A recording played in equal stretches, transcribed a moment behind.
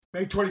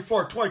May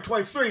 24,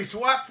 2023. So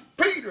what for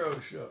Pedro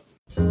Show.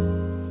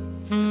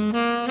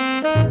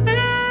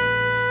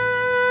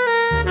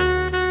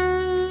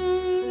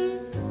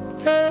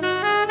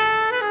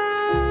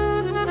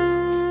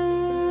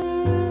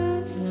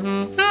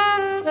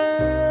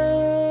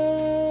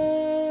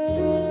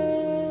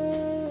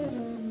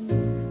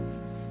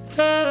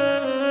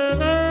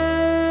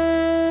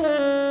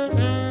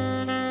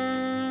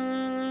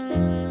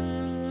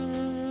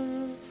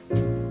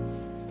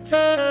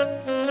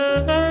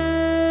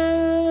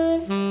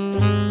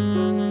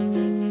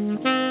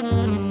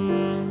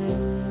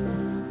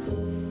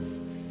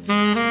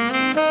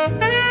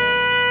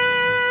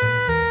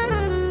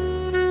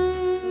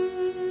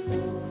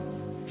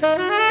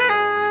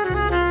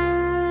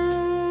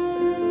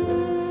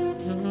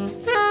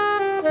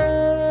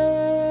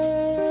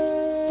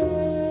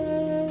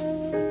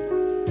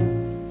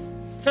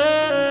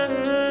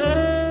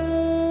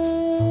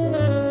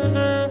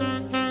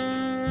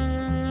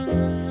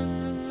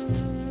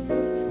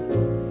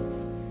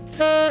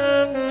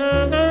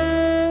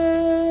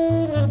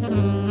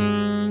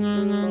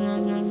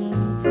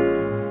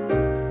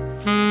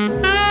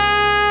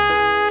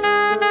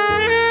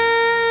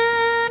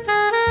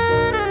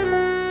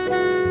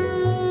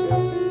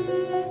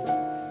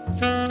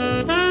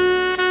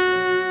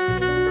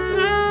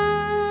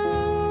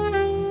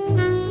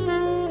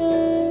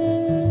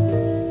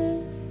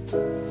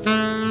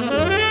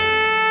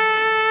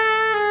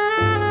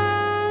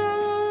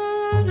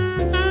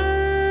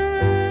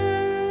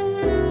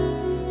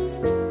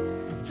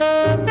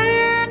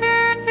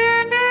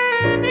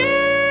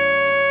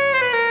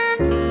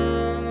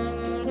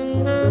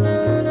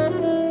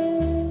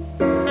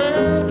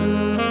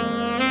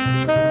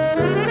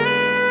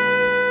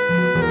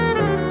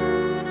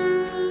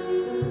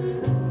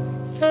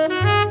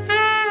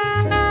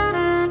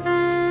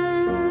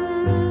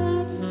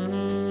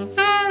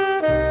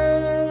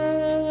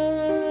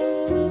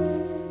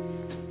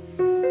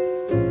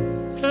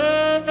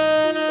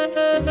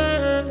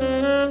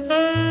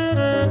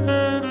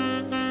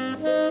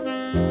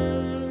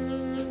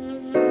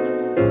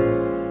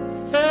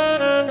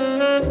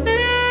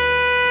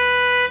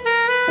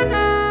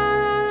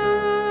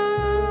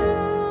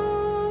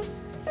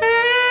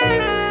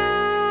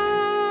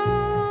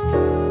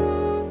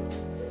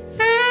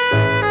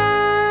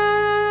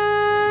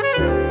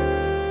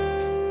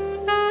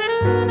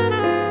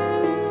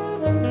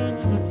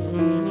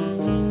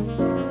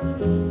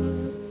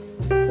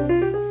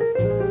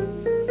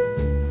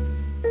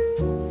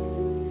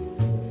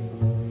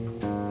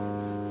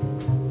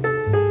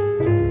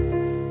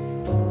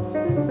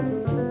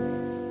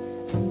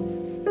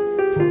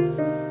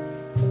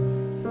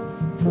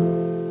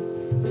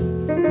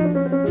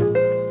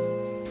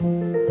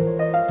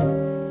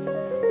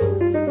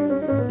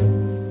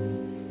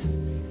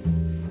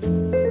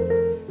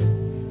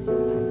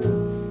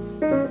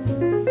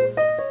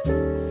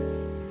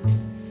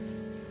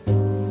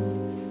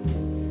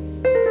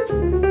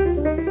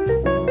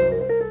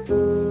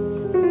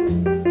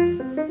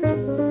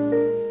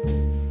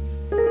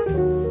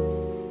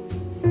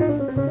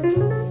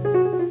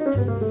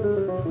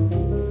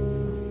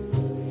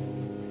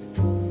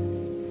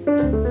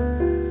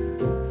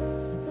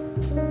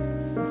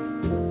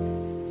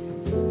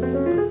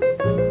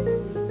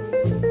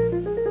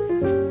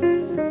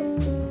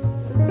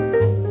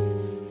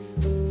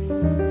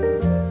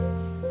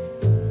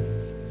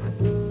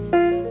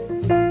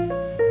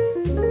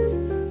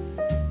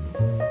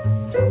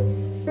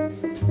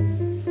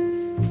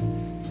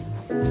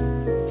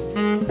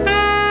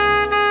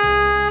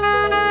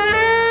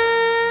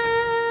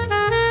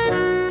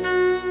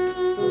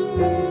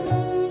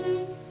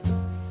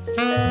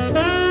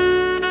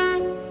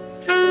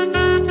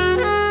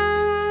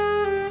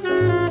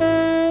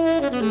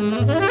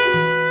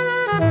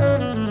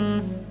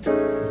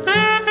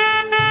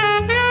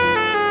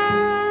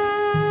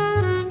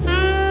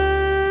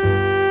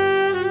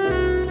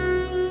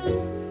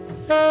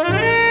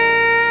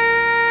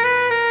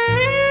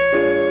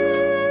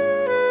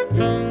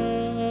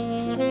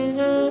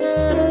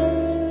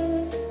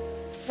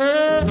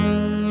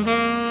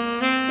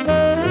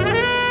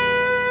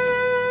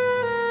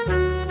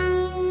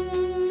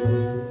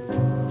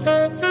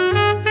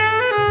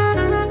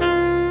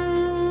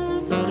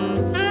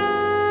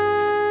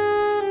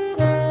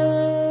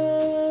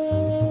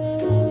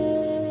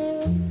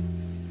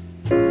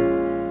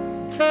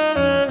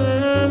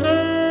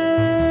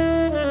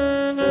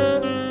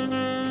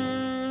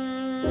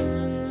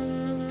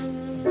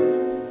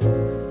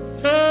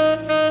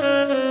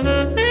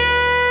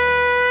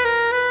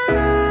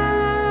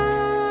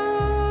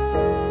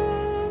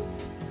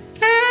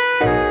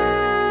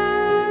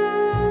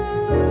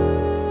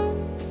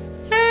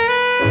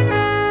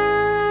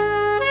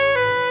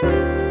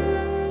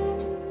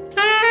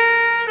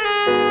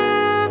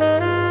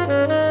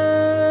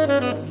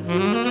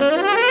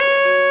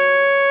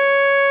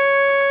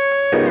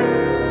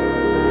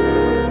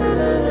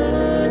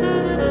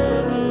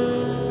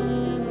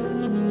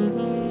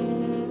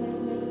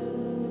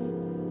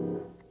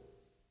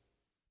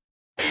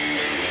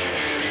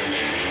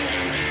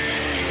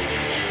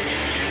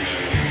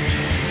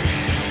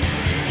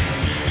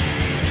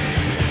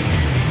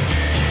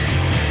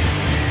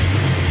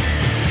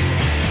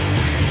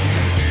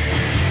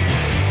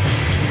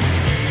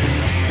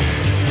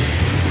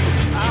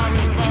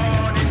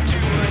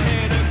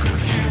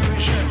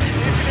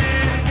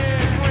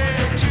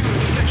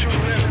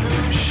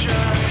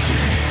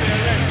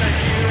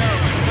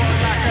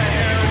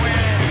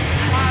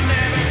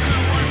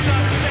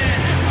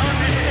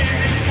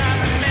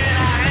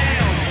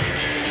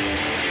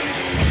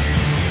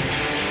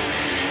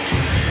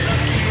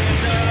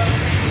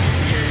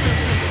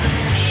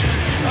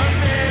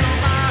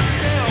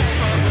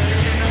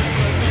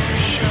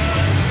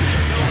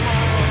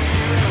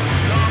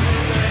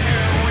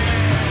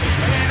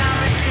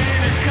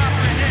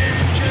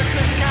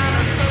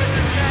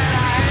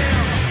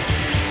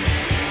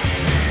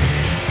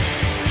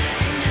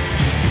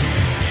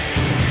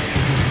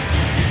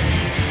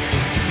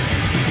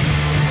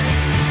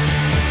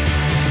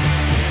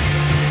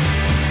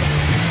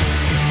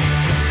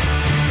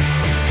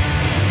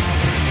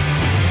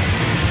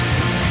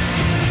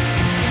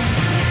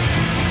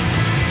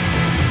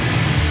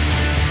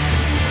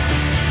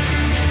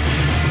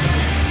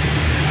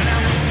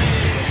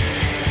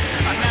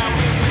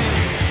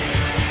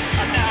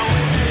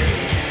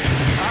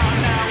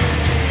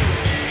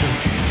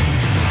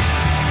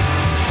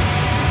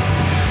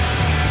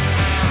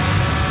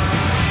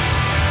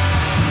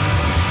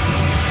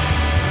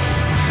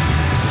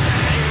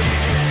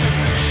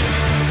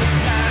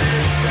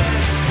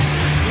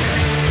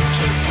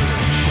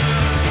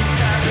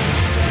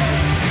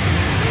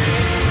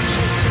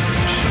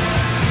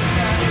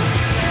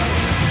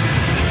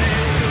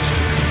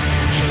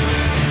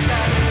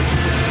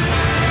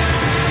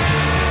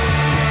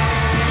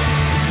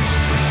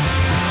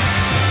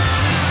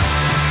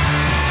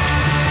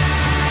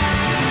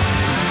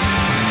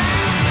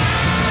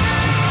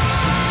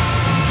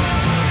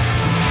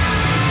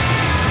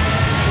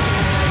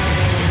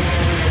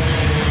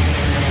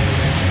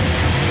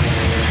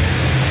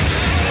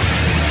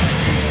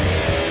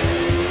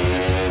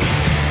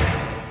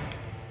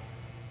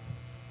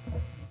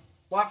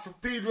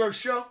 Pedro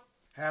Show.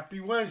 Happy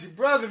Wednesday,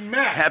 brother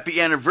Matt.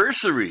 Happy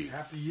anniversary.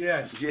 Happy,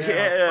 yes.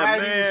 Yeah,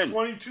 Friday man. was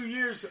 22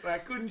 years, and I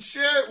couldn't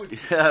share it with you.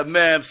 Yeah,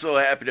 man, I'm so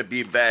happy to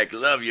be back.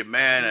 Love you,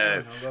 man.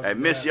 Man, I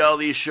miss you all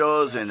these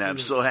shows, and I'm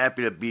Absolutely. so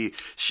happy to be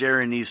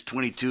sharing these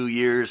 22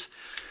 years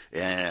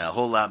and a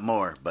whole lot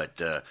more. But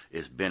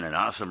it's been an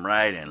awesome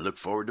ride, and look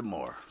forward to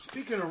more.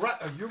 Speaking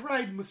of, you're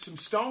riding with some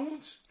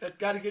stones that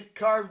got to get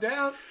carved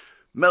out?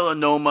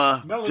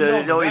 Melanoma.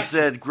 They always that's-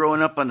 said,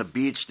 growing up on the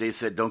beach, they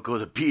said, don't go to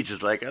the beach.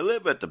 It's like, I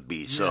live at the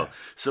beach. Yeah.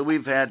 So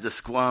we've had the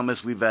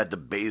h.o.c.m.s, we've had the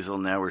basil,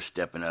 now we're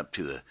stepping up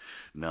to the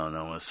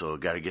melanoma. So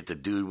got to get the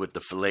dude with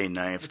the fillet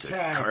knife to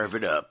tags. carve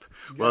it up.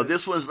 Well,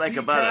 this one's like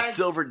about a D-tag?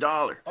 silver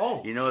dollar.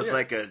 Oh, you know, it's shit.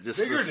 like Bigger than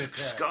a tag.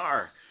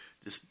 scar.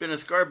 It's been a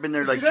scar, been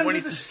there Is like it under 20.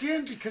 the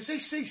skin? Because they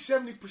say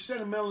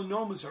 70% of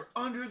melanomas are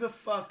under the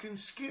fucking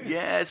skin.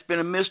 Yeah, it's been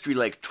a mystery.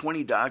 Like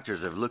 20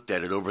 doctors have looked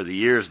at it over the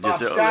years and Bob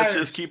just said, let's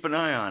Stiers. just keep an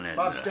eye on it.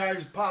 Bob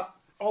Stiers'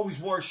 pop always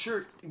wore a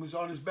shirt. It was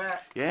on his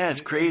back. Yeah, it's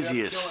And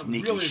crazy. it It's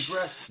ended up killing him. sneaky, Really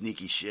aggressive.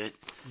 sneaky shit.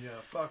 Yeah,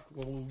 fuck.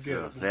 Well, we'll get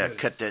So it. We'll yeah, get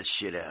cut that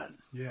shit out. it.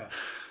 Yeah.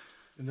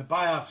 And the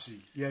biopsy,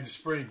 you had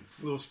a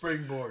little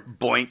springboard.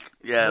 Boink.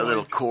 Yeah, Boink. a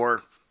little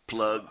core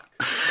plug.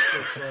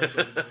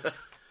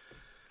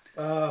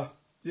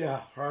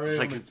 Yeah, our It's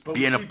like ailments. But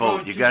being we a keep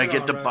boat. on You got to keeping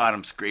get the on, right?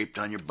 bottom scraped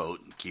on your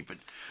boat and keep it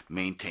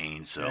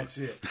maintained. So That's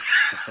it.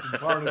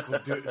 Some barnacle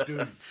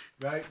duty,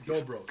 right?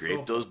 Dobro.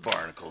 scrape those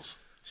barnacles.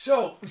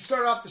 So, we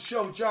start off the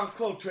show with John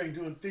Coltrane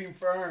doing theme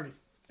for Ernie.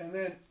 And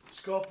then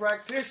Skull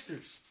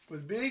Practitioners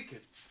with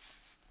Beacon.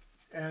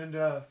 And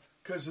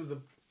because of the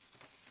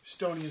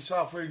Estonian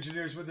software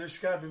engineers with their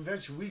Skype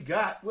invention, we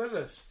got with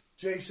us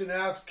Jason,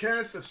 Alex,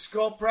 Kenneth of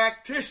Skull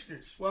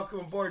Practitioners. Welcome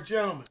aboard,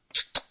 gentlemen.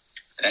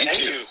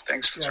 Thank you.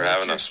 Thanks for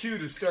having us. It's your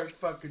cue to start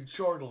fucking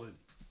chortling.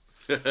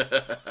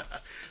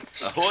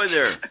 Ahoy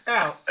there.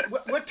 Al,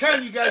 what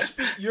town you guys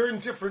speak? You're in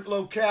different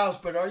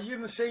locales, but are you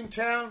in the same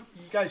town?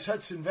 You guys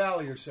Hudson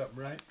Valley or something,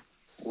 right?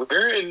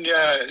 We're in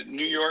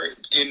New York,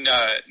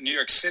 New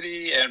York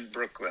City and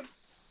Brooklyn.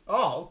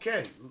 Oh,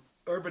 okay.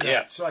 Urban.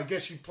 Yeah. So I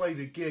guess you played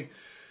a gig.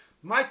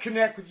 My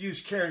connect with you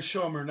is Karen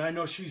Schomer, and I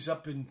know she's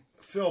up in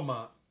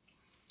Philmont.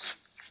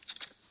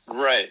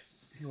 Right.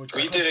 which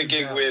We I did a hope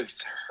gig you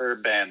with her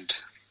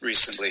band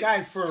recently.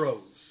 Guy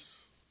Furrows.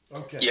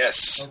 Okay.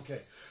 Yes.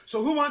 Okay.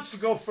 So who wants to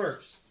go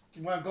first?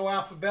 You want to go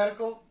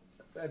alphabetical?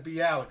 That'd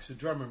be Alex, the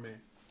drummer man.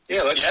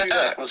 Yeah, let's do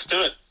that. Let's do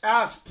it.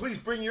 Alex, please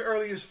bring your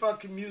earliest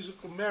fucking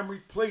musical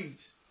memory,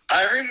 please.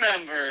 I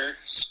remember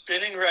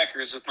spinning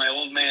records with my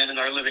old man in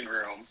our living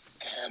room,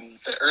 and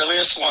the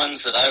earliest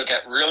ones that I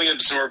got really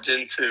absorbed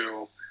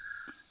into,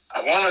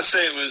 I want to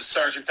say it was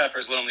Sgt.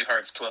 Pepper's Lonely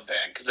Hearts Club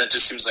Band, because that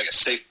just seems like a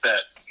safe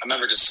bet. I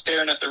remember just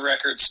staring at the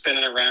record,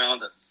 spinning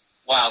around, and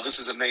wow, this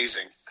is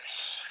amazing.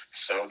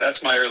 So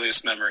that's my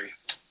earliest memory.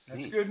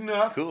 That's good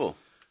enough. Cool.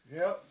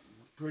 Yep.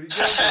 Pretty good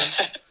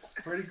one.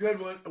 Pretty good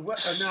one.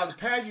 Now, the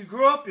pad you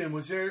grew up in,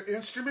 was there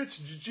instruments?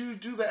 Did you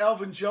do the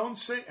Elvin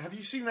Jones thing? Have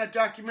you seen that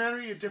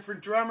documentary, A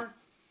Different Drummer?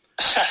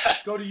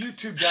 Go to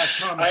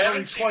youtube.com. I It's only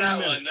haven't seen 20 that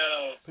minutes. one,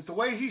 no. But the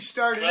way he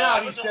started Well, out, I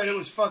he was said only- it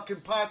was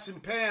fucking pots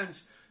and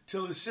pans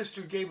till his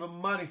sister gave him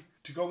money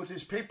to go with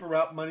his paper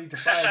route money to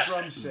buy a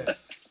drum set.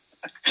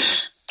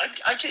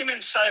 I came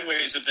in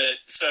sideways a bit,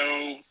 so,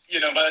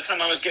 by the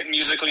time I was getting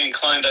musically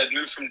inclined, I'd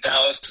moved from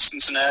Dallas to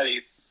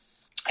Cincinnati,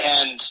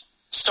 and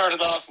started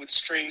off with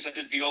strings. I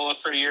did viola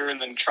for a year, and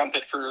then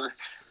trumpet for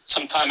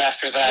some time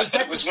after that.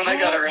 But it was when I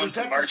got around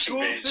to marching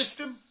school band.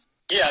 system?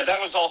 Yeah, that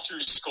was all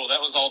through school.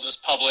 That was all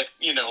just public,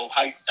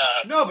 high.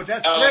 No, but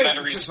that's great,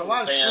 elementary because a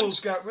lot of school schools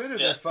band. got rid of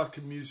Yeah. their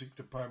fucking music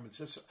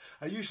departments.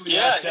 I usually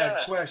Yeah, ask that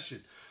yeah.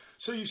 question.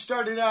 So you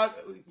started out,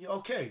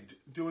 okay,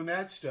 doing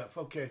that stuff,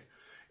 okay.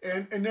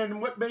 And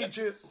then what made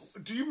you,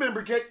 do you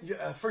remember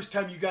first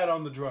time you got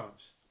on the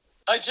drums?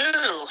 I do.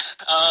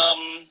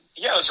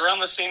 It was around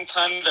the same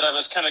time that I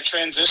was kind of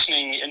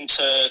transitioning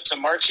into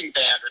marching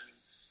band and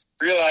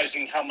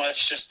realizing how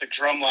much just the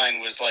drum line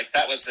was like,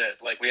 that was it.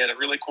 Like, we had a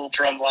really cool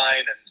drum line,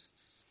 and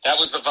that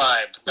was the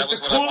vibe. That But was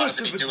the what I wanted coolest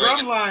to of be the doing. drum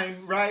And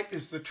line, right,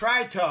 is the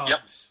tritoms. Yep.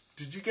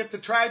 Did you get the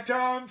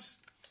tritoms?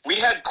 we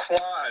had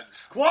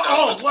quads. So it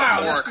Oh, was wow,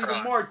 the that's four even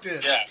across. more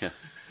tits. Yeah.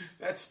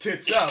 That's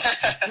tits up.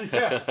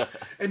 Yeah.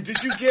 And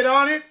did you get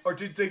on it, or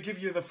did they give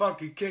you the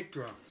fucking kick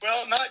drum?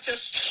 Well, not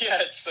just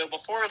yet. So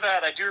before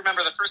that, I do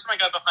remember the first time I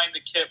got behind the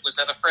kit was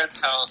at a friend's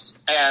house,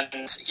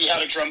 and he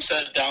had a drum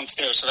set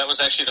downstairs. So that was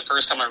actually the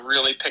first time I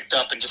really picked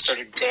up and just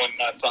started going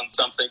nuts on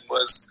something,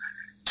 was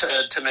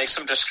to make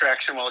some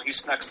distraction while he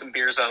snuck some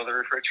beers out of the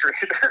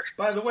refrigerator.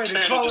 By the way, they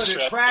Trying to call it a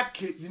distract trap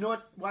kit. You know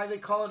why they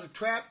call it a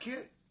trap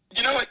kit?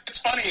 It's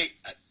funny.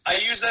 I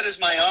use that as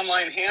my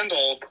online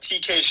handle,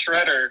 TK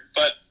Shredder,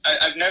 but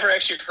I've never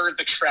actually heard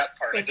the trap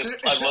part. I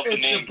love the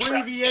name. It's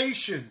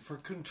abbreviation for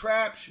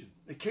contraption.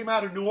 It came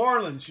out of New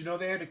Orleans.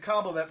 They had to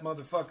cobble that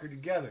motherfucker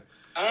together.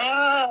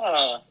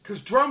 Ah.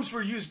 Because drums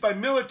were used by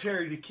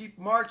military to keep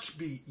march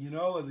beat,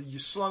 you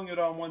slung it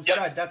on one Yep.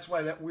 side. That's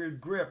why that weird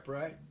grip,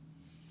 right?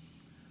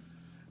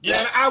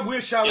 Man, I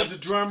wish I was a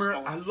drummer.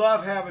 I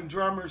love having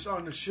drummers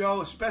on the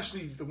show,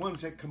 especially the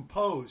ones that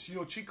compose. You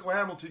know, Chico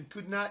Hamilton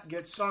could not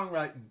get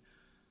songwriting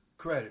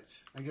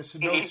credits. I guess the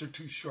notes are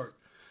too short.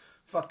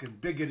 Fucking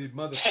bigoted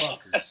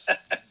motherfuckers.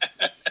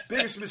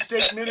 Biggest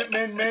mistake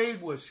Minutemen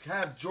made was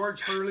have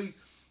George Hurley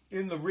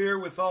in the rear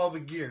with all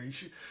the gear.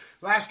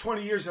 Last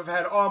 20 years, I've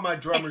had all my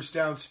drummers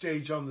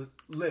downstage on the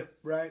lip,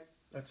 right?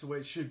 That's the way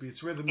it should be.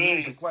 It's rhythm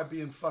music. Why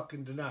be in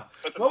fucking denial?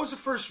 What was the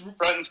first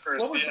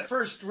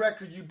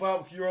record you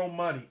bought with your own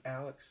money,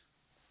 Alex?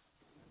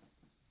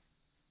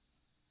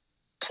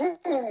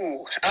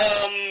 Ooh,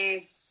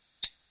 I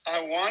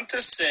want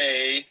to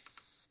say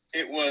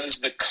it was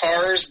the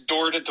Cars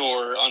Door to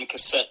Door on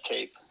cassette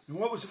tape. And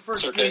what was the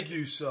first gig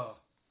you saw?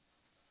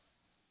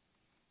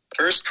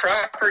 First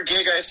proper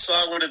gig I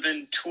saw would have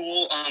been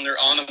Tool on their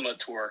Anima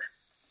tour.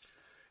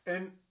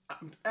 And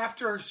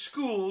after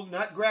school,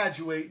 not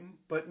graduating,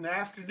 but in the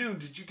afternoon,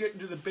 did you get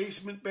into the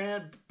basement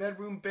band,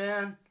 bedroom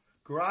band,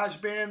 garage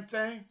band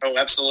thing? Oh,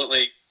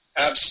 absolutely.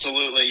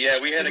 Absolutely.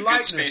 Yeah, we had a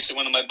good space at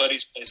one of my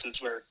buddies'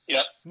 places where,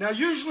 Now,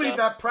 usually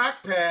that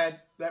prac pad,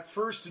 that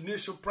first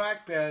initial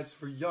prac pads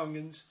for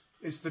youngins,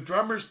 is the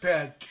drummer's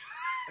pad.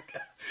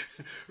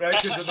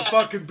 Right? Because of the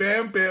fucking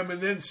bam bam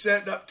and then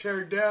setting up,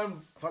 tearing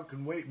down,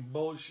 fucking waiting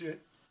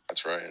bullshit.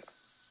 That's right.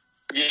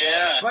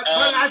 Yeah. But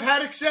I've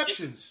had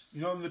exceptions.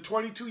 You know, in the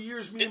 22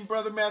 years me and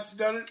Brother Matt's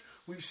done it,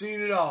 we've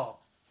seen it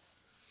all.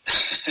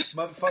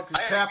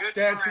 Motherfuckers tap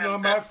dancing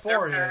on my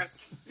forehead.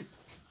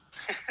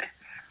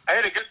 I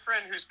had a good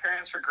friend whose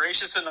parents were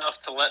gracious enough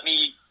to let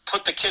me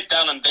put the kit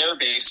down in their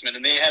basement,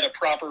 and they had a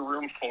proper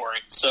room for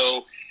it.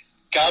 So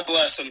God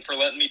bless them for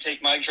letting me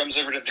take my drums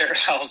over to their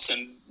house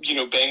and, you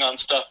know, bang on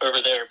stuff over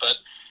there. But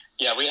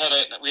yeah, we had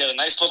a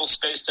nice little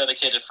space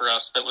dedicated for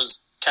us. That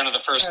was kind of the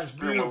first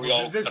room where we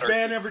all. Did this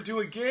band ever do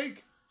a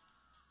gig?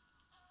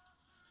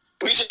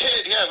 We did,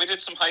 yeah. We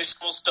did some high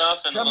school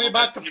stuff. And tell me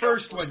about the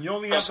first one. You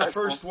only have the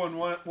first one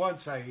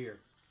once, I hear.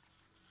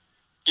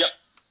 Yep,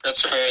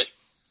 that's right.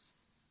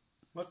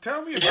 Well,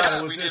 tell me about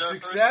it. Was it a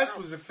success?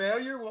 Was it a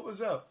failure? What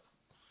was up?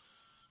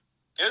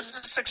 It was a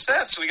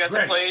success. We got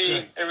to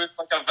play. It was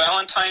like a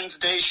Valentine's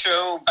Day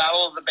show,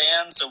 Battle of the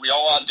Bands. So we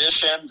all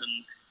auditioned,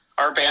 and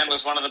our band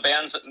was one of the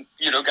bands that,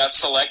 you know, got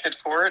selected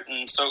for it.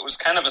 And so it was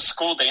kind of a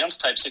school dance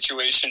type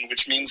situation,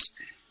 which means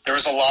there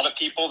was a lot of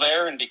people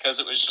there. And because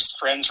it was just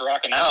friends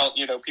rocking out,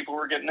 you know, people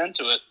were getting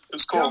into it. It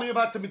was cool. Tell me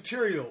about the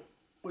material.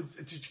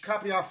 Did you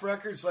copy off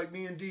records like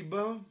me and D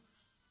Boone?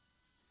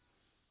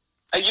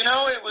 You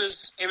know, it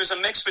was a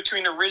mix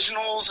between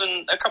originals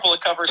and a couple of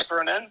covers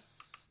thrown in.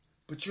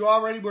 But you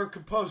already were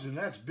composing.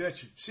 That's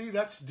bitching. See,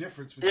 that's the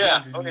difference with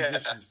younger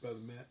musicians, Brother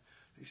Matt.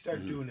 They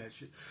start doing that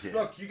shit. Yeah.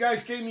 Look, you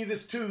guys gave me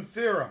this tune,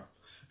 Theorem.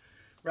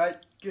 Right?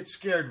 Get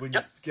scared when you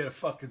get a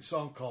fucking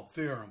song called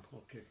Theorem.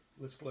 Okay,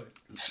 let's play it.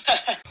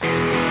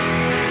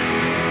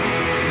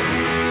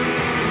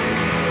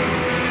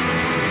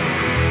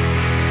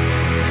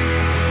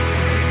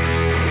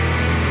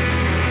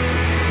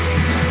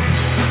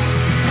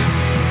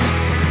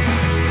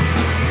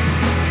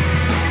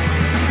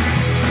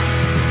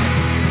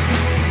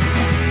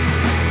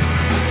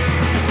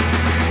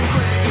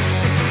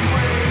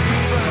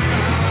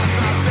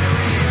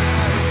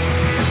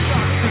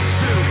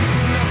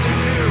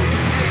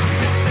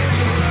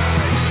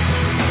 Existentialize,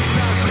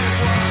 nightmares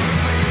while I'm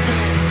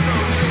sleeping, no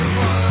dreams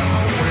while I'm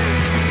awake.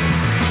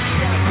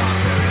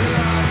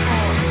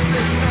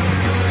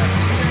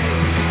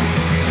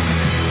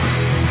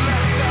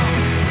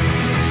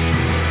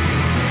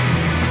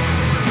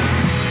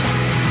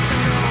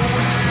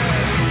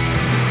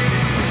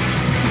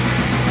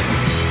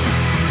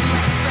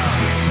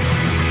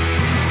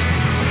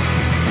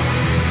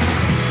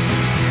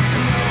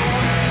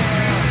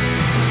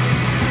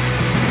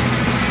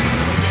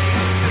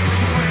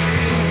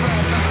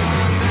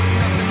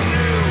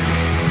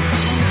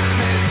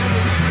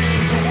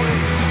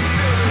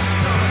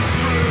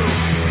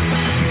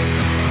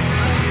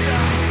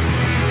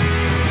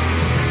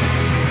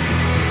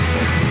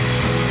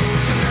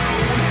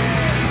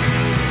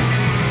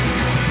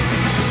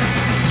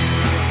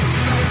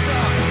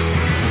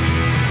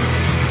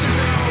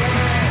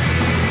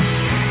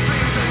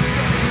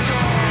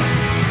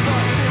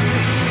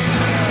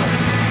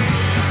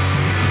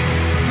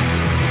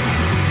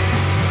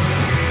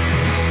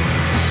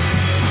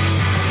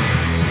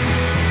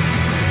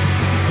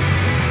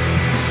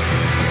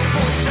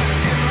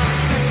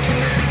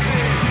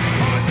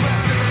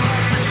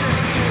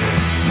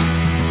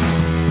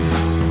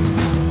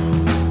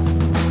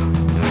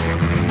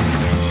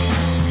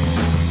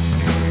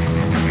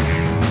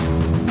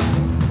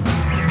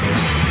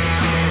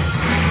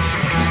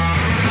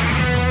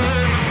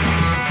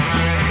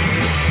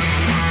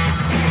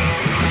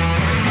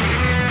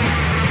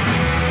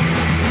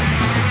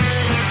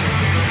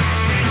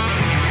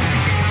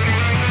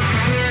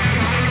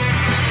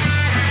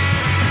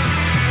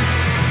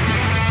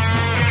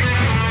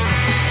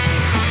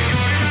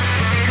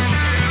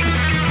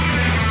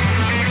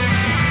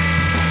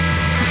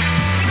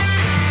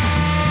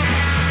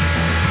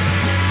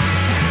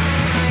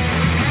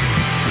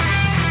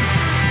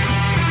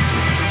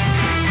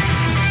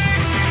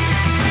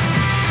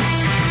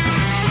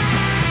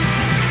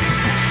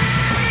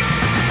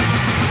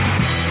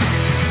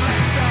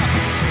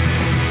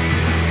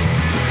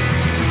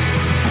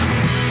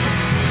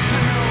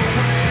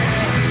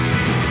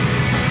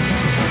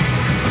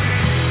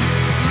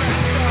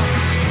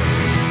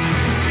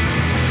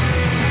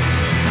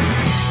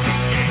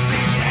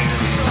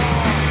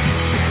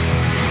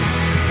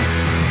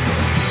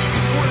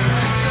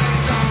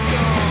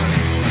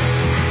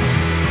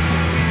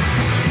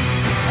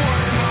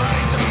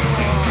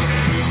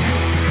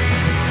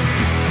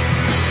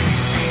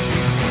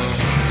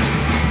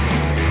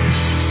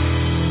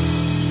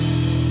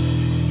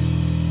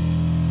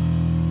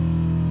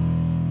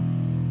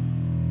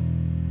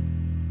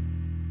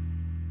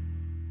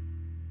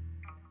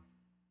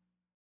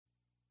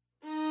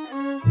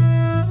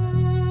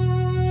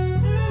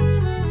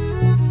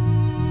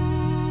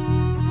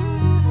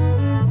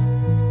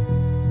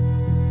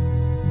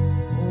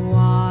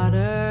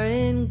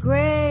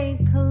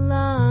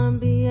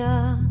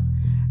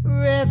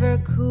 never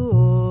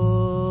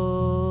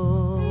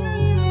cool.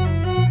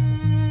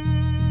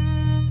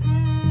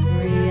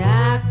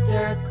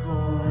 Reactor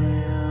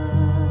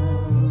coils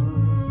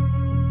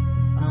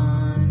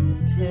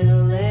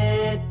until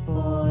it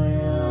boils.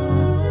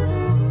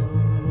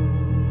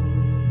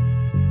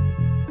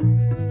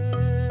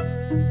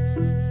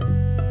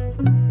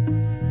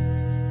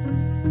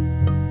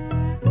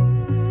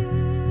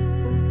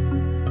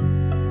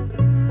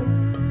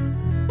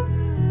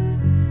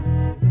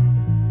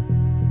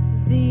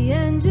 The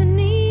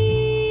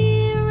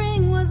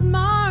engineering was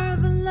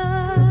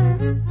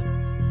marvelous,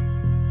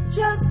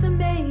 just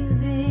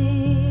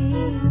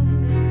amazing.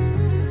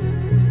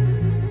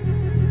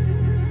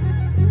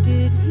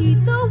 Did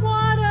heat the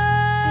water,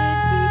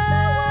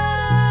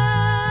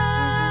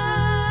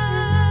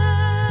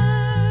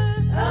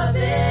 a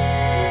bit.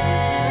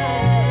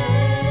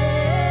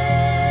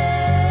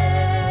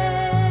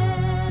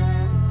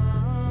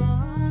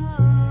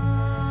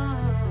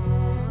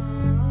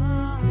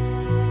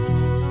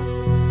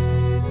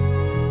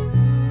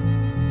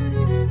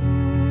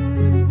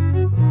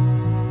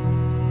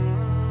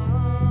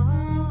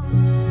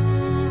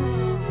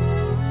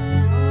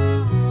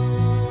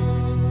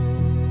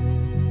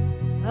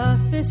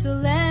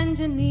 Official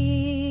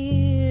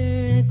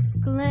engineer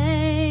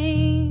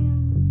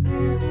exclaimed,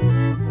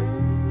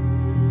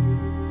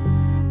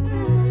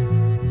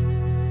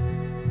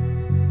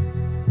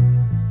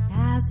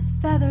 as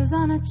feathers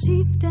on a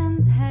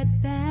chieftain's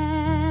headband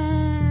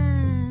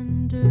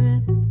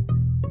drip.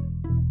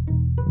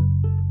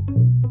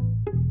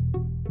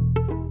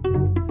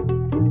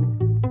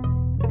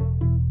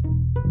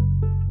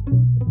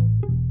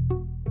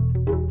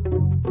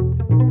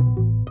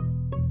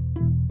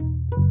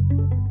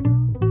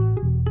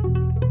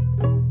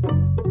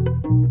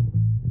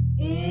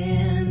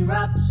 In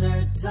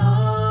ruptured tones,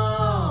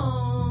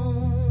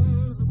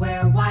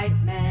 where white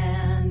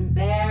man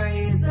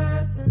buries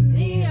earth in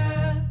the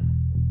earth,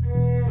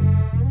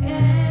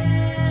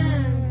 and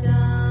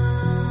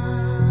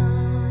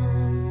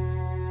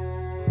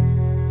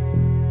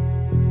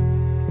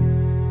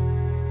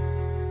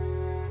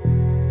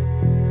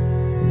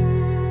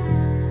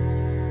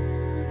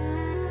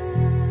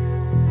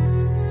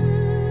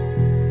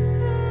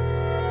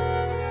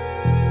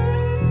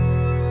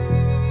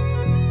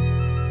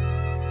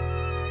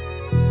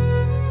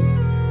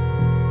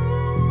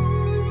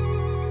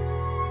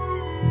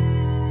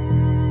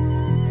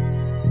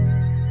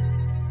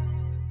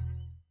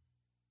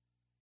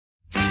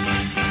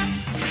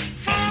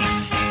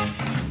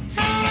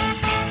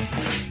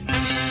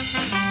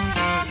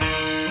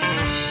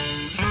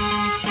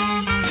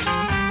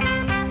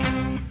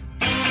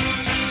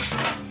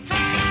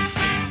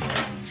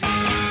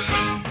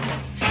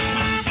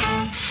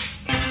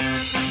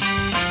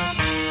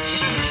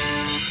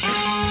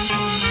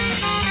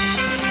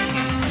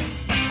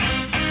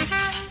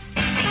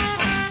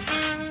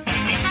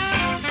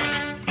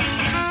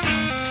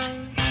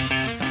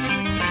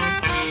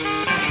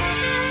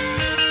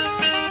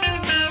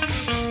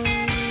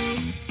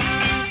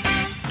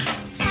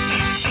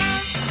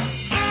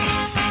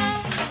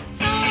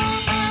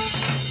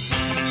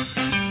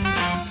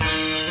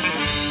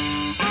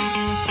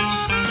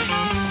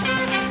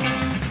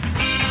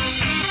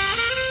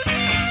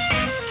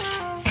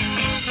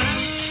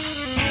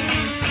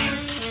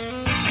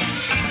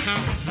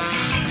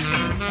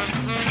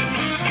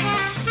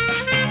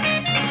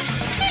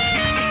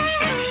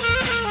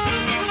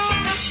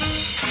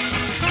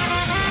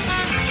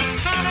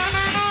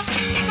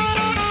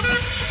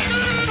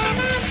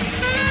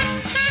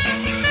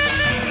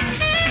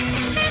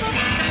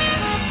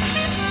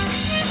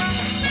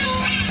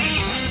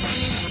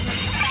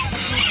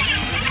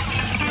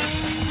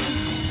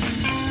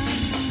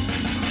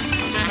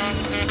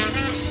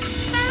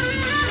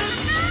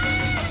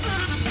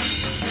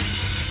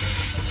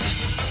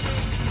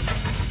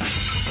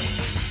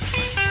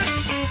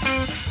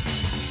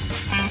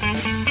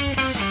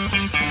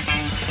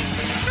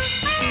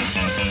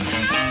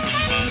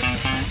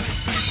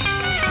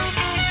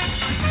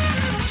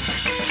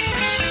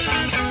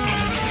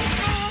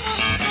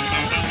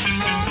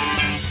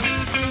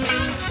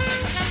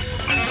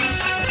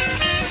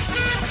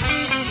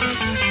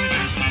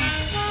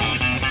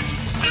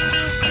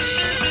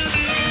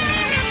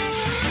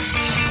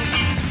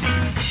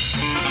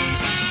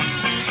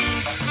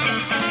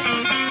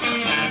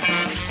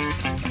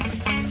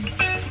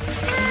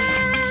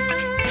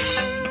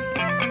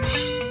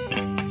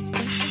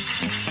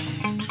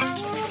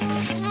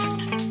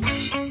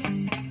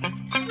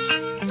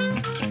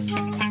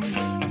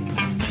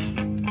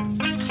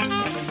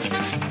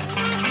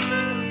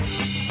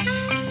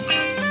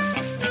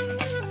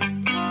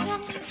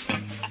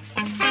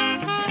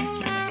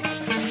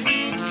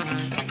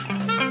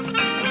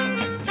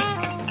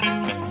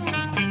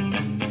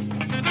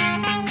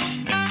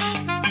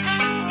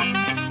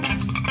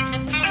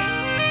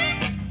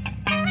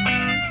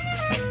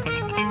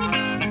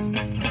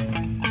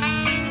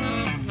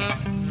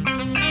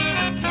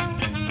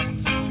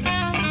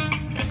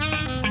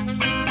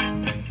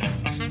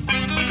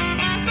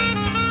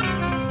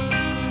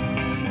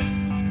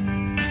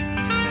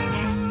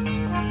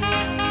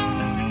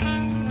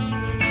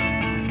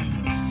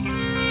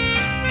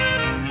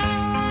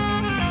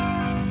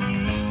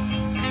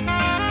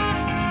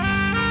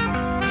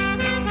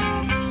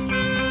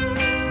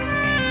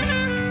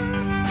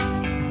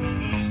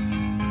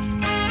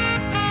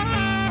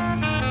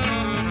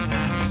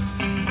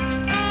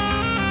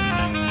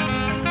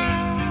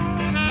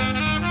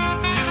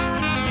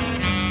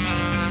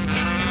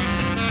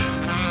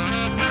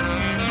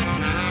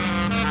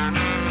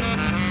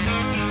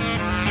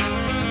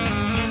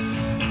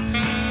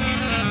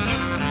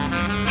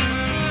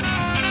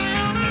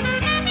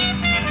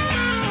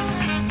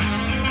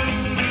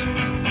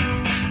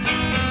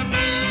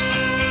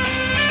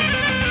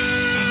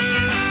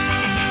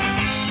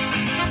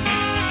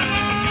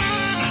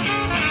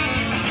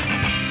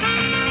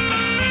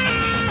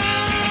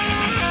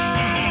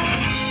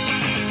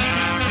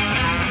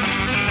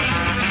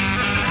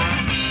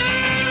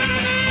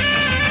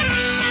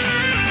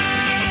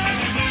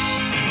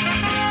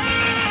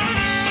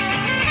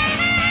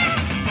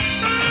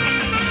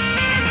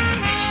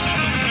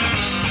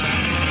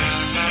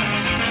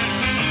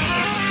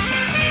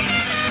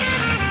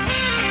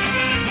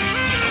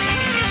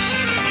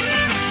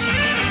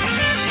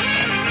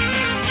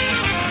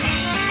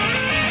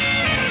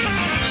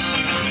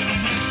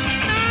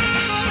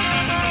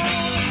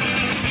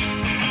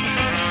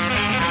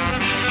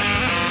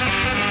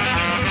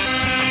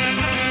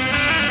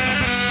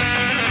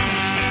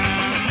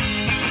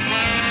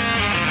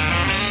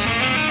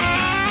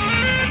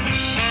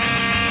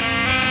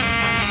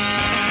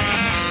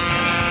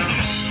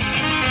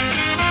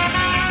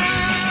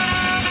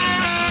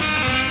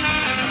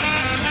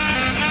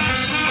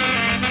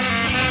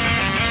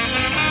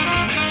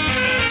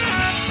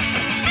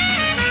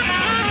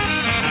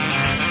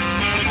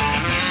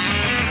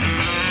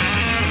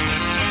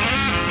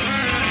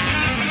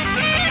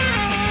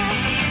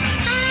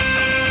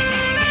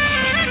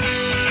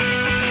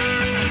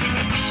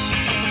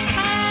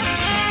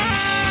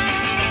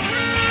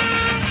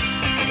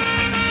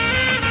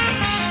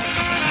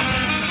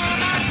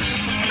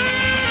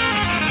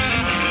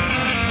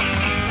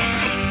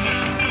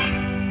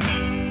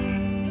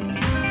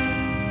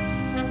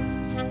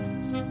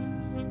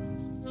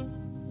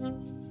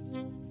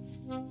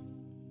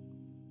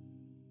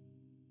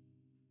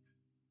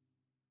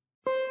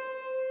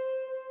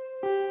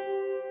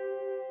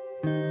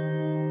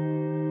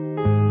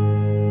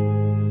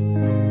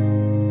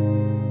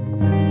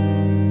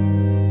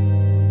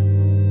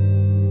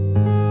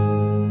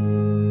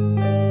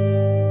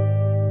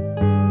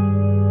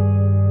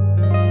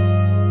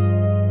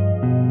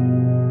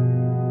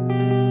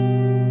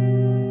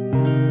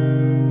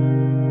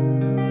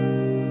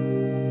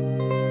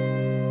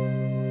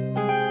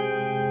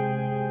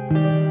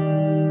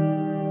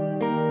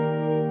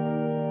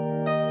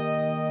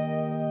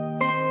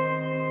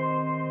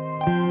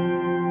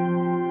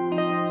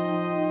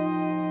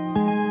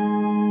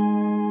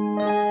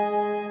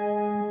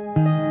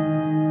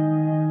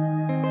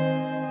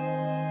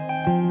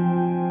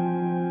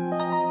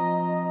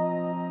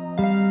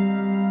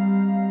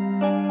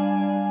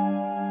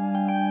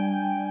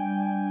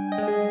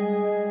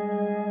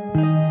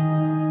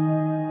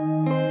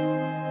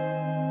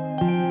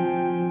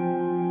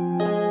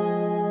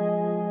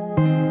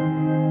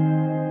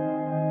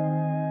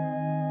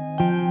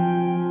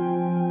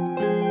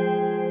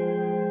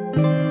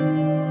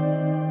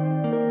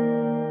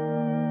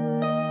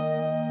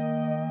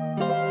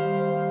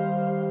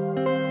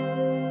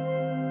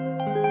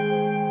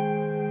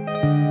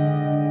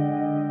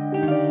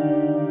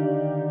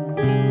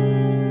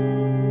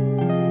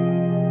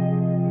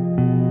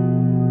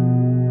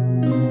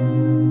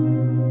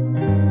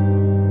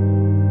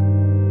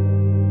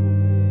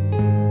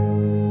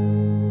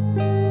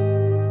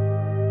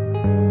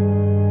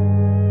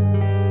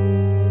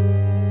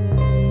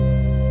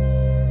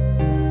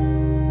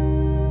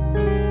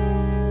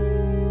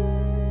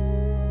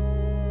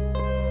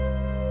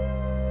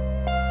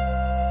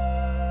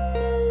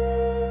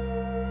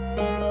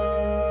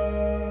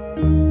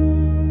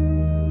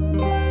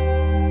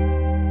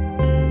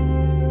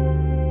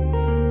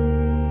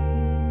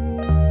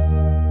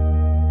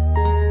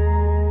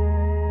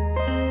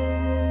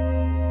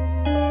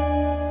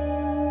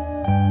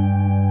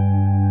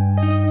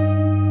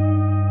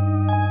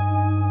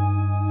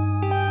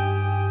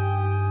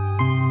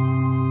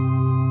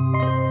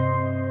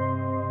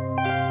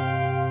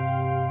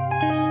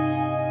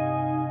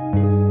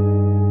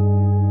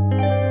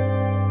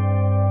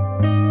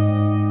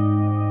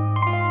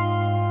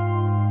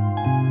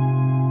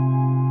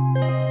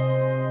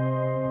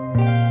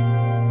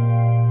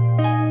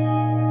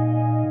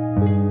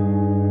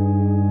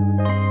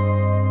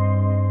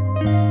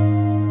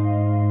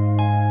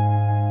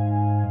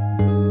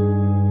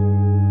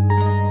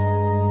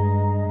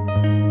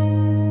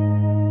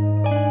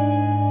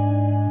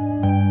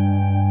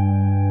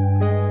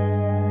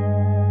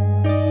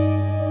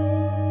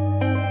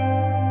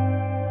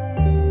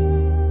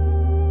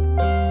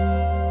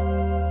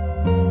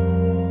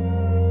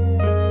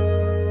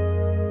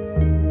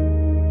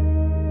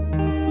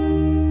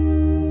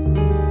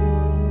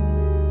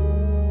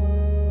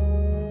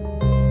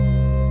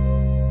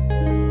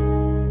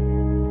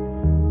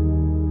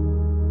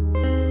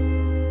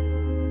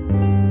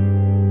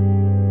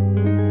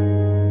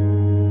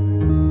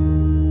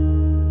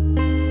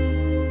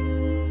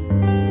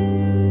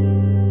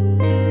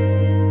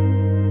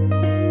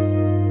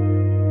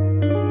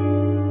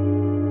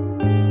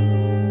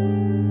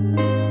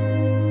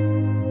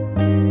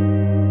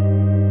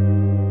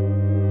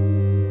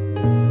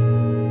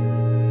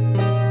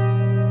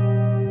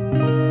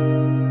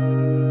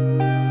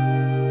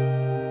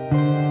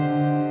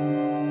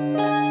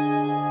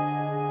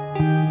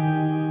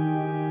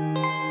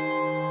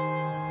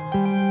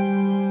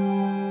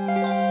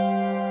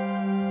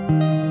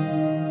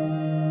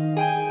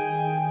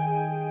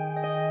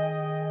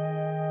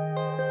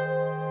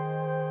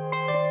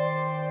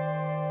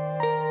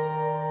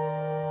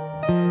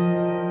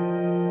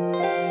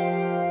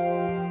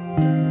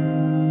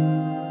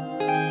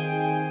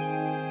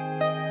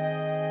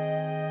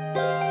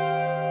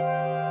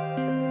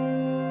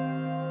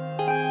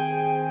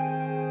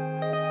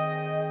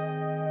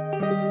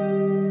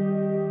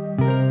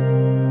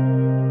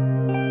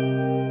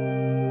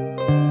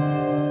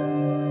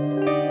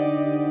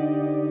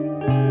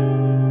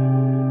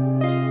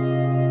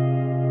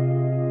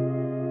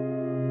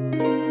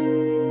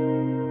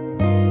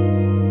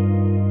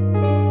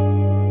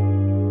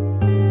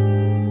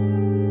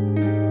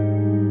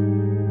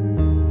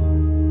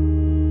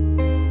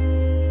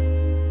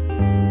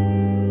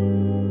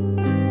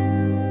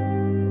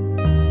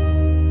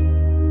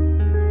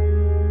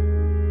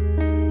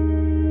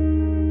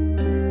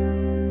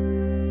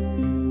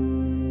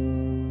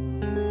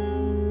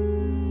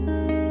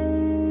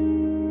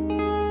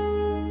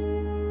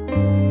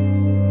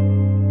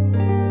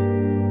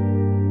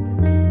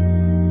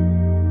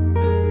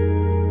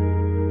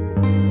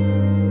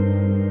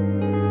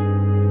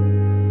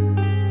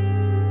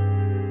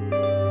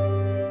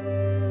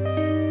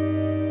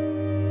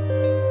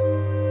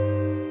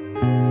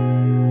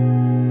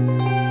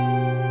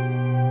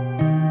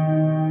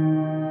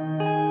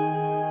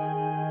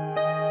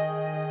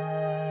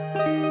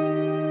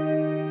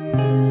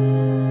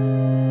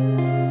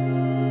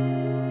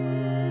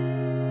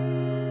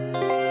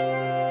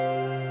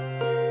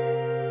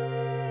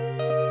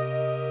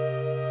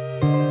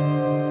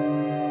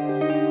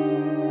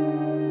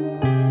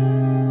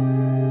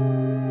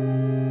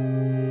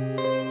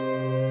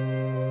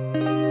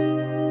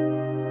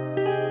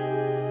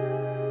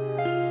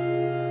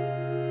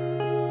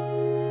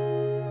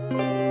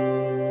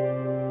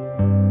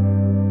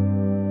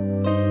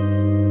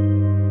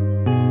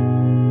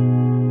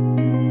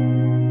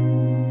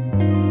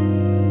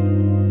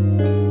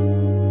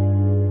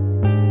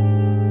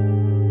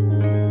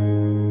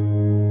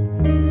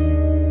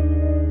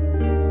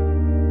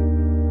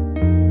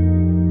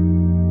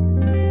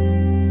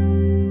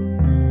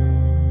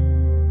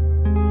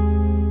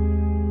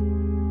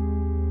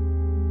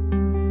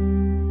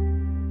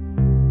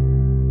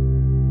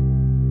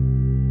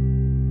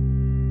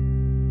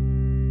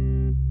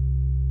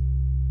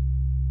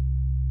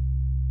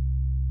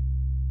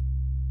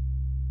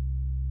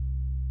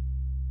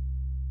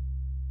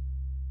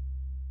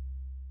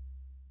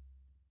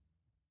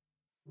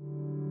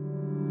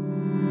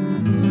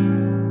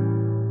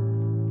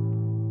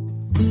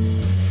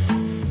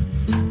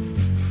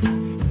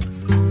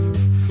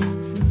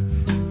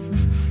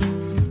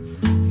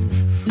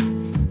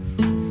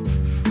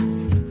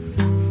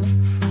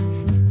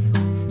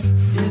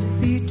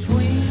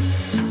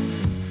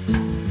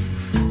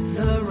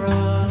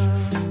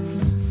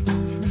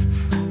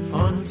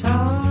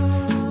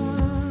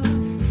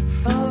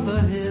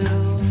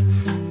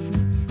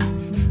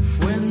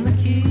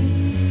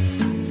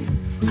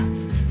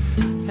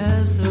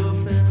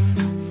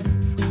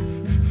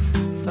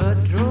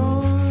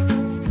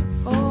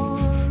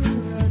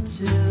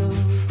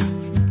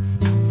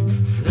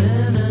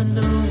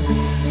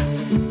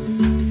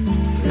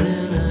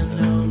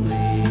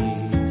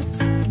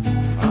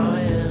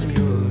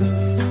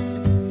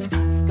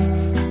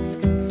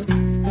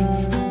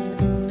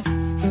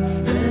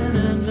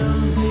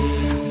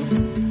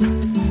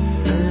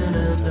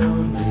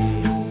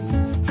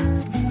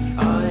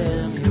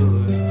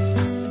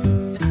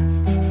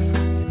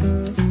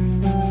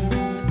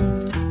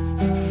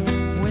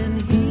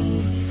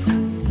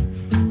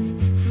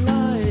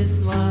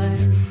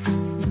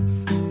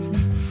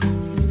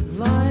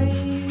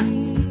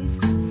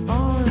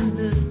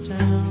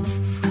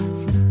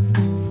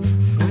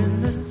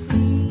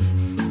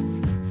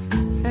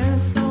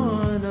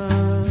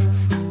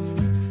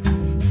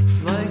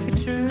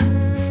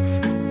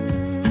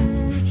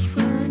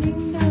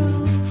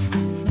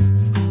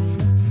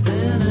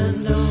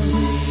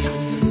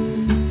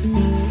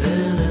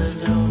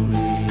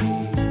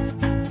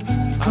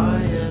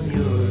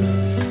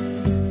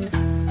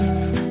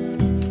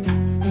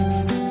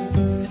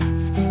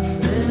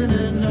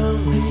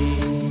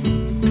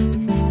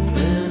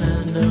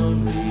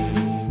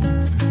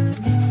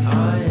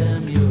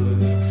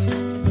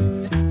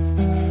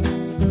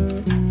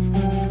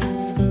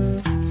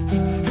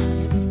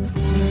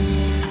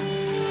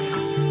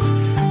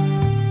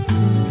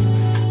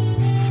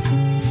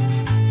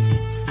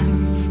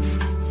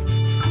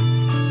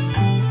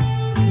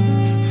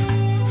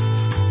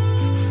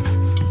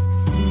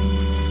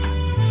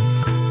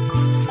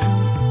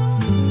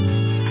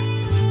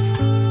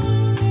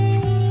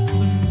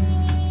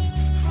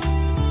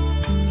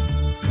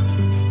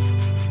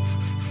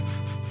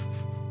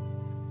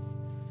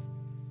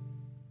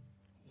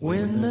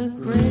When the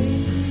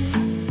great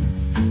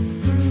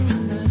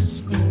room has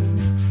spent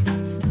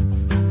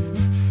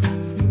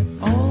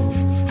all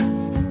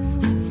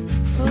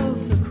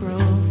of the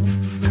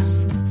crumbs,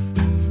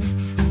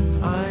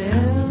 I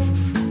am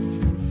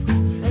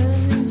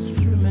an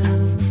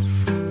instrument,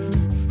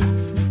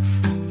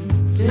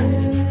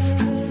 dead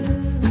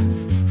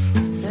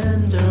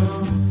and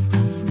dumb.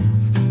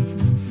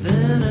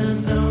 Then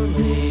and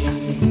only,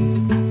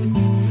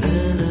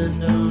 then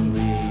and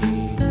only,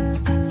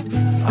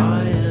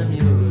 I am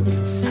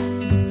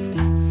yours.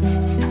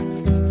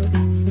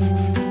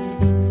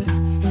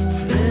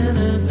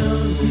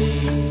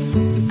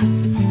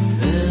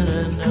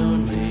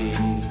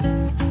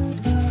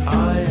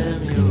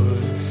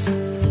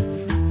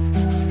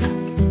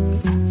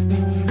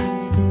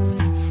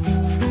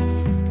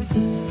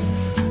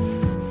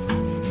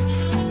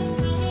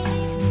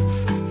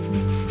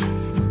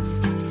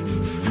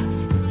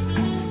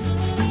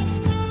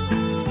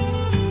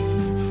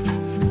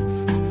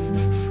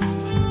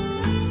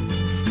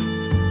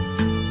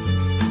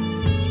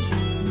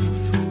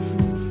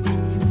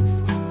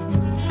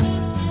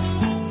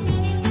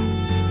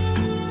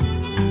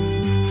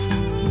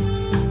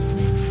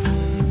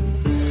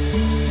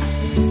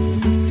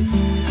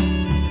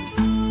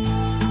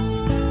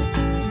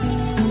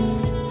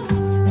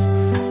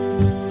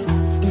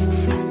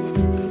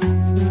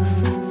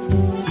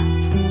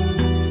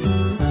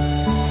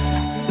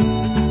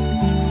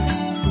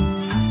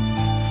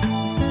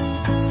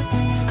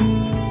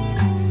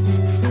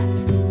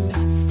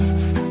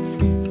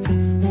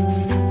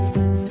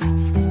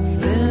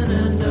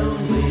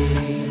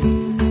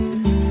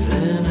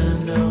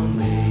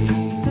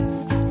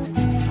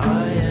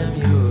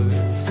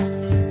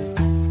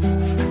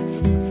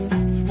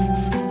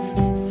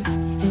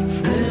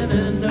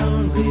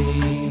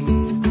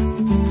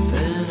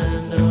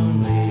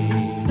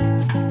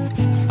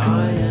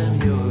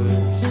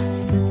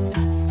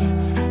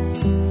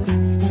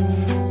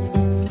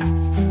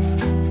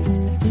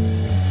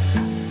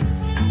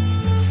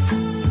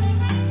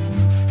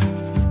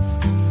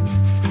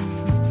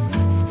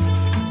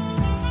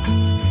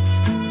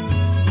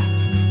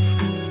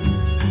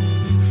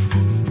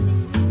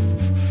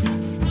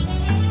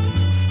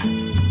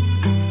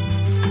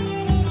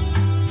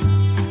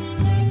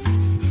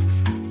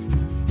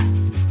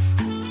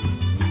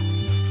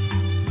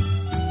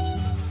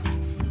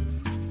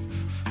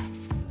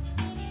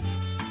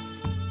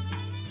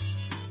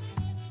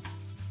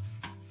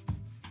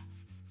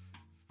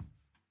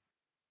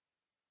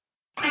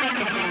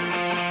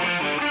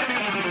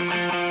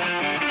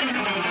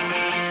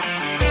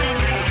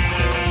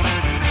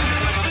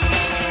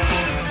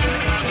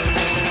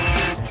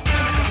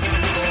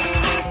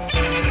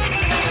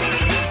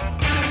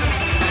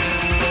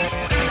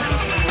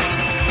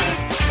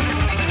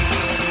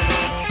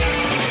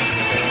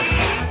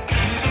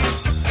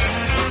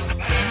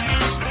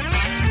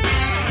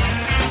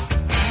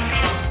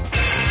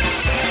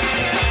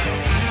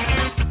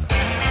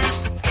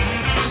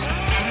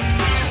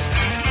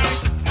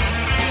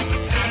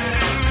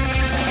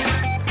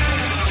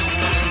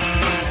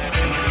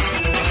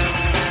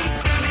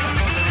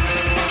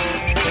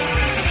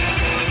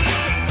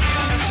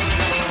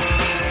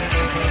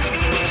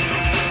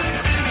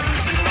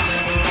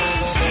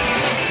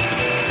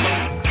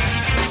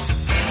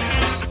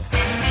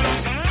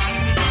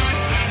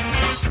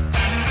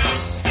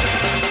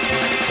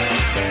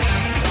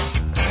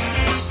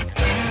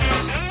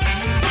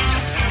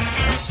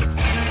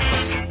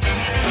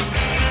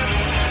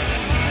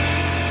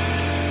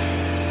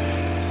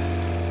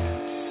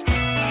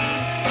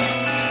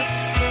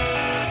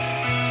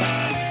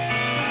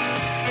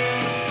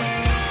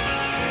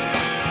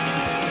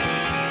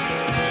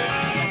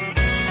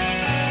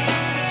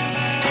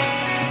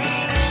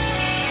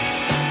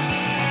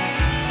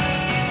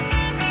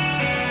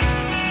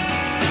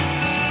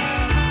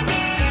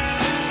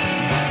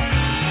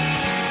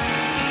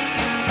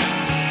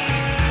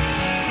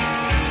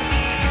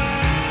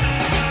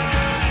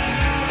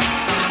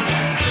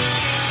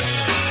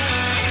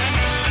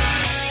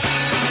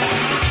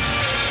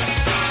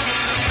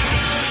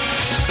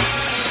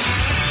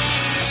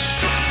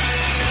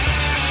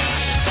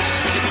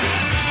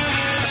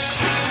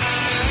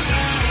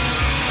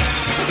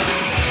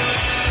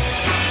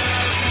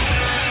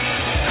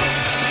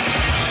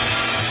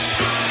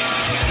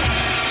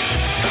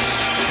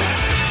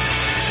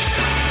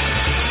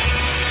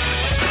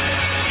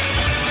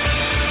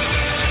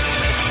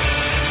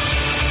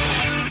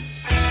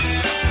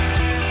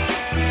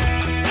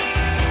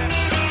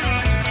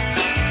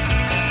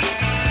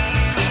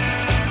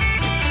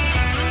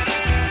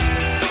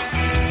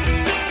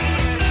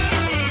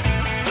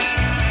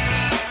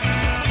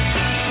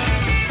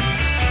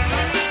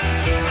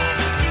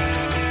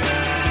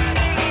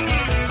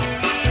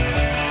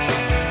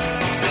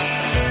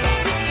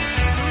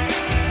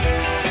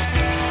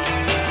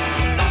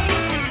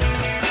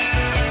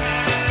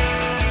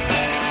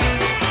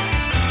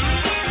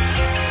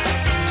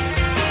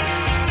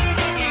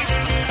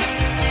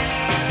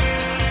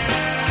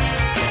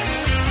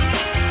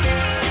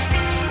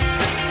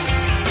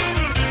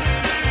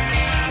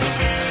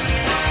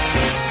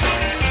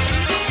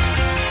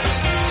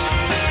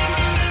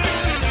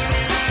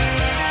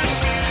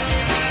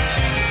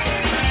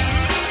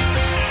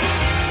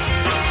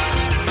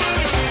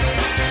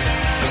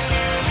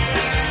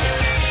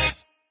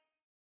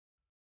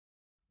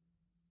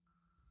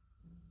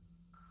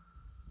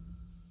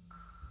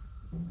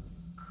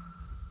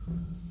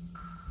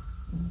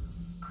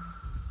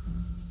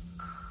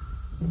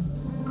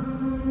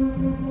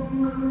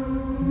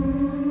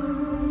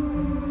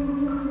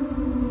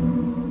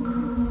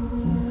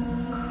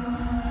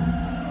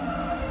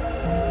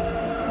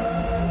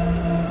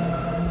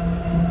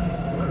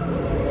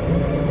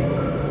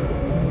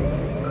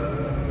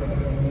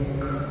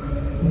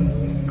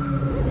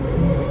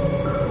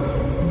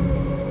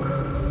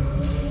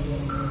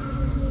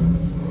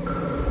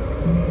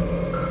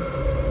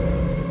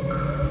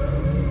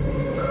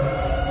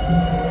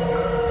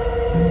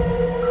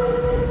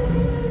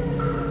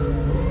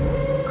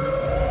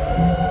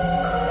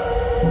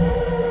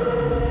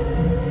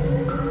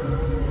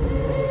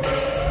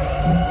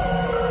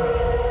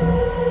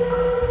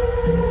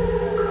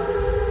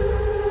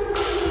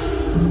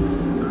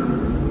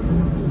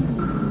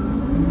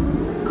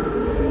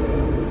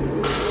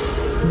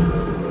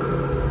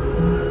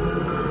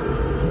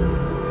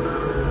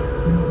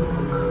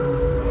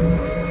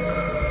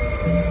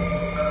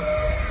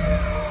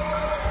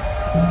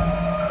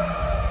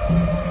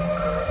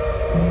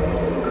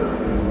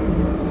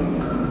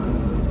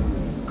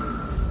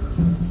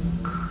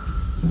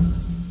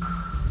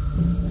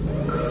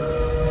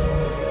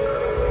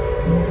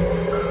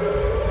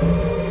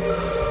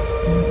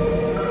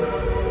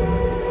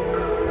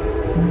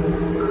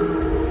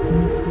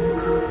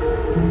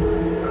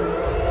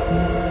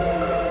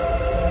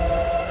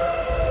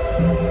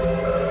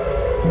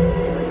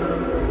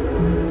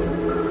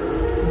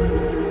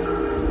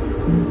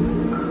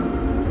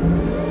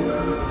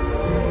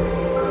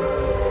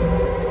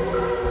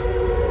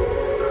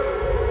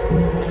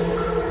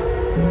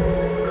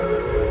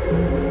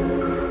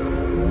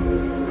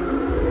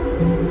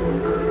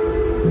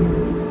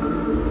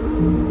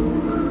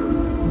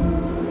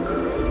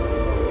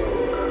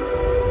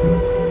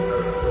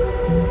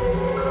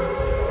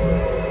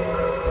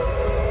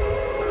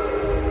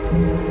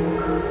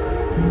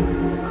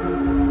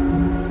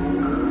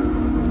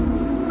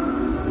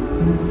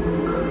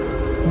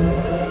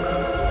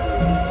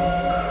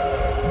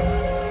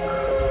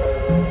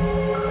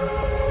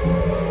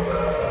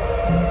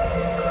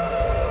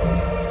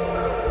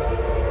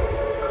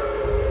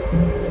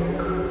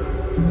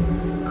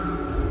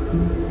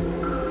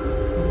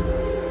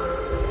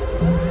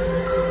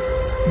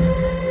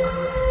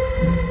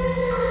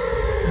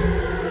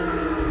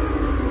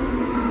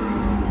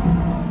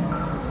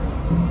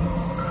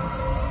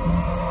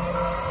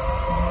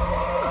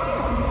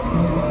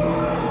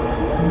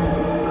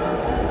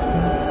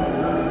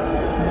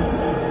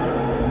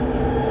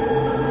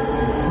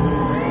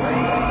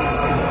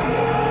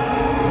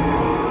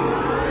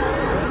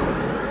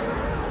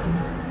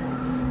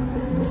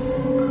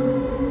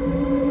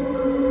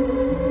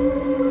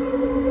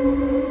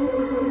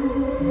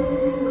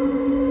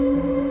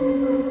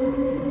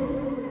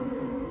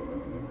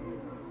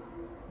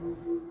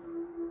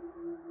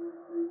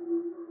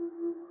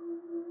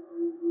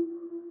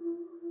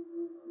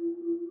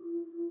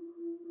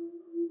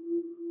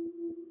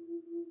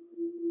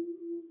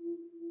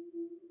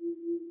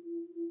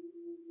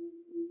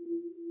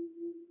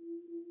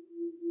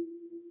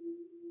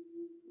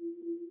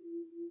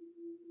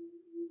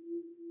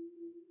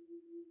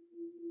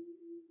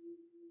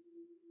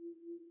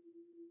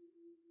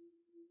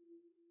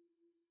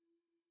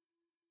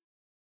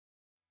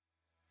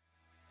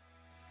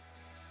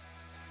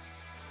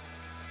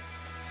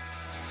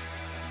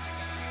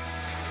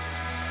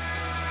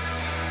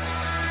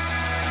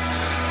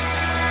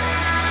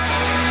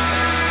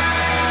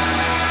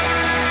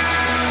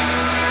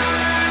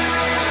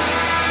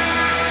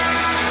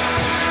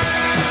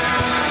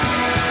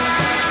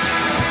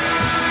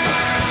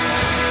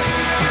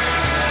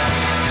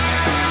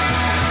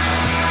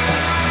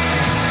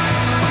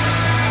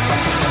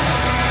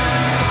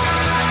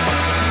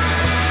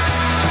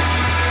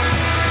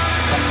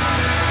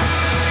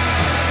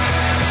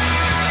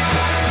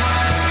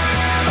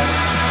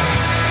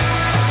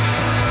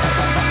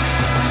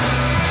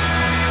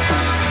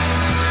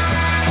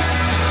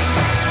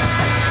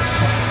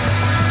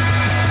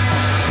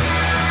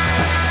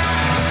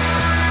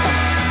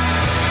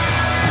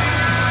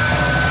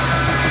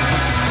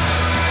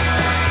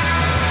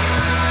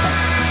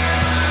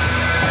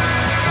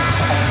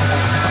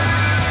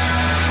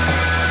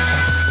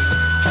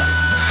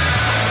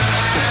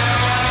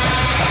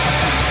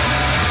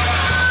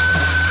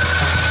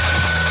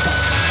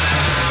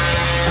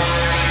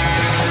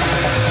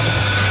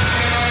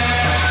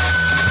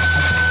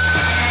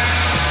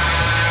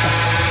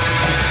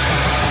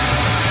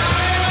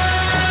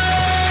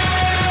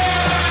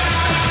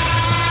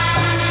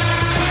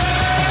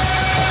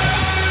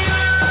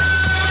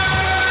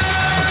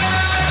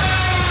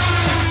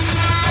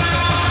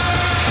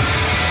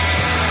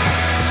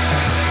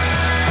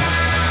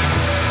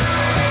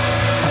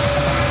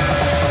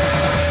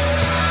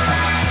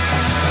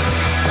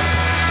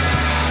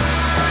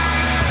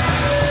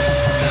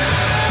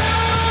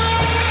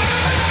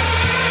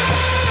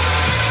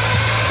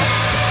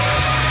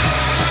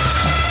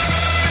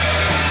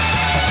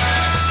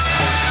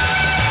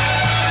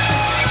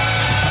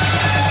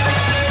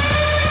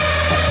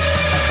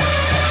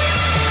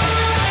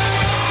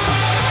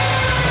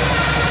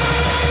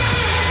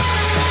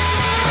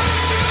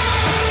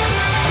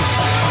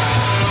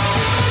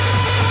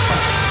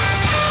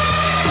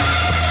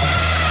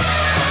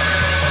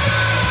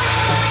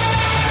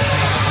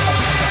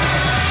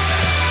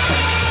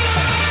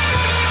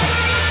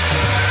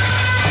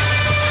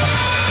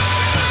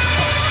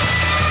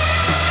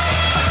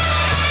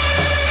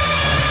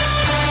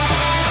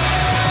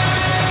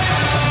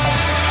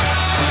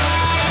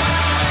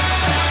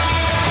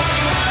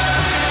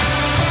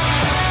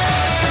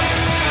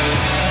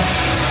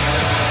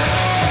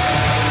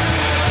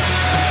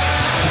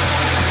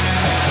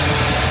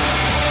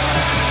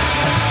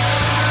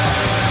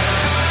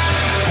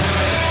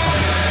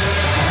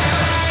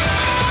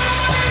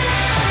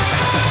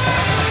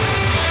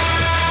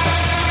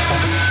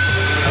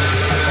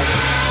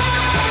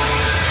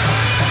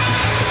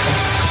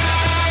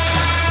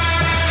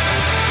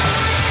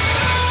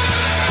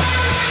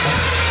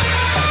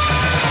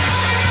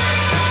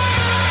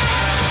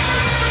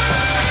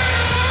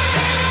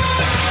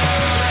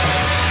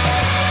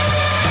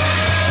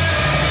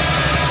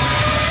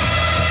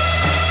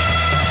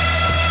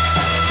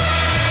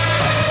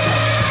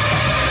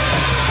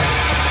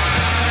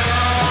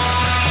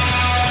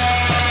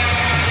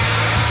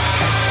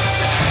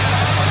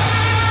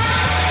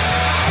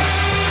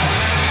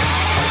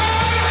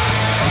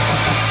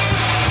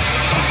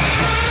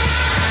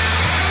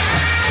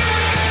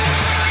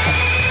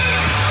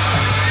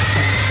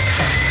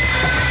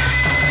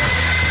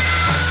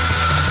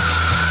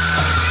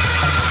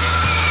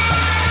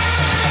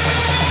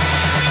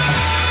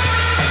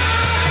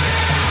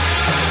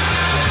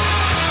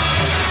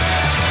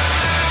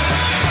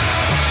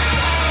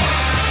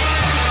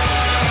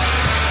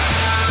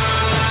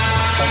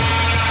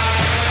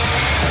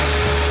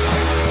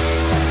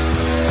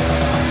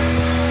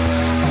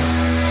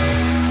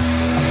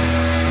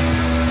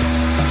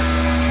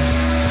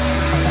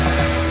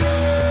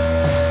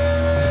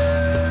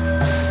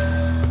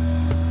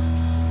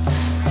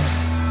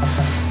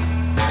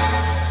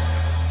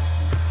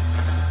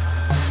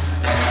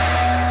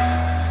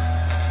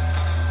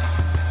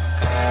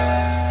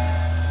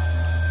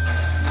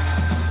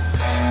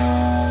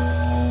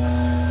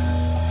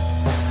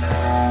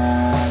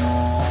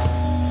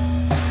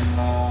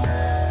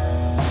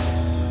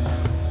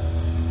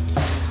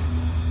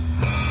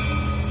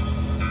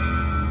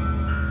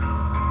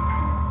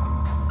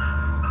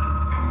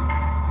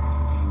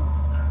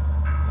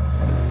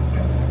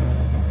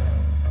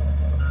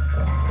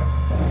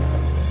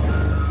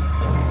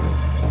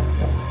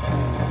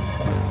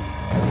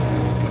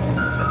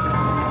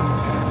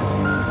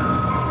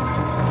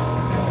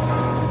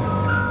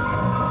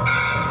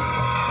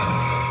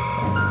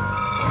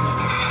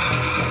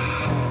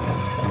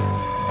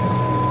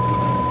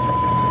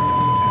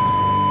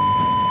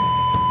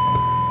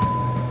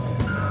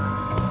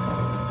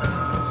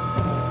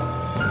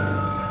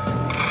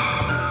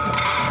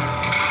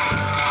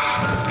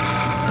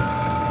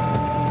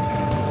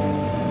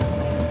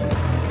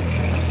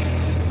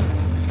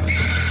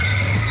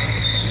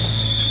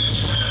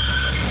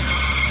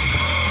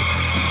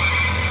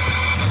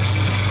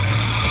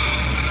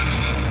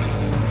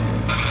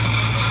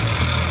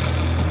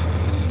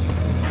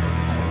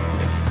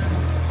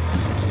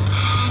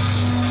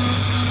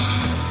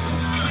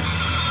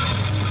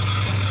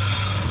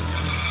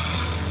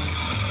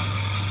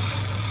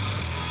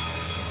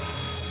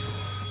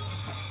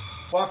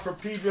 Rock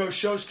for Pedro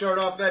Show. Start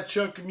off that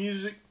chunk of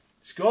music.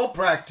 Skull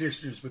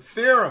Practitioners with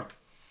Theorem.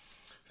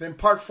 Then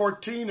part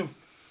 14 of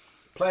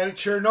Planet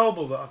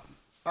Chernobyl, the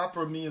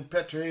opera me and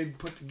Petra Hayden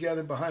put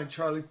together behind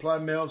Charlie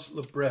Plymel's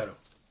libretto.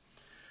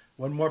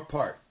 One more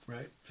part,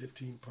 right?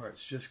 15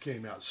 parts just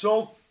came out.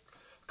 So,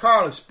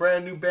 Carlus,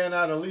 brand new band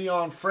out of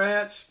Lyon,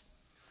 France.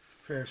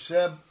 Fair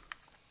Seb.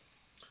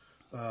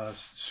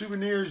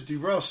 Souvenirs de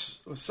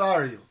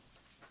Rosario.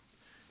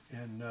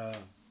 And,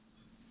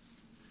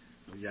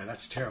 yeah,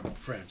 that's terrible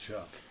French.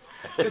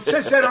 It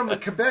says that on the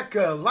Quebec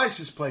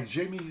license plate,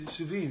 Jamie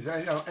Savines.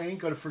 I ain't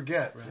going to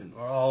forget, right?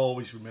 Or I'll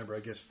always remember,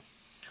 I guess,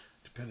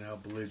 depending on how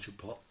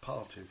belligerent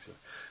politics are.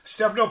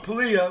 Stefano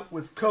Pilia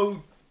with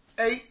code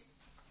 8.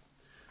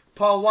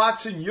 Paul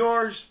Watson,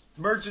 Yours.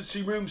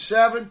 Emergency Room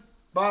 7.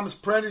 Bomis,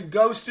 Prendin,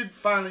 Ghosted.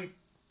 Finally,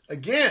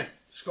 again,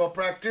 Skull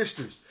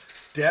Practitioners.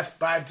 Death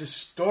by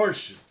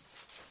Distortion.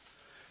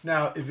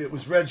 Now, if it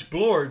was Reg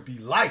Bloor, it'd be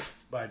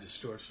Life by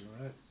Distortion,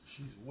 right?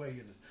 She's way in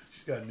it.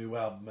 She's got a new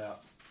album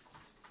out.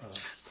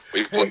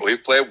 We've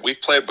played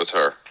with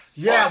her.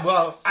 Yeah,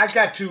 well, I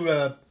got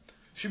to.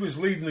 She was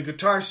leading the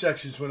guitar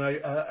sections when I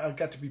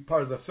got to be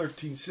part of the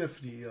 13th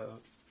Symphony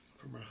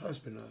from her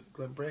husband,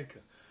 Glenn Branca.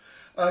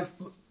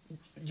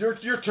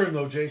 Your turn,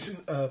 though,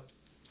 Jason.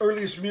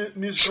 Earliest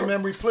musical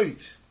memory,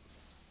 please.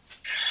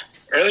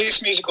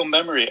 Earliest musical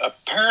memory.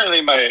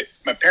 Apparently, my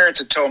parents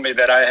had told me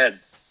that I had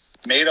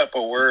made up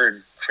a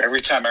word for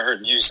every time I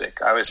heard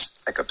music. I was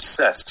like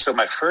obsessed. So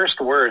my first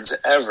words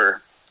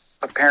ever,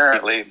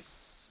 apparently,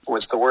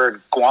 was the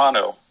word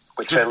guano,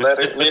 which I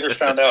later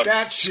found out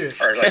That shit.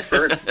 are like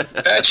bird.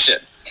 That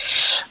shit.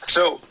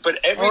 So, but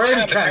every Or any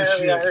time kind of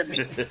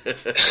apparently I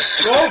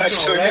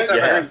shit. heard I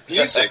heard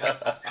music.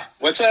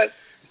 What's that?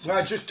 Well,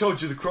 I just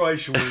told you the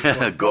Croatian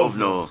word.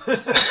 Govno.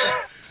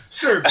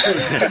 Serb.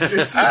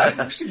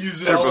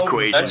 Use it all over.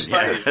 Equation.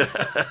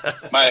 Yeah.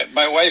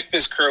 My wife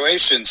is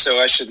Croatian, so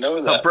I should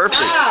know that. Oh,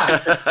 perfect.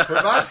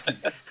 Hrvatski.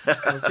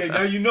 Okay,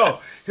 now you know.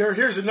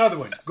 Here's another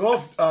one.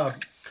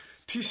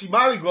 TC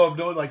Mali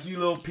Govno, like you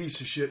little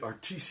piece of shit, or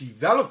TC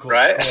Veliko.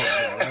 Right.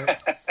 Govno,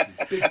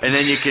 right? And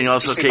then you can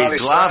also See, say Molly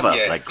glava,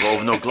 Sonia. like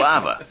govno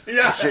glava.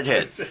 Yeah.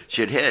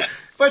 Shithead.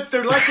 But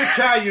they're like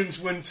Italians.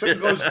 When something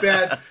goes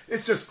bad,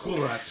 it's just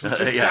kurats,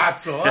 which is Yeah.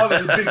 cazzo. I was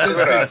a big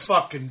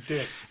fucking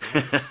dick.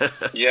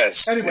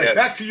 Yes. Anyway, yes.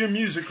 back to your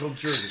musical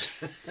journey.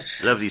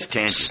 Love these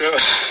tangents.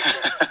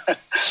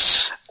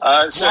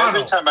 So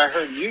every time I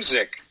heard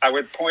music, I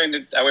would point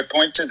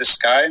to the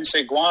sky and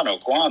say guano,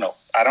 guano.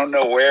 I don't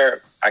know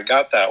where I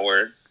got that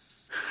word.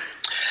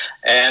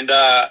 And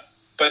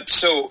but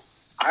so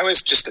I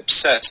was just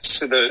obsessed.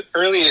 So the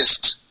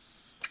earliest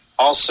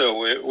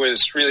also it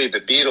was really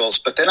the Beatles,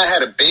 but then I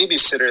had a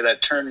babysitter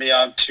that turned me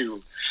on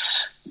to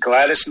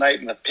Gladys Knight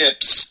and the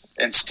Pips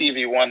and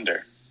Stevie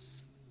Wonder.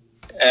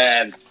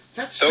 And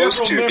That's those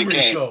several two memories,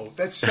 became... though.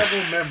 That's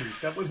several memories.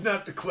 That was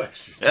not the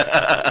question.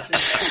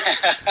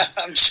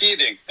 I'm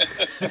cheating.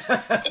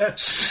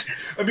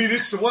 I mean,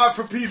 it's the Watt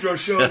for Pedro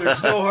show.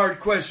 There's no hard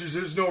questions.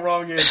 There's no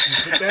wrong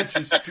answers. But that's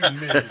just too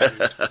many.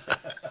 Dude.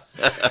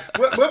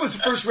 What was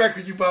the first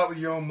record you bought with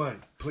your own money?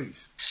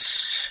 Please.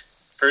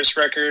 First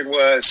record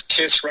was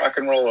Kiss Rock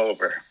and Roll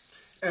Over.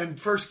 And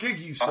first gig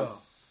you saw?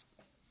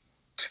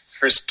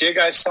 First gig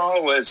I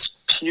saw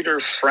was Peter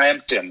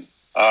Frampton.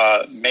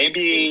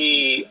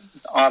 Maybe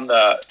on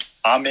the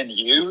I'm In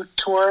You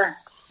tour.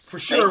 For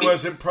sure maybe. It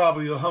wasn't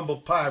probably the Humble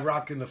Pie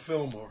rocking the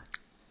Fillmore.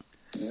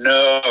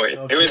 No,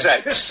 it was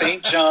at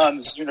St.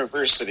 John's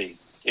University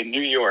in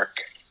New York.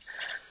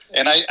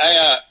 And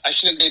I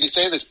shouldn't maybe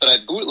say this, but I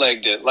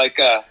bootlegged it like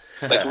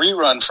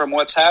rerun from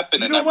What's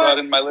Happened, and I brought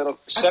in my little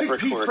cassette recorder. I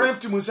think Pete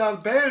Frampton was out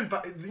of the band,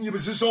 but it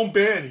was his own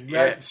band,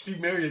 right? Yeah. Steve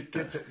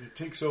Marriott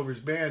takes over his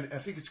band. I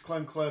think it's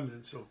Clem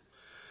Clemson, so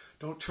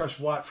don't trust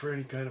Watt for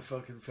any kind of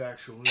fucking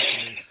factual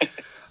information.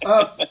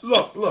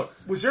 Look.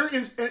 Was there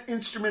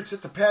instruments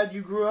at the pad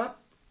you grew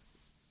up?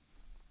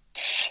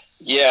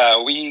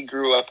 Yeah, we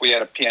grew up. We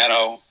had a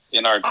piano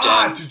in our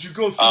den. Did you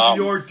go through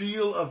the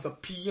ordeal of the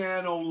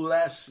piano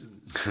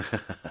lesson?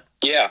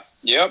 Yeah,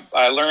 yep.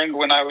 I learned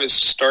when I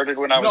was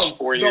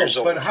 4 years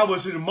old. But how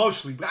was it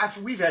emotionally?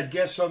 We've had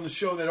guests on the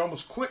show that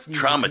almost quit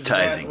music.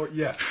 Traumatizing.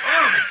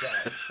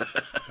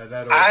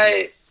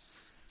 Traumatizing.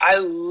 I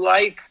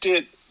liked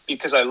it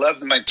because I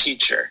loved my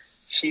teacher.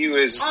 He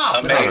was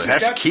amazing.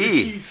 That's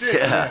key. The key thing.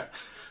 Yeah.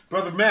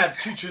 Brother Matt,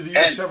 teacher of the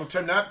year several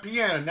times. Not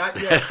piano, not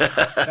yet.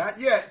 Not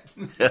yet.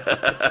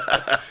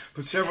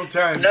 But several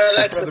times. No,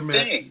 that's Brother the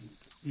Matt. thing.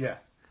 Yeah,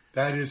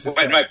 that is the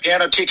When thing. my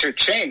piano teacher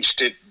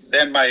changed it,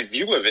 then my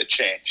view of it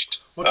changed.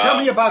 Well, tell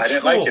me about I didn't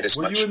school. like it as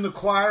Were much. you in the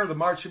choir, the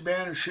marching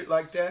band, or shit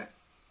like that?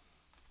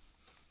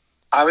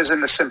 I was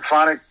in the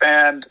symphonic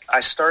band. I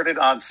started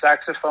on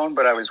saxophone,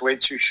 but I was way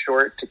too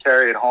short to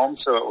carry it home,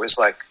 so it was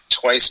like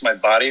twice my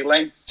body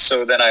length.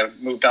 So then I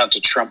moved on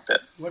to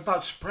trumpet. What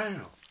about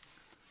soprano?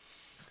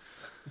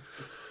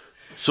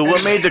 So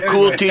what made the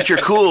cool teacher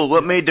cool?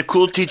 What made the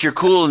cool teacher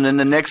cool, and then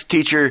the next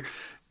teacher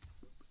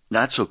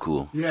not so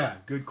cool? Yeah,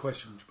 good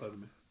question, Brother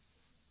Matt.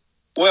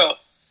 Well,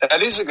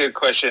 that is a good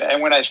question.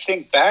 And when I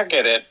think back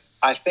at it,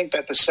 I think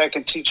that the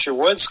second teacher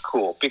was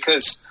cool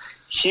because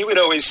he would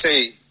always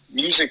say,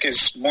 music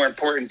is more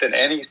important than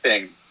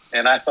anything.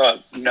 And I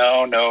thought,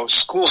 no,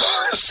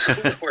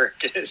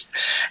 schoolwork is.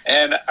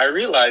 And I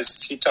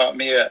realized he taught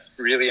me a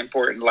really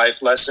important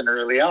life lesson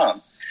early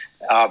on.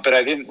 But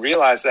I didn't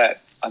realize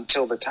that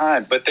until the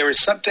time. But there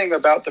was something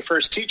about the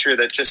first teacher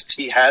that just,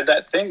 he had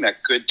that thing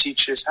that good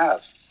teachers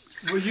have.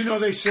 Well,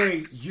 they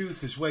say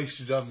youth is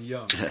wasted on the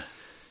young.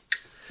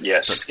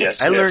 Yes.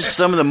 I learned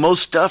some of the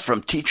most stuff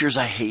from teachers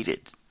I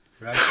hated.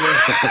 Right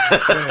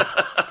there.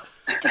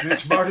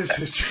 Mitch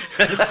Martisich.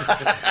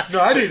 No,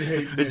 I didn't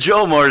hate Mitch.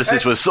 Joe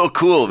Martisich was so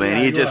cool, man.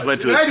 Yeah, he just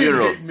went to a I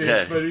funeral. Didn't hate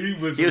Mitch, but he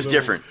was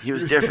different. He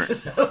was different.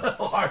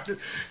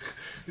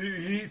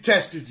 He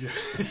tested you.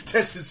 He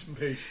tested some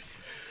patience.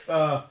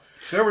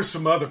 There were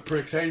some other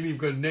pricks. I ain't even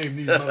going to name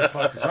these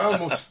motherfuckers. I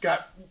almost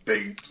got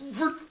big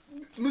for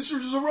Mr.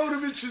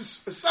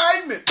 Zoronovich's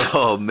assignment.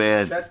 Oh,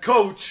 man. That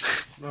coach.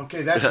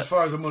 Okay, that's as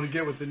far as I'm going to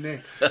get with the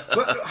name.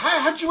 But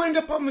how'd you end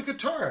up on the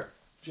guitar,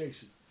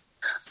 Jason?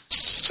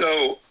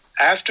 So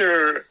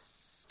after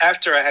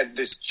I had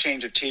this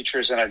change of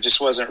teachers and I just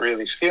wasn't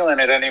really feeling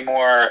it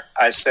anymore,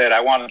 I said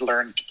I wanted to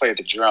learn to play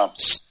the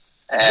drums.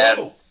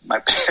 And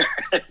my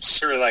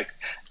parents were like,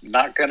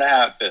 not going to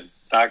happen.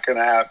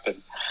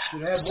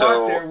 Should have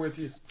Walt there with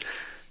you.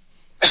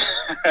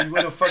 You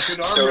would have fucking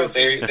arm So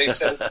wrestled. they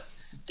said,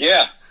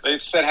 yeah. They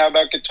said, how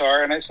about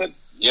guitar? And I said,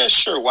 yeah,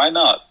 sure, why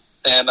not?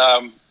 And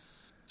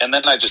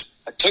then I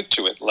took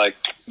to it. Like,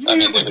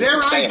 it was their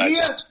insane.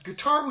 idea?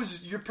 Guitar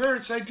was your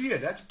parents' idea.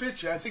 That's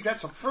bitch. I think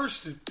that's a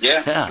first in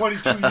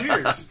 22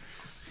 years.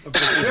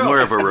 It's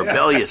more of a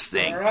rebellious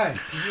thing. All right.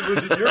 It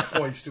wasn't your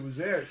voice. It was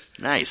theirs.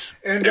 Nice.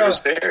 And it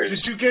was theirs.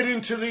 Did you get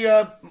into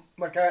the,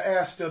 like I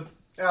asked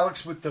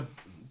Alex with the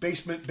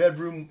basement,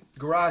 bedroom,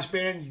 garage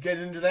band, you get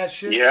into that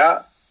shit?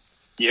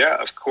 Yeah,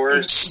 of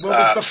course. And what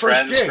was the first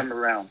friends gig? from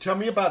around. Tell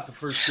me about the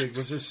first gig.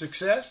 Was it a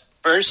success?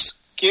 First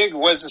gig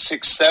was a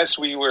success.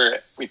 We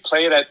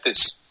played at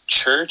this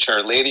church,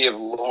 Our Lady of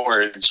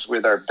Lourdes,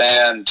 with our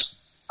band.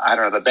 I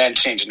don't know, the band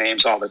changed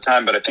names all the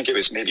time, but I think it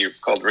was maybe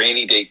called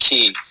Rainy Day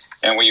Key.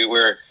 And we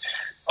were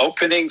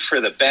opening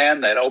for the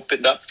band that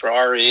opened up for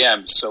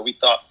REM, so we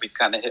thought we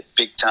kind of hit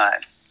big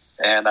time.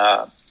 And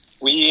I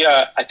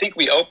think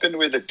we opened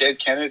with a Dead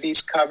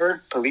Kennedys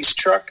cover, Police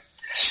Truck,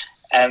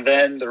 and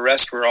then the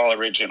rest were all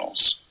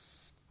originals.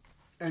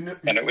 And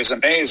it was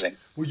amazing.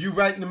 Were you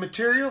writing the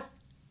material?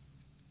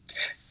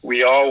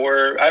 We all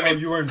were. I mean,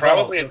 you were involved.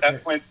 Probably at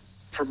that point,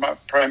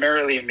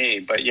 primarily me.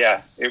 But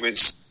yeah, it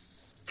was.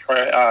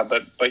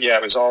 But yeah,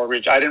 it was all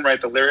original. I didn't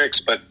write the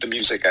lyrics, but the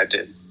music I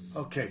did.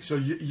 Okay, so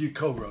you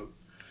co-wrote.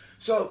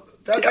 So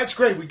that's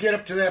great. We get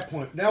up to that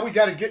point. Now we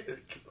got to get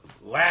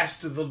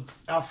last of the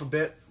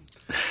alphabet.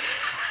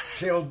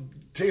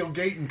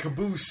 Tailgate and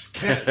caboose,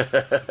 Kenneth.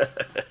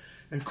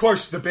 And of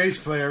course, the bass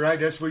player, right?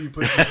 That's where you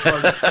put your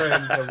target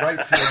friend, the right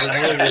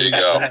fielder. There you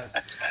go.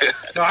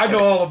 No, I know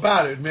all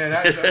about it, man.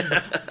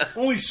 The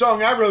only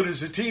song I wrote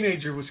as a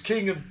teenager was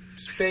King of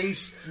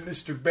Space,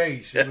 Mr.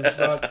 Bass. It was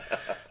about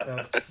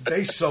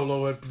bass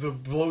solo that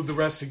blew the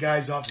rest of the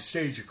guys off the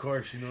stage, of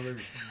course.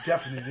 There's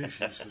definite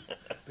issues with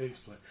bass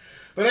player.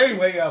 But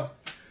anyway,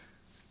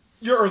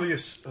 your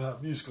earliest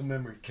musical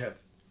memory, Kev.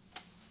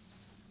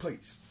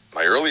 Please.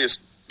 My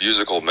earliest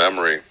musical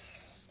memory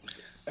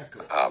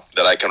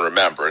that I can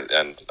remember,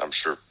 and I'm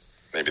sure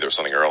maybe there was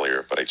something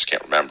earlier, but I just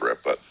can't remember it,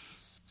 but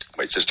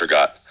my sister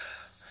got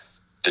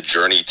the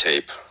Journey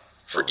tape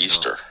for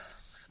Easter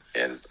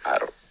in,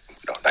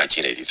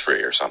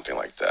 1983 or something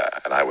like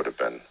that, and I would have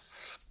been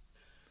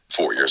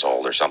 4 years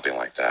old or something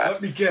like that.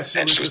 Let me guess,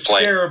 and it was a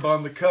scarab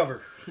on the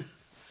cover.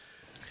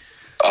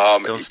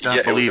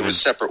 It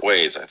was separate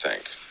ways, I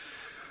think.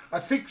 I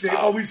think they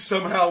always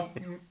somehow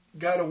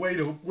got a way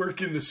to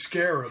work in the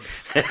scarab.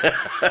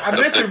 I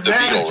met their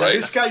manager. Right?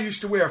 This guy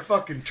used to wear a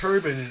fucking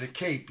turban and a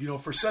cape,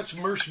 for such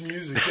merch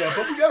music. Yeah,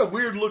 but we got a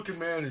weird looking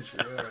manager.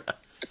 Right.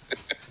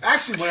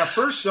 Actually, when I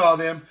first saw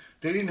them,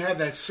 they didn't have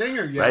that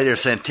singer yet. Right, they're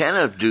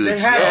Santana dudes. They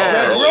had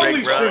a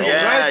early singer,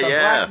 right?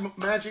 Yeah. The Black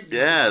Magic.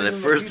 Yeah, the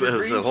first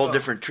was a whole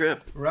different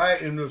trip.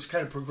 Right, and it was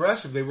kind of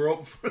progressive. They were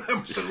open for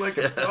them. So like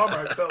a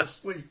bummer, I fell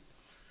asleep.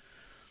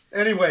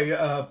 Anyway,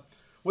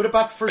 what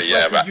about the first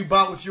record you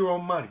bought with your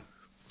own money?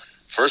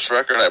 First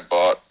record I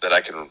bought that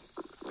I can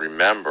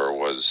remember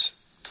was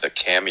the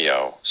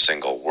Cameo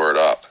single "Word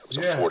Up." It was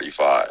a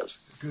 45.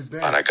 Good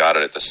band. And I got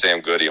it at the Sam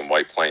Goody in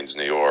White Plains,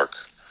 New York.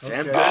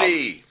 Sam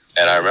Goody.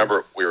 And I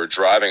remember we were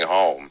driving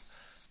home,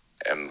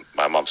 and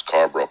my mom's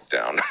car broke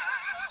down.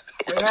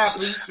 It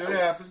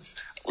happens.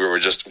 We were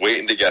just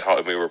waiting to get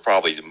home. We were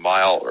probably a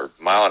mile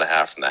and a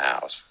half from the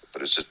house,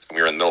 but it's just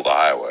we were in the middle of the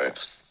highway.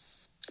 It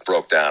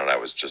broke down, and I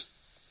was just.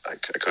 I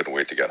couldn't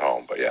wait to get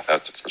home, but yeah,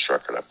 that's the first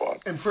record I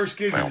bought. And first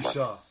gig you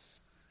saw?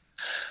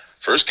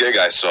 First gig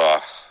I saw,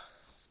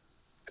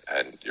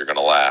 and you're going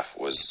to laugh,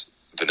 was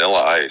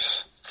Vanilla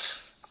Ice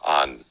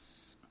on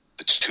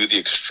the To the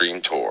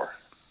Extreme tour.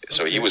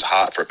 So he was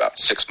hot for about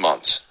 6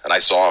 months, and I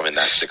saw him in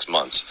that 6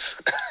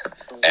 months.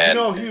 And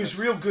he was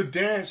a real good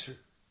dancer.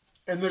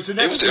 And there's an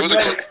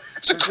episode.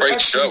 It's a great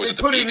show. It was at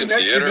the They put in Beacon an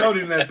extra Theater. note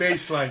in that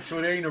bass line, so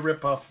it ain't a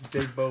rip-off of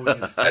Dave Bowie.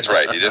 That's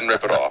right. He didn't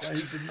rip it off.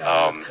 He did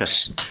not.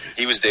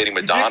 He was dating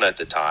Madonna at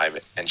the time,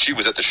 and she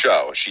was at the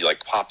show. She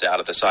like popped out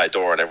of the side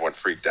door, and everyone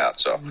freaked out.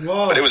 So,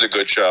 Whoa. but it was a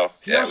good show.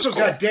 He Yeah, also it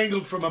was cool. got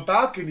dangled from a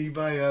balcony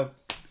by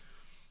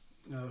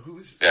who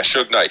was? Yeah,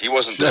 Suge Knight. He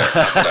wasn't there.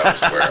 Not that I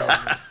was aware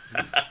of.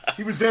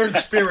 He was there in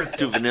spirit.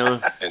 Too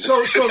vanilla. So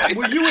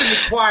were you in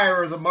the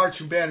choir or the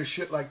marching band or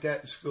shit like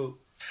that in school?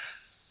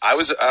 I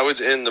was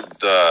in the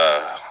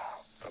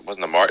it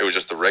wasn't the it was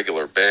just the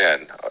regular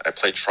band. I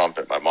played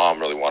trumpet. My mom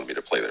really wanted me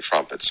to play the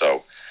trumpet, so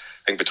I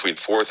think between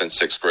 4th and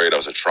 6th grade I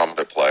was a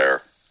trumpet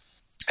player,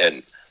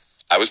 and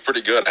I was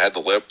pretty good. I had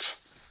the lip.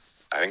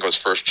 I think I was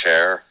first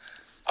chair,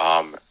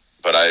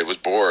 but I was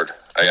bored.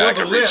 I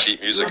could read sheet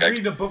music. I'm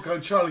reading a book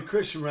on Charlie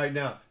Christian right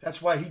now. That's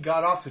why he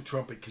got off the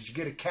trumpet, because you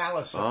get a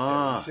callus on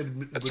there. He said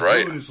it That's would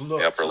right. ruin his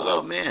look. The upper lip.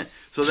 Oh man,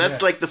 so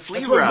that's like the flea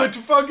That's why he route. went to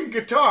fucking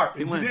guitar.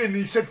 He went- didn't.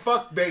 He said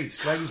fuck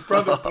bass. Right? His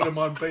brother put him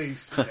on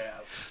bass. Yeah,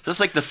 That's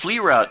like the flea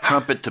route,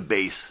 trumpet to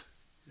bass.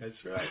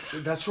 that's right.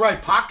 That's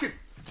right. Pocket.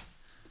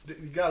 You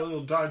got a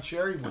little Don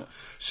Cherry one.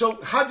 So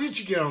how did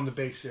you get on the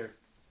bass there,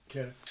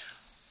 Kenneth?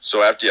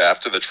 So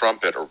after the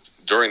trumpet, or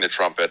during the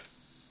trumpet,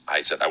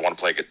 I said I want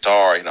to play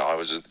guitar. You know, I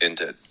was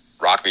into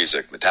rock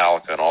music,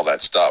 Metallica, and all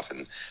that stuff.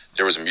 And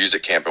there was a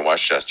music camp in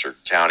Westchester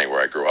County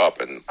where I grew up.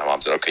 And my mom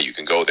said, "Okay, you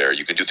can go there.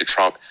 You can do the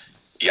trumpet.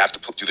 You have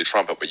to do the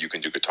trumpet, but you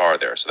can do guitar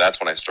there." So that's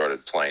when I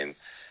started playing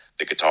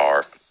the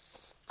guitar.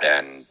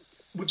 And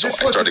so This I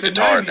started wasn't the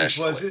guitar 90s,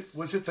 initially. was it?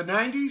 Was it the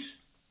 90s?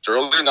 It's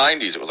early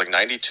 90s. It was like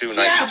 92, Yeah,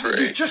 but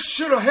 93. you just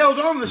should have held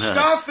on. The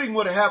ska thing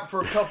would have happened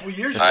for a couple of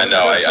years. You I could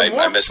know. have done some I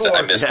Warped missed that. I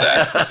Tour. missed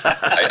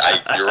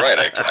that. You're right.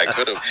 I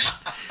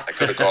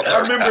could have gone there. I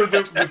remember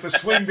with the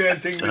swing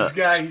band thing, this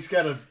guy, he's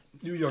got a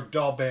New York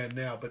doll band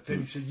now, but then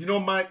he said, you know,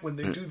 Mike, when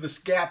they do this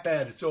Gap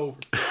ad, it's over.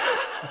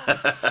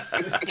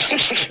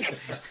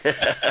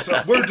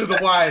 So, word to the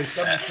wise.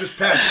 I'm just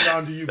passing it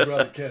on to you,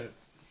 Brother Kenneth.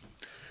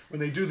 When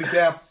they do the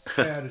Gap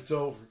ad, it's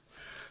over.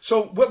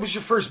 So, what was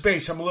your first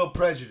bass? I'm a little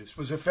prejudiced.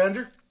 Was it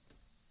Fender?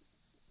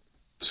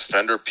 It's a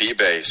Fender P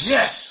bass.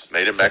 Yes.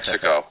 Made in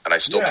Mexico, and I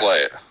still play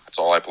it. That's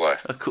all I play.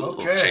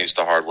 Cool. Okay. Changed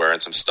the hardware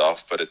and some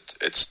stuff, but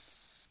it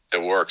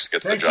works.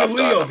 Gets Thank the job you,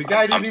 Leo. done. The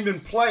guy didn't I'm- even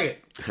play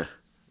it.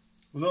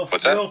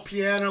 What's that? Little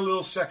piano,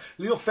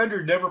 Leo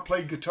Fender never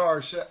played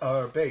guitar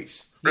or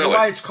bass. You know Really?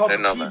 why it's called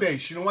Didn't a know P that.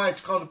 bass? You know why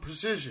it's called a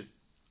precision?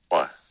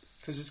 Why?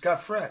 Because it's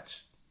got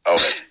frets. Oh,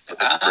 it's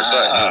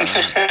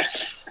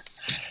precise.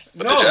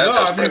 But the jazz has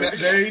I mean, frets.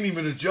 that ain't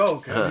even a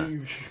joke. I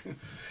mean,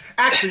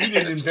 actually, he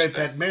didn't invent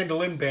that.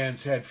 Mandolin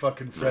bands had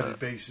fucking fretted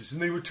basses,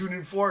 and they were tuned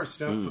in fourths,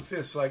 not the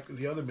fifths like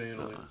the other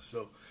mandolins.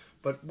 So,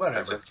 but That's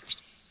whatever,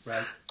 interesting.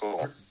 right?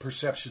 Cool.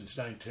 Perception's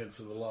 9/10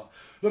 of the law.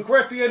 Look, we're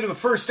at the end of the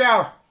first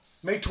hour.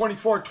 May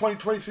 24,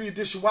 2023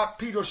 edition. Watt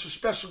Pedro,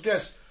 special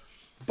guest,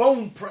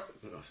 skull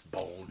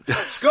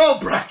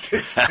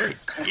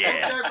practitioners.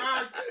 Yeah.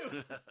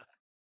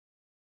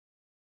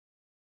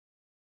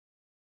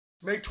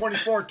 May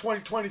 24,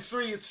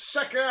 2023. It's the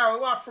second hour of the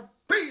Watt from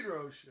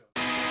Pedro Show.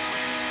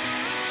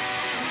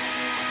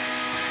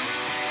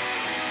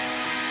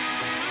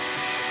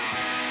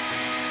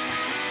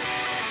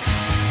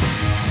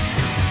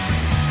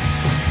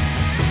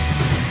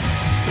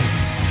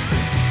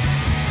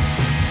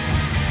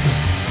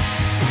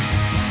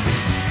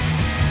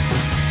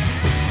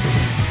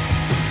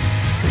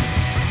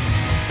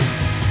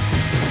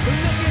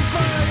 Looking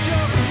for a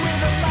joke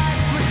with a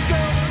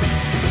microscope.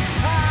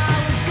 I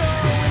was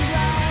going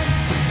blind.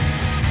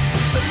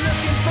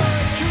 Looking for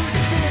a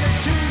truth in a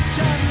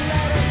 2-ton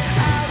letter. I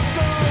was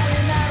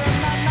going out of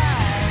my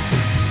mind.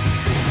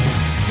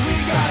 We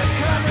got it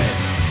coming.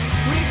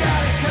 We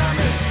got it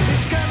coming.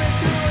 It's coming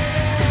through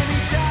at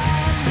any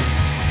time.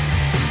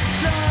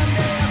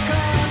 Someday I'll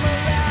come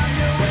around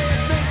your way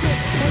of thinking,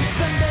 and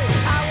someday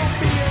I won't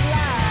be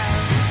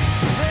alive.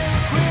 They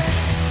were quick.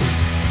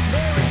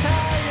 They were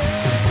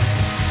tired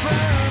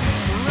from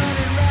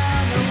running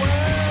round the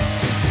world.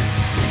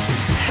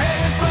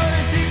 Heading for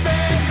the deep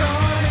end,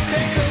 gonna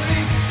take a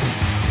leap.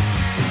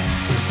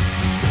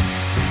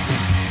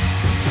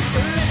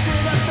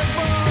 Lifted up the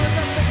board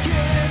of the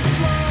killing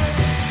floor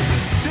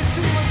to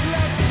see what's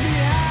left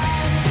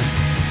behind.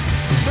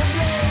 The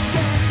blades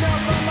can't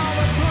melt from all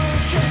the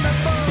push and the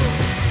bow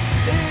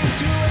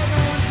into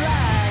everyone's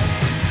lives.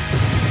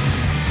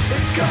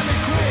 It's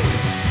coming quick.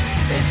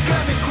 It's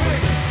coming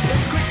quick.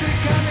 It's quickly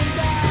coming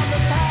down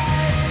the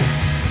pipe.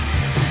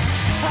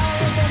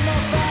 However, no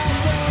fire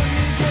don't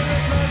need your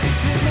bloody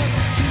to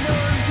know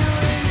I'm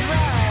doing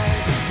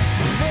right.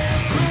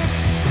 They're quick.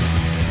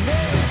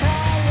 They're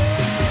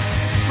tired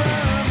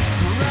from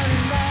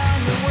running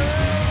round the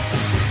world.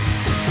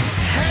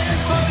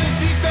 Heading for the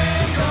deep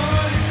end,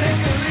 gonna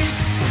take a leap.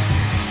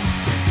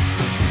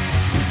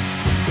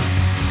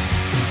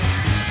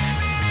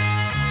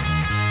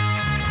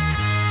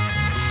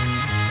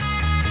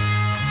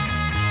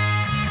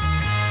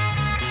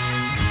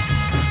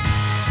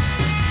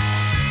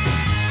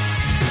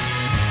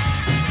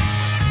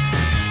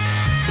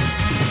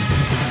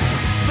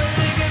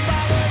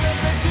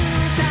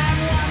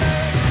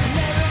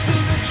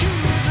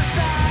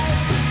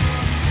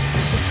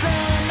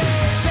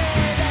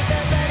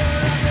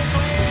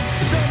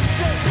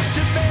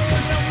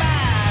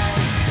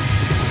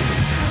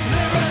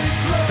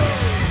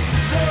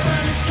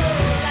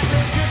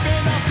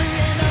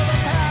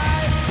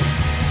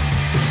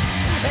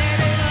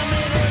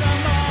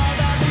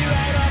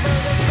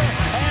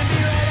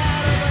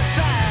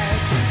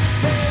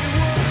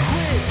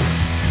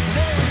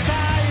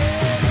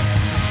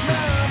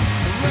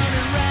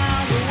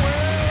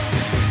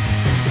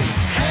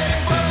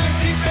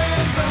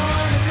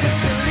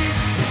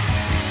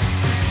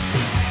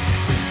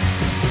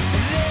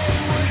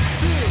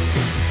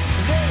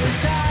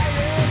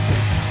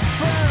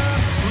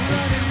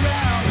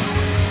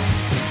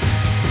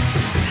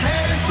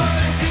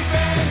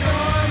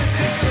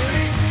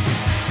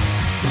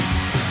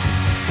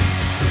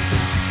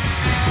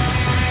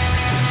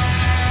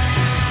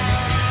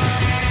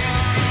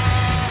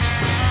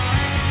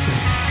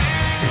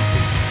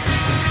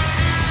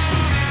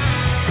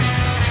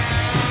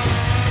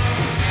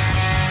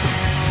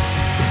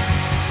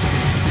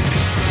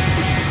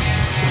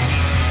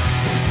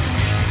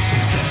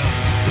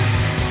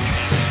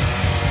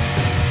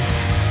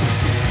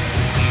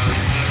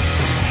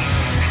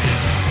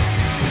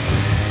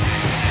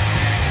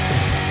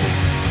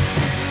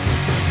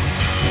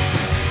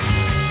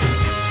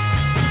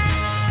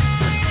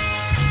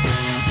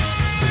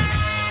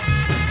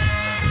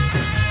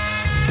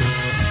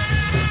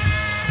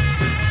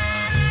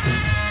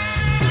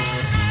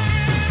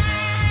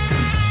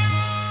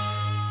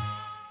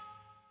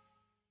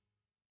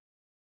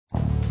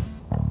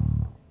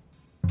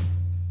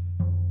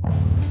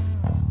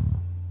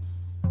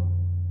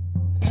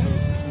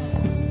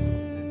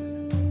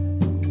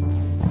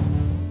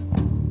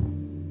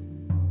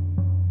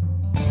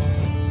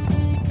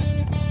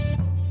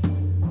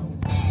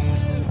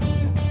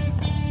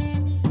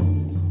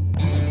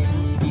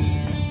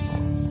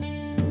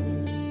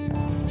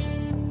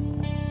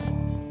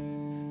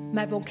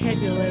 My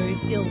vocabulary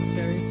feels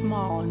very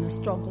small in the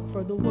struggle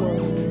for the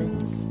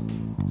words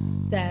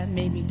that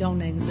maybe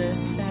don't exist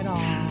at all.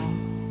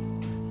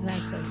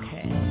 That's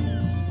okay.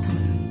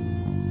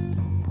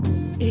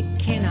 It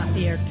cannot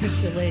be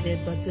articulated,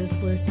 but this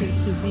bliss is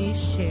to be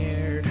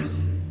shared.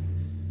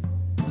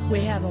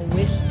 We have a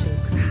wish to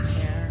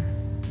compare.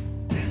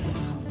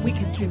 We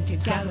can dream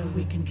together,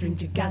 we can dream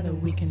together,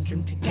 we can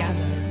dream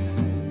together.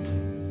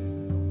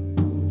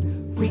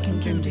 We can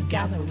dream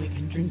together, we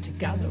can dream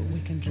together,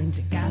 we can dream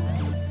together.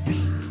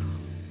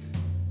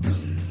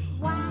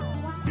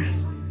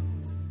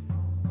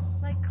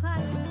 Like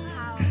clapping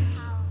how.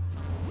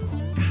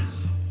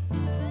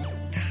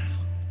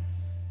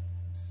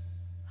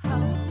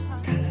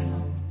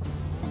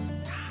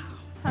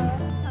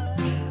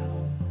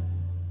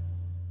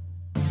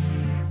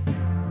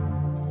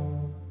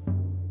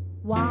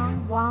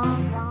 Wong,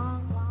 wong,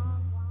 wong,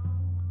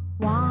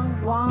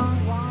 wong,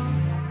 wong, wong,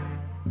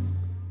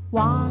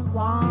 wong, wong,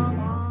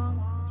 wong.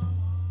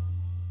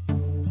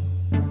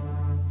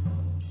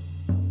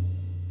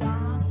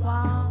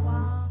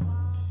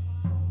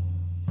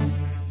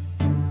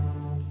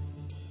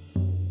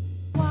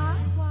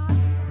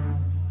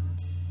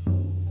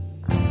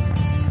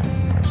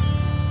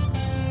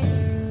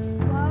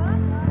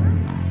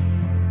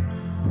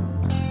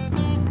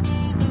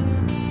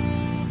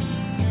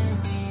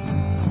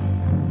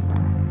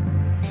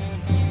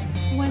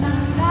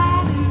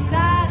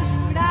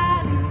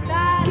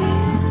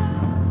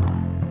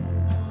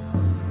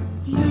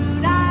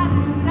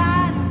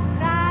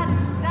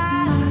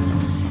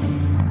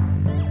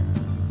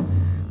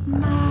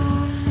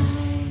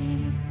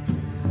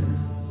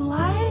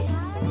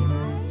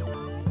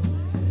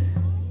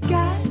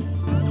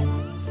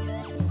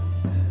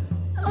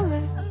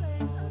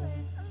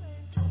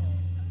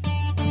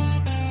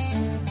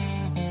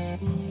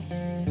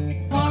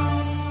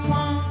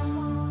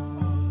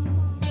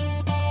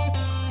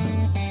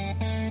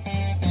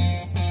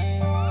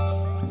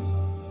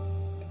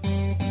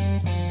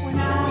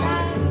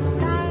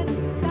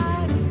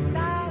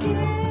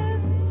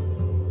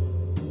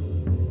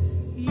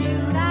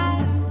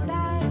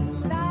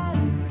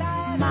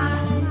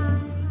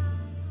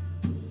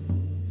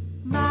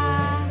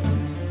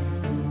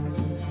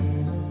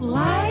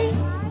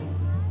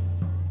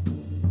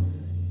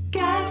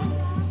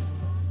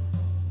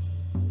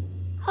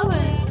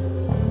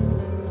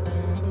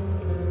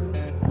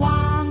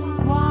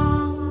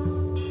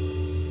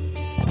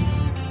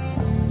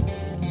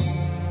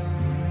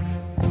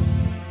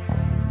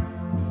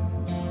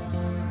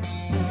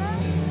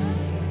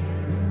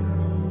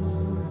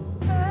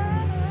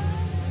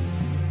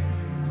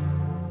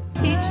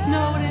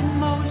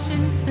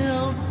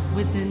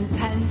 With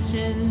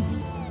intention,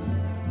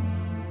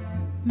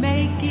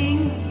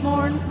 making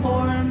more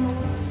informed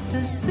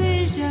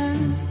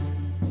decisions.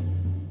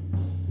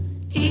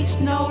 Each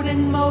note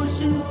in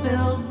motion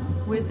filled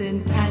with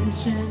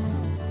intention.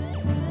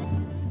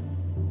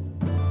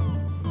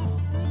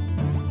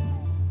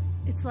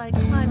 It's like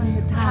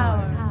climbing the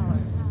tower.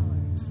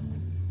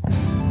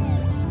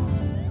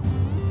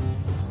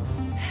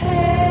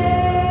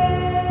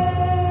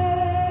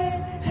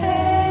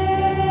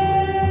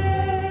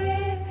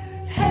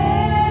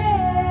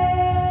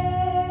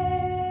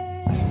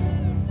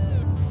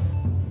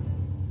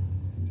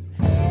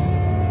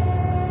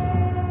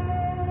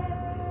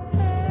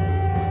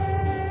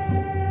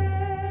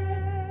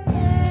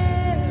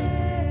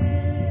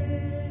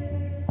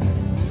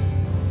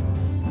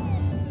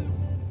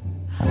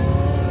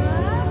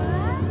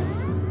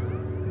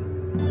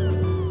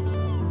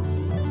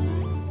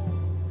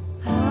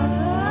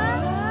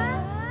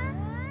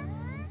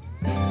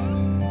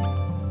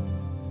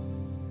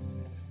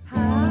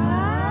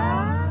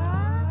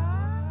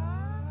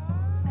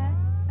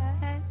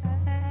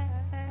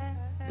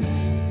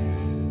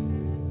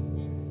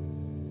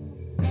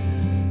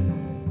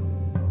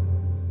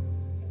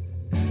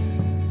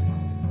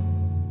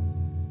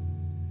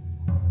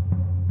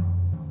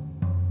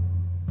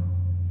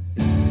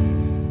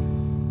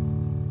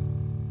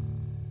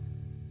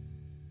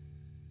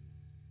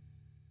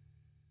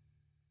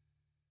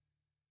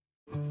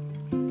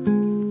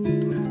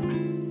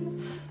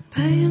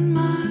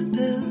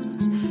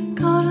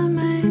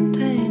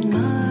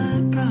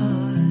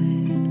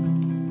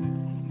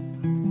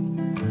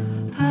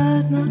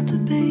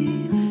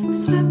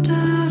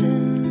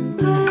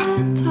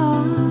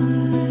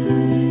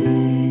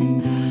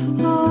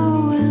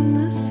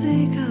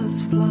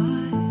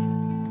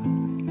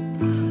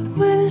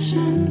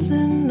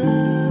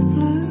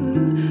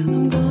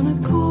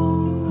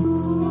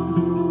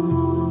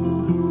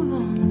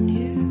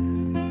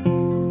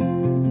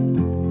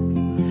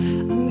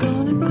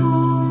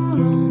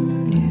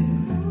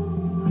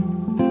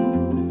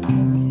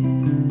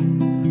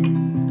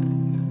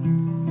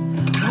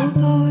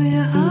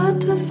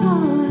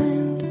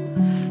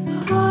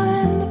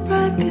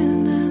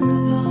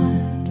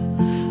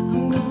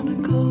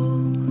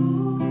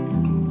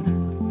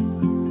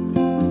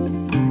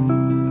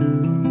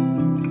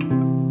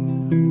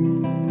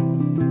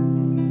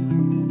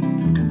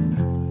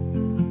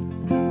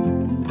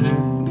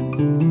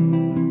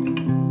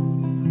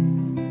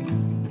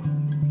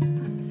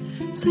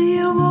 See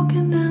you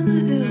walking down the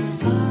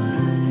hillside,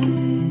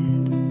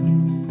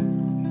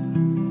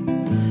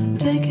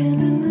 taking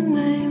in the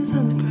names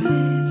on the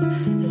graves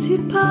as you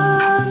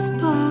pass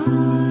by.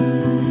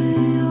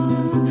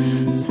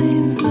 Oh,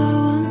 seems no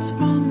one's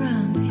from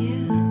round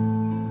here.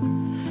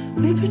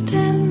 We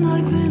pretend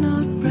like we're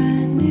not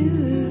brand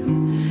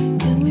new.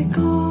 Can we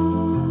call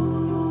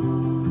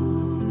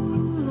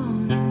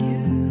on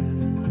you?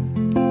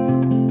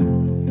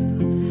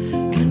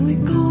 Can we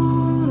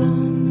call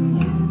on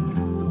you?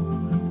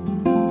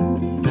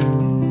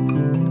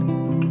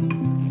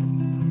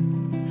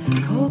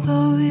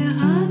 Although you're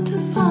hard to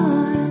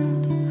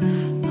find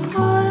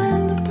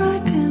behind the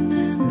bracken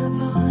and the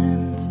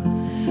vines,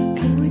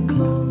 can we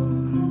call?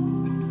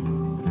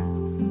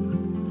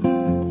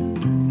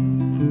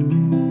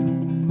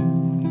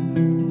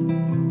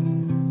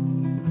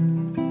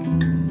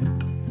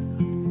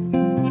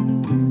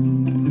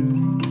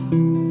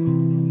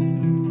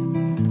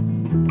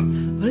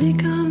 Will you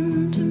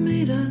come to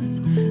meet us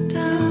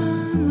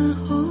down the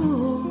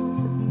hall?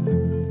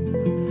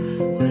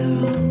 We're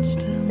on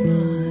still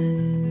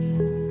nights.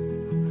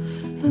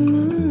 The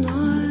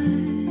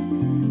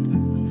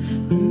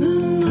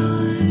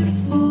moonlight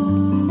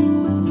falls.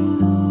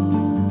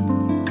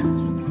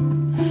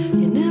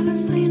 You never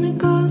seen a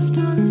ghost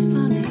on a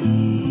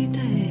sunny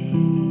day,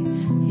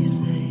 you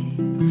say.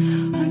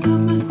 I got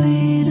my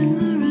feet in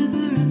the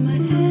river and my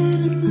head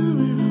in the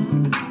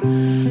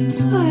willows.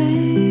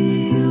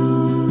 Sway,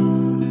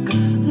 oh,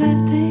 let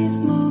these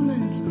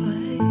moments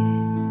play.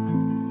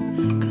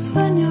 'Cause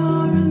when your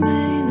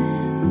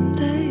remaining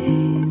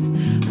days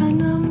are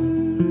numbered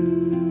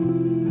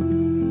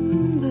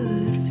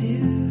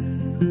few,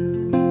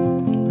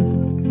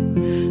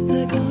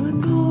 they're gonna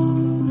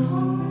call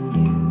on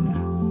you.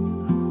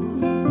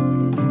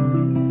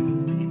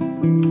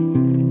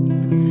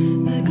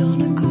 They're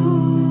gonna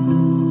call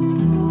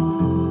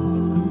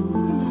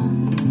on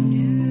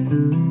you.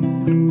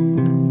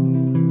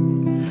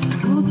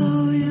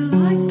 Although you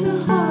like to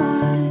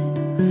hide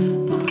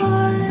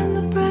behind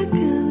the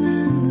bracken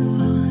and the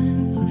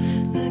vines,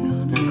 they're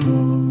gonna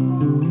call.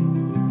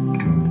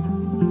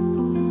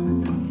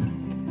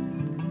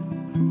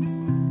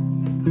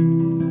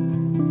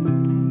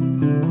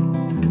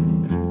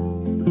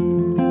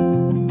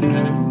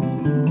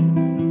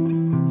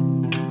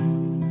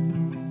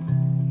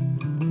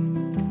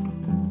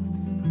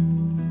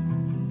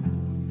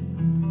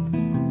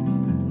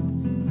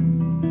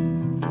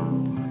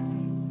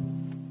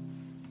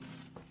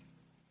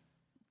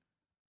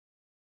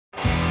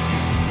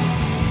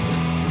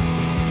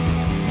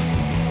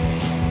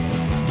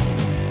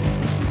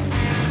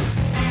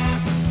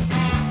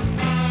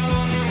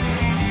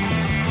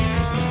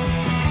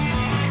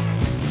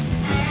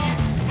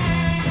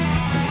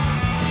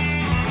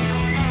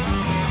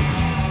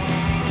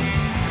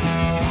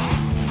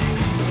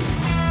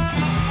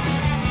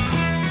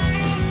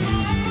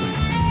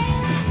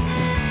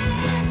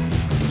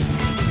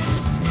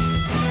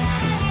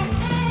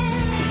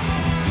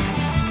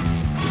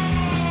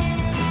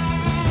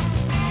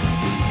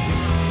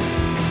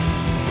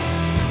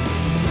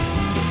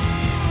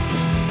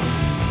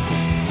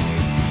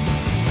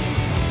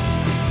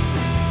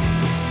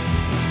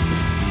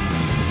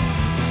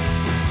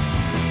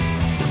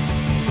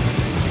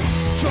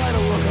 Try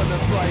to look on the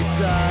bright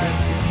side,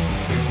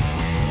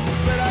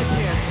 but I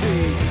can't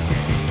see.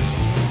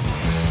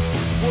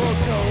 World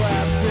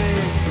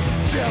collapsing.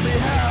 Tell me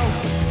how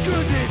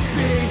could this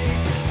be?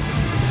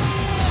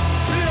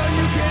 No,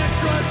 you can't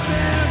trust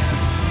them.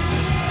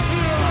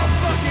 They're all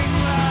fucking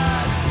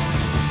lies.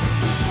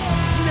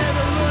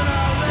 Never learn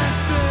our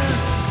lesson.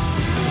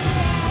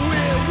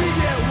 Will we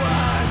get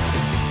wise?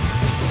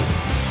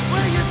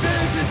 When you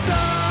finish your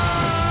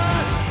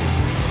start,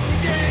 you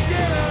can't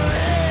get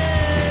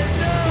ahead.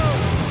 No,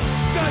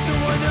 start to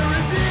wonder,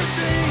 is it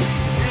me?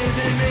 Is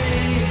it me?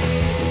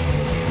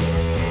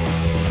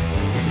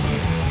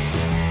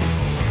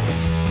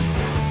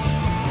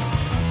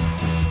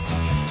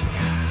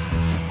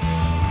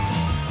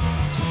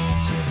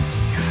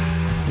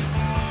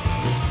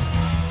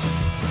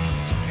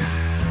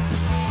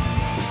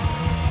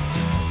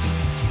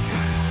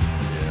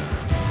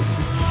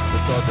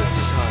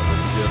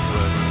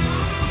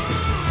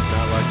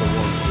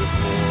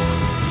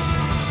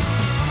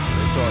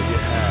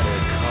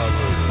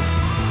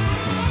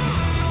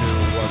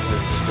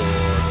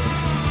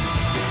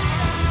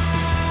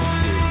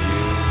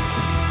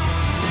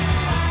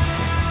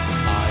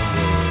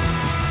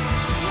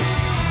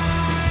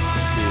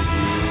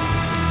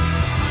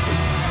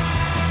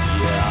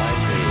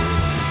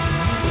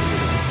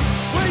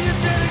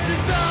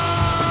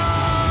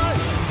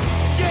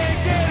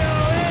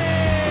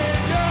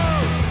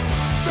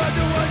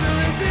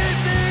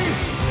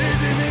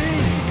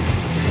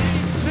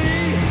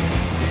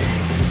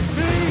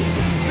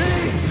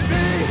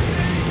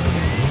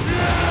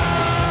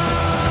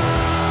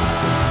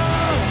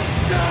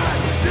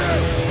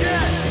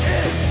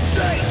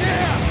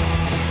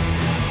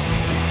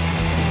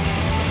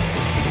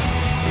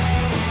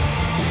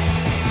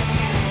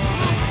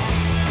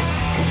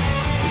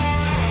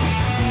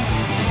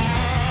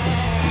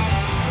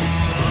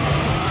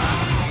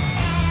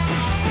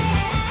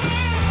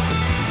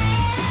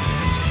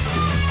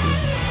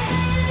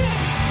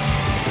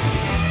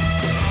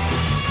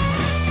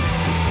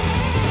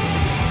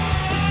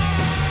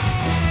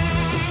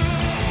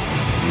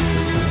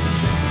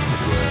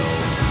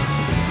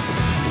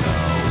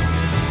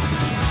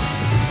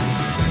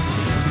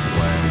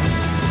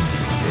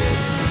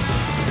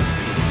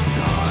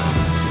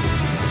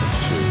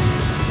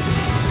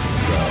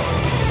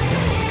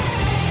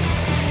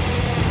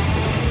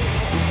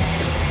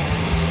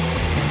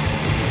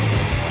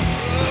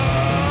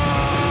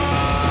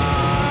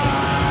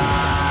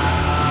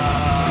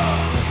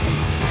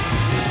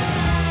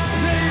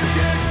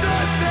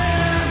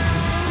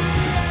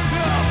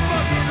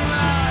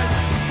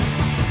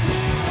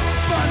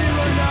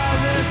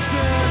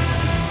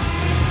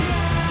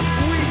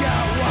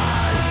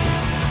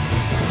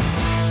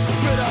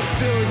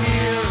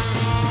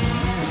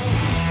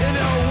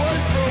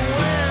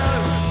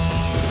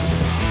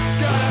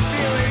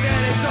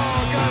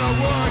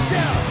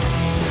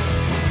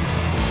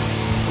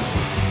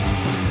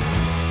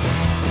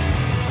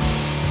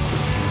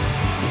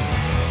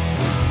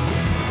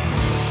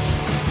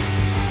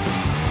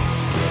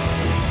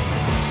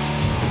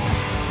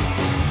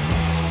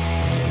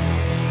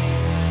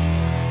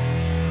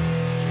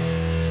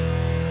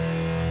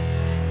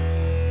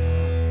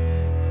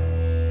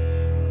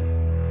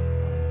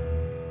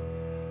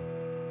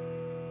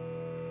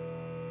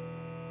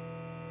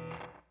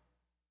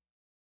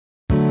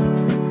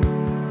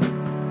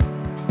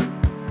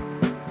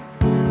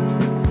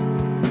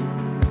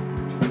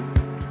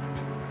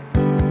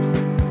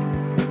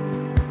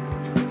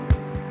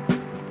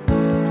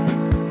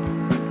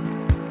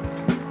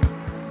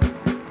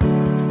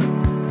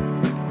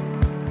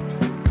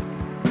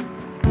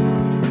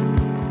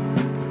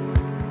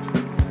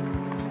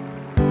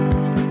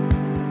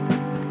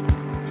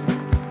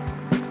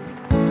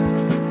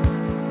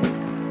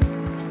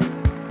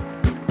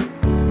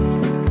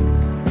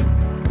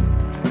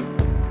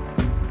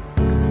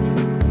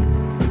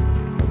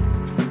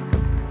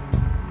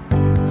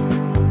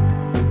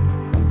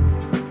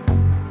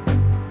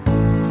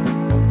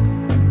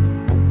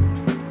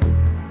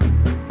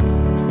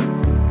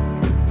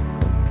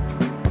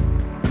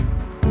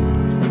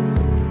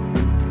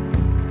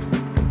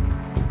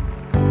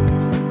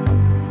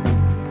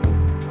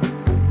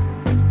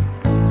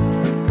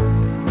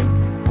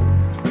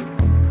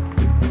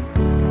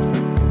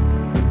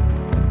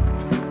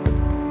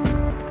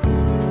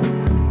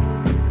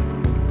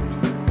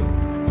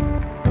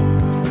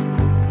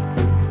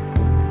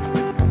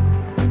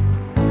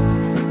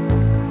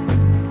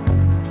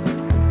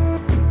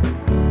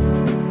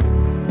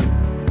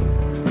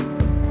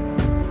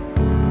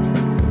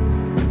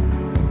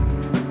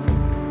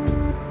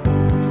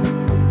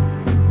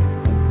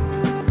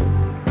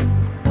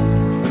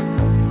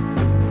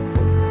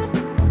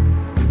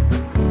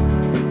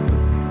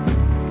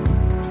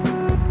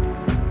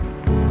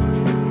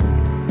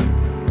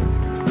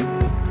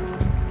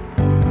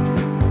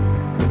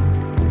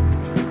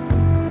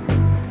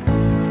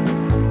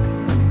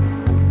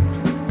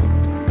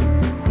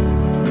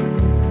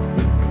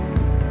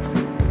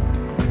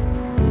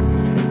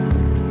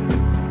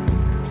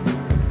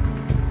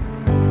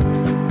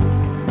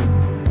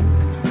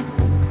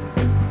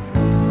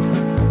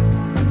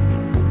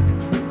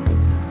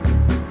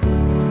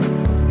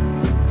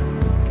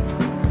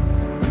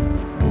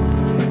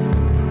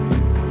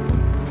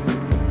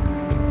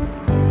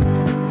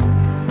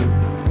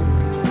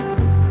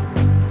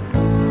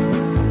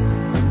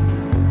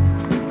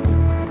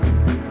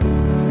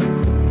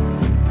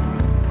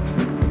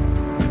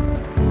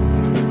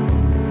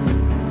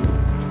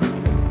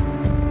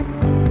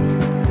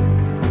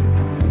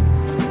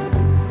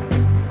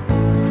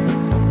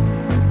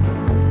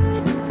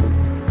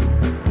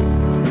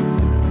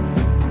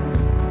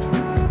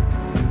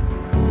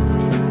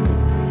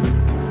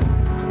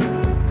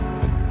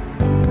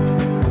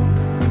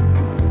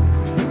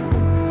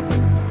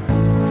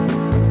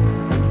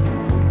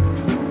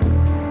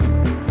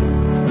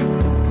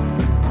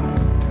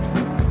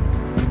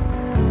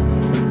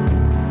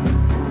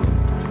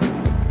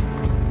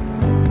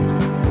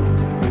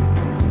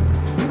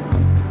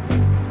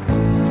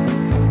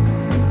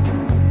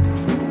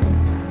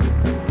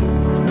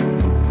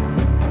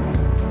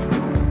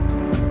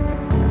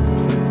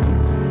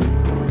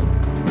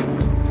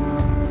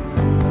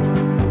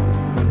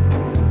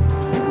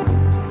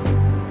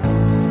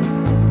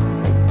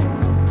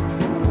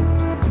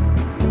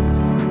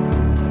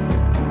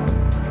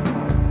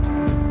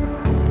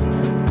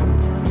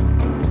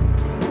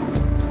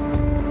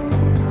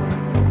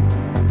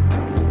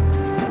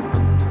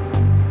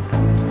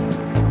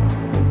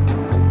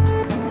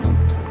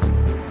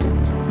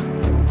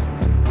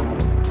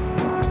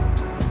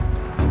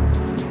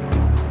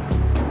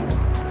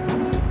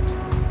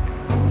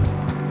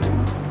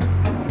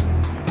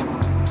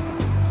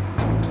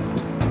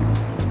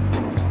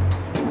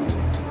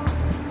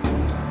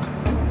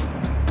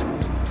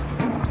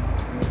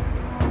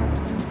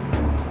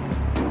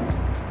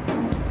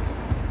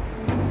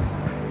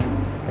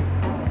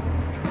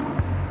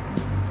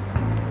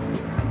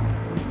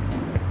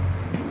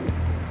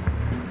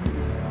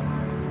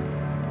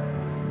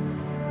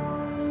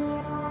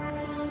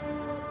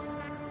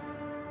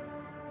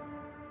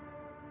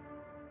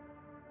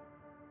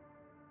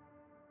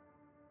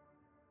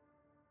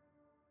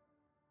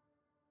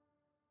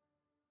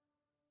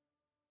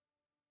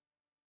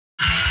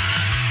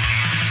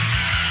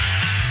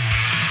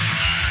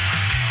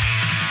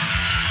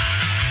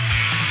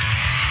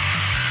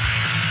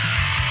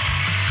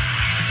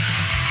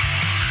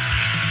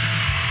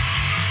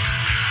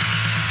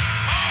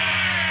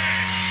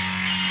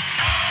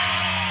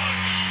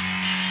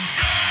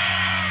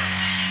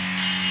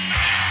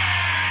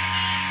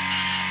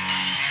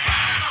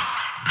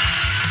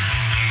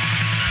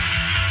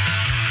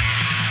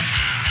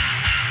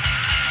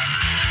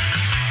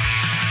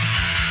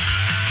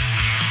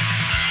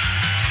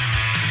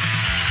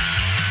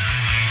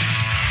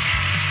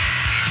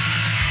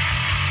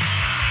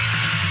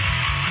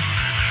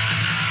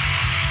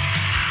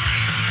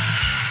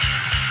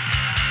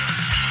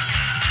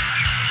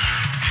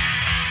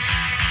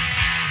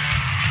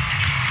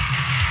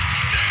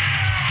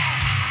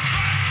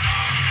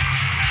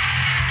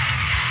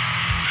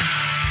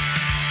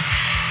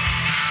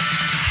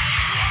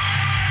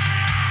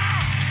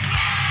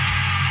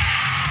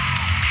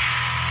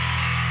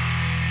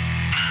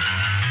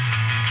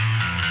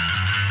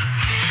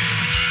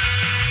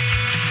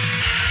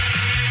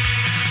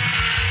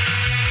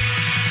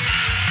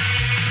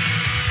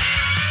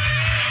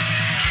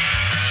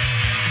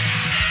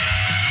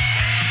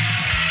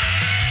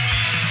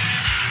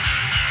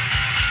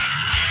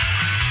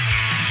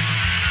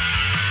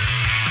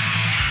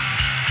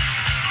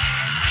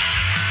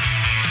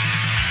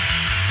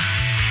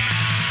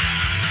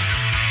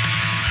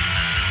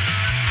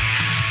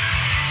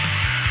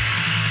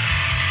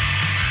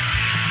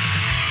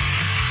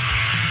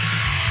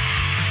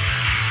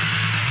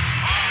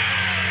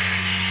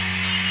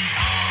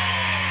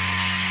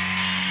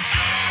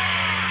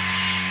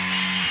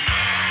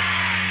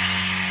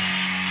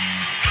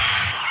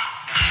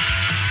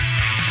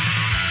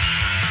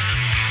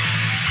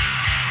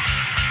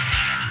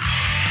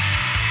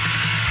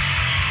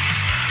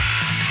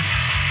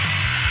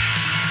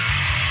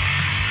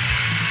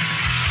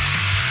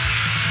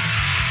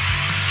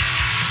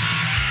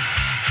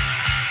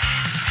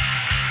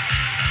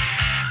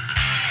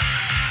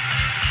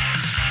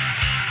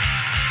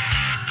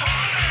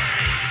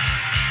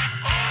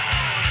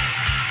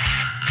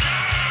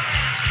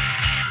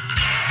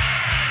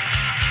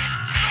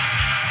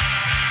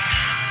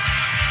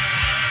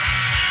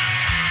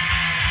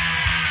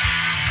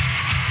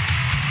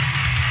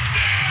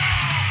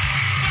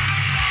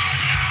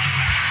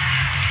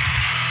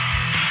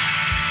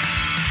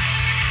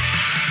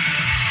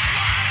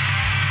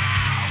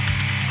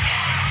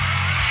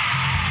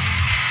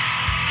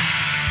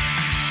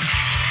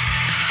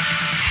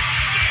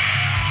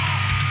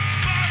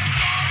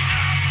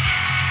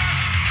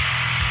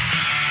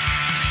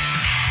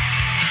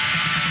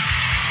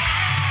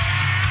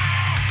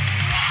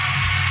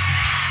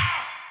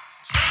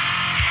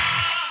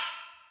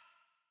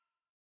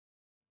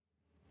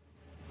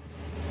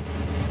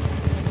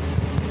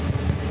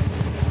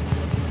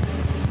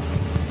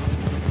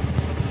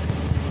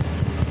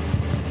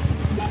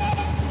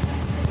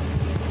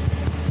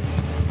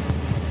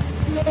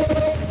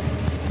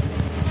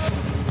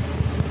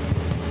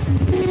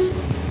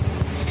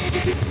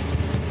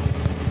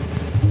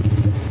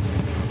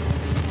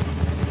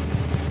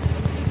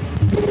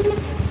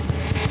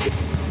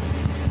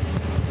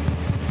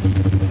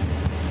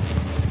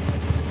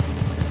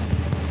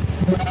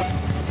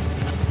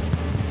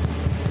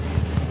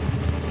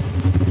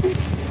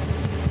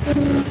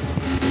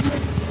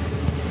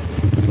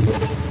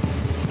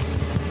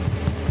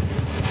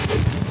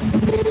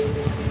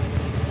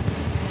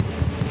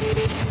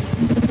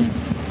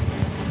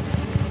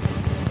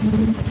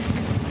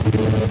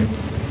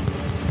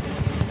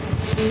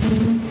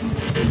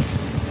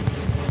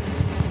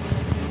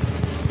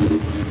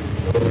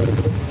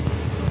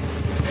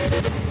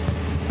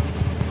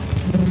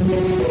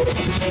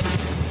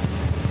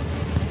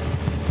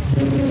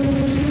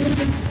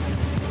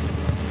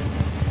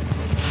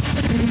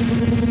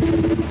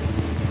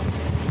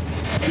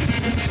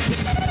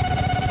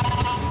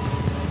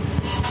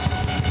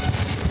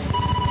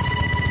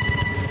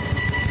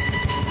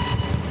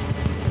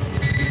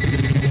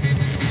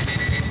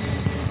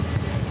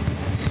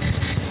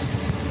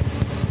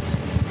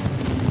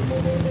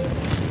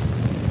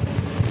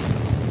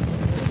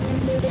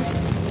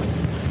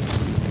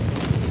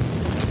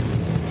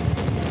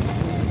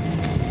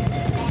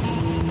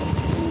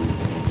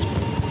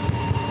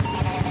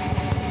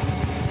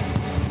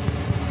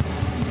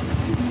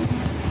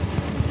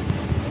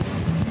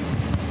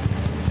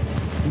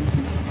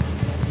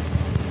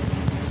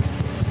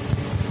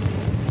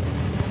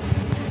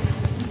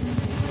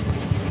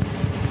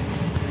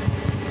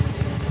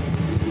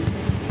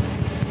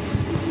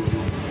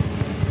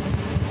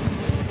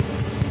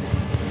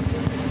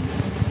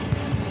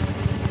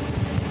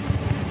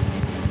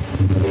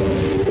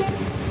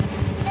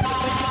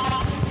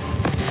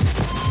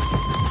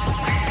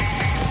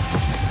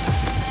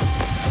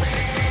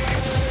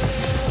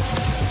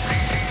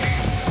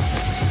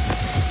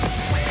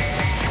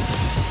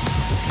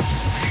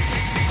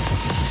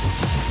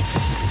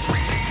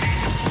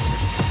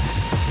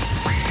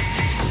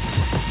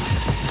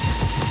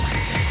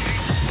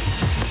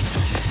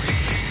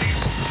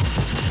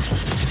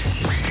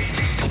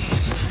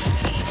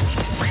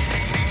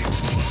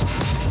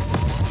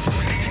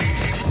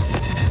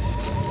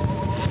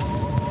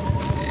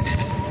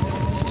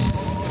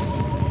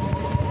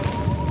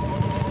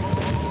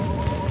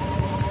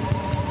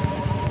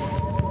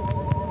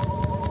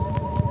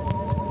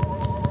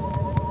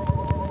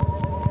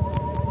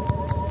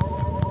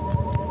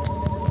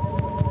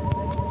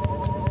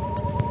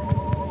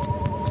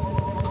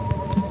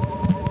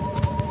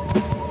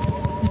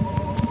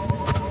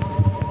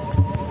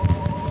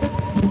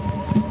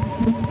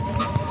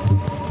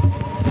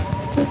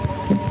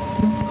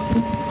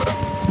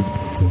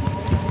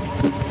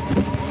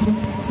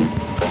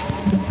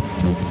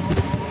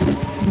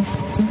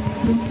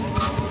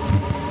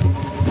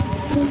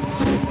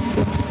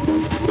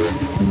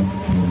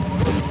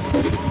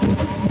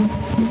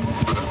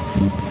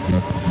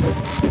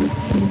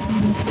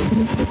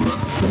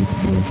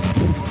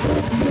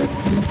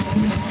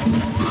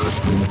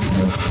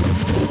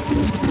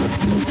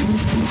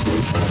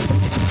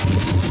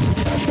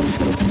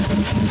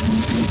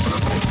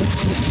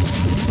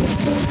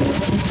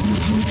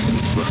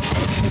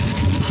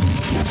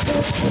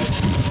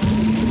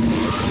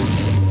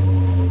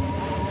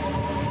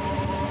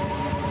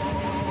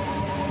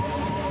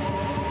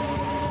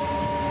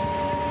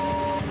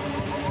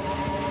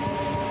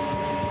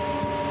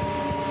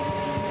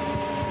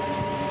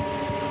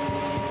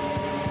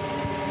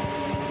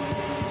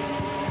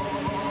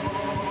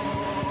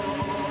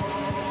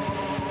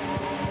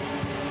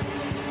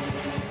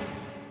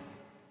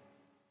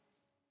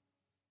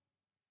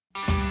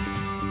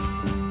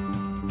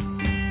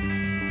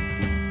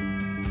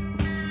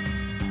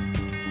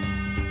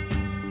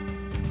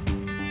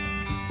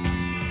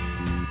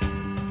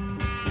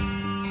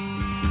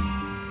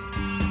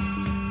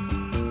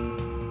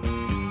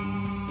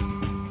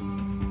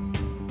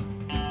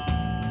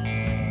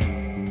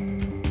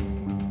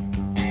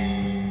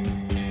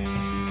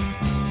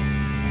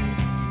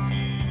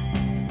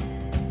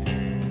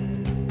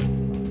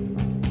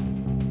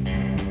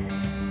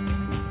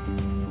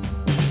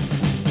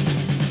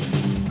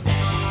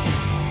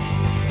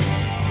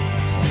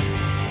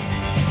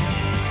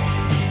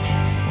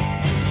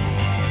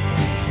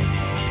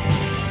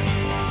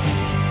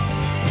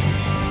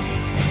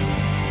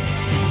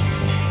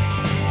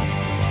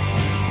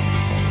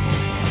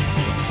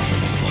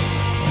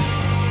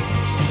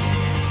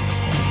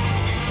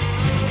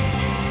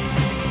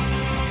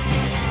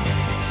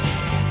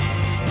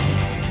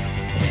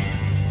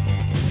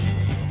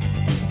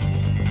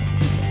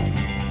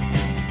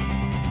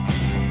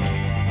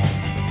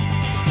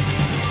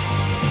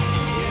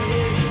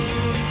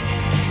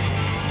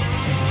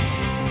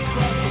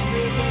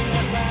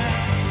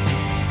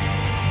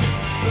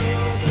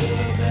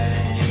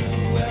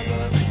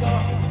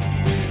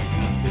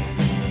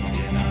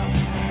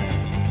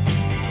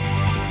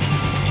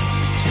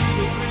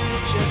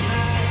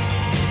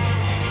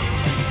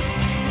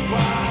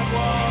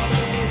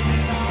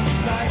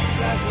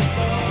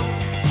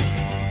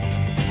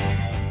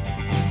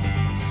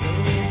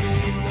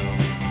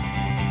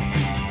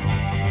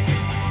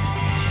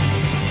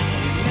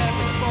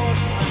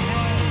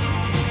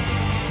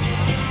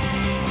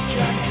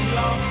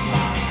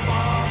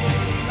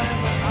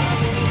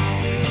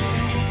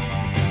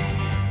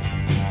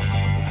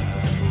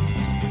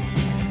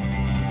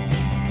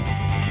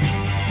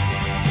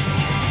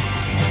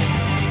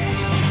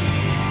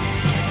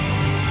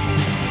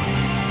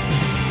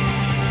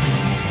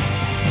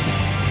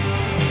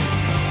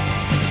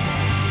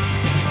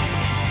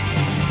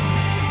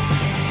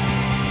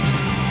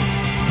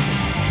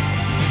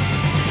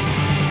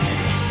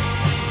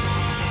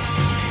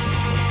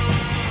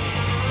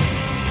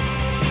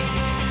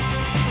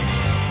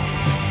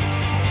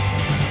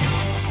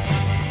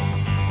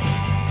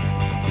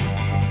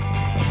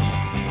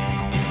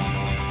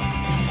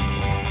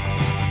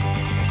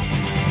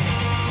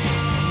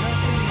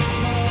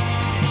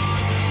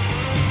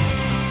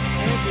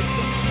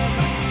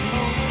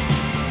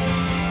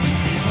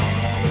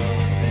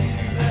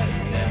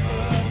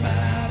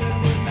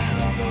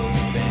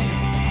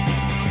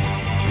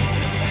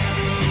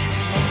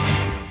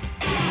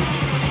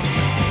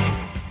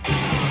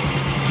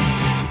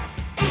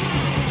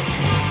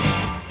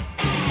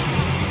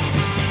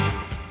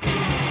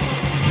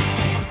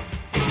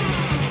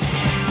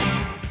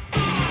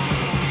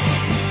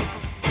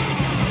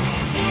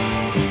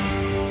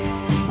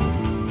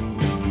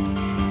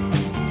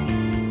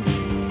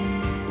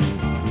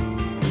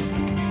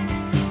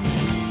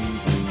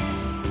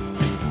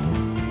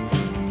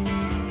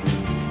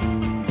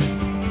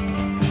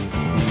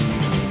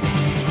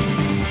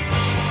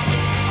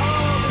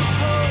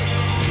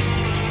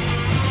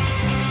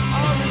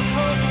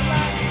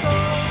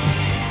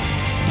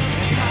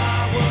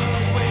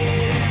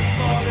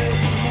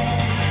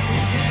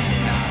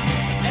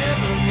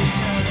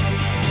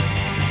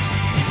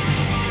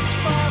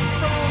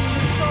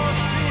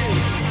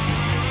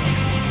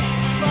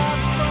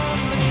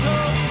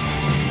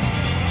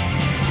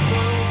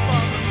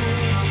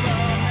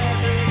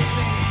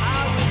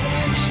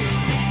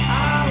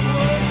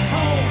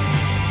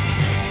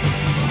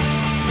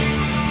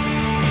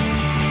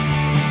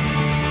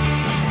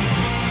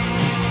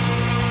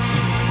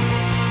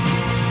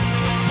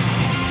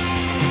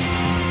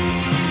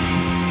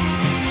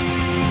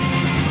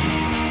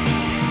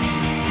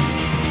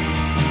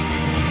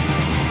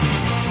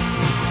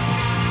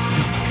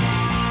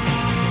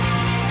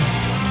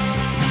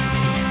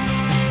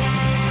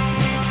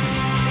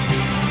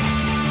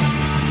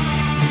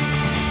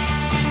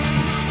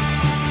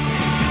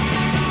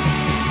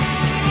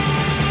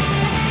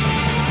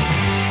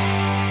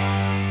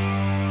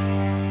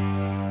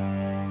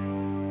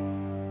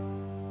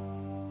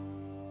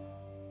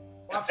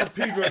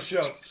 Pedro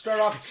Show. Start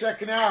off the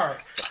second hour.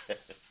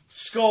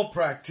 Skull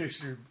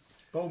practitioner,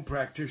 bone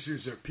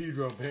practitioners are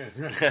Pedro, man.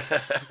 Right?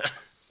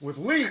 With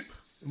Leap.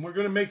 And we're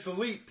going to make the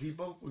leap,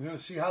 people. We're going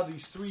to see how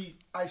these three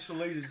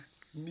isolated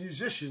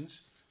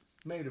musicians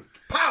made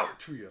a power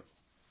trio.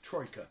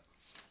 Troika.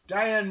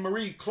 Diane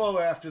Marie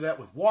Kloba after that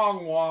with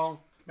Wong,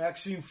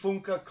 Maxine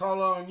Funke,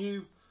 Call on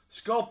You.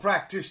 Skull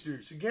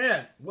practitioners.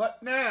 Again,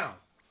 what now?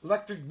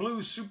 Electric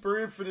Blue Super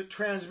Infinite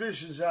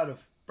Transmissions out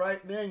of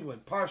Brighton,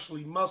 England.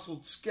 Partially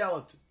muscled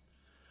skeleton.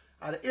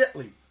 Out of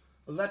Italy.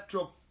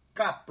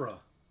 Elettrocapra.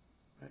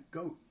 Right,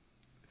 goat.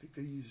 I think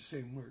they use the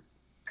same word.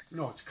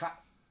 No, it's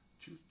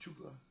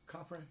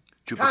Chupacabra?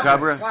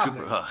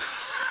 Chupacabra?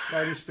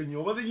 Right,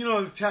 Espanol. Well, you know,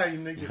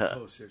 Italian, they get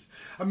close there.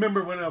 I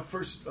remember when I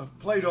first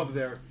played over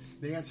there,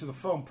 they answer the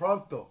phone,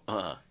 pronto.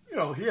 You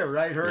know, here,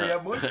 right? Hurry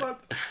up.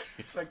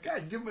 It's like,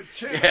 God, give him a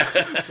chance to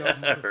say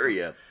something.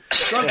 Hurry up.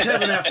 Drunk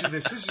Heaven after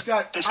this. This has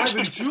got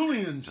Ivan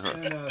Julian's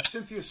and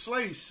Cynthia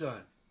Slay's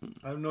son.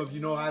 I don't know if you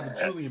know Ivan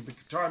Julian, but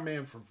guitar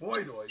man from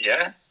Voidoid.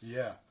 Yeah?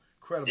 Yeah.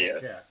 Incredible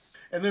cat.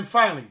 And then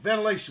finally,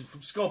 ventilation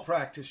from skull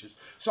practitioners.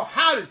 So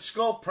how did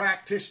skull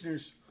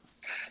practitioners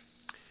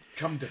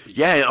come to be?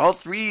 Yeah, all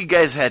three of you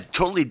guys had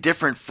totally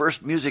different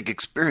first music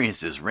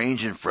experiences,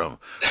 ranging from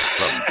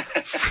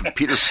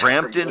Peter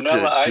Frampton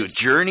to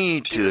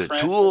Journey to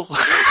Tool.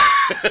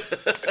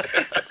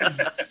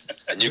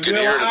 And you can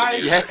hear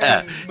it.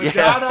 And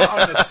Madonna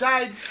on the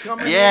side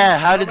coming in. Yeah,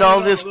 how did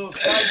all this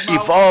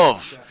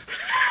evolve?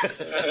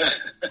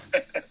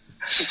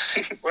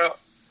 Well,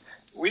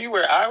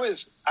 I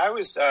was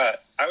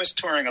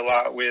touring a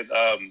lot with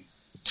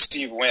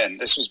Steve Wynn.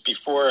 This was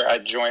before I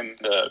joined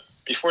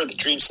before the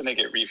Dream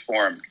Syndicate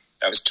reformed.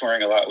 I was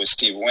touring a lot with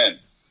Steve Wynn.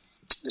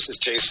 This is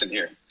Jason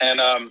here.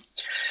 And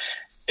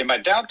in my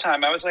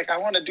downtime, I was like, I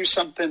want to do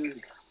something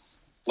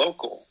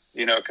local,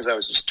 you know, because I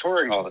was just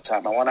touring all the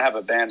time. I want to have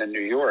a band in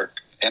New York.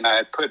 And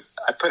I put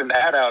an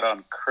ad out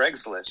on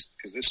Craigslist,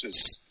 because this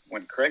was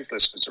when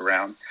Craigslist was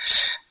around.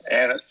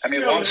 And I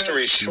mean, long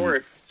story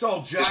short, it's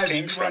all jive.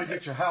 You want to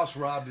get your house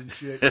robbed and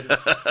shit. You know?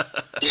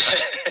 Yeah,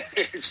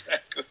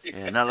 exactly.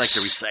 Yeah, not like the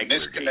recycler.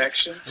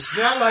 Misconnections. It's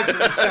not like the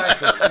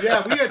recycler.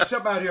 Yeah, we had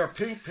something out here, a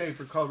pink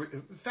paper called.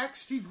 In fact,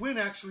 Steve Wynn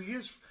actually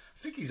is. I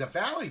think he's a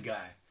Valley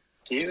guy.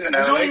 He's an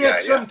LA guy. I know he had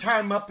some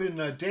time up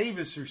in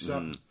Davis or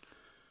something.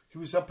 He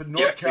was up in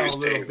NorCal a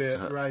little bit,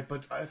 right?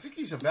 But I think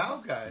he's a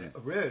Val guy, a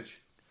Ridge.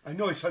 I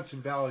know he's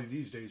Hudson Valley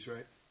these days,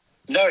 right?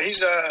 No,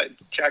 he's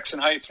Jackson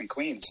Heights in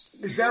Queens.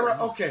 Is that right?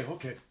 Okay.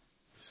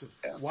 So,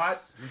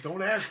 what?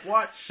 Don't ask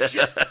what.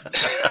 Shit.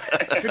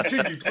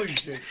 Continue,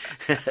 please, Jake.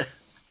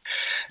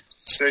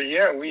 So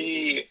yeah,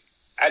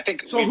 I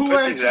think so. We Who put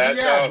answered these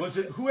ads the ad? out. Was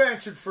it who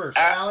answered first,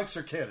 Alex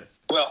or Kenneth?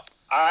 Well,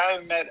 I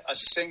met a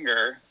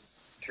singer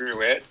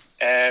through it,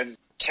 and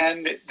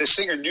Ken, the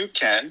singer, knew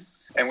Ken,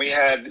 and we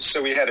had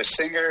a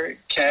singer,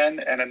 Ken,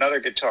 and another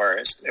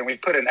guitarist, and we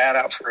put an ad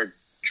out for a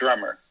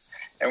drummer,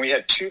 and we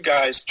had two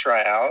guys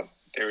try out.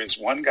 There was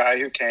one guy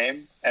who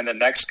came, and the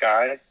next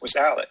guy was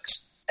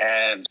Alex,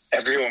 and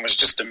everyone was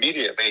just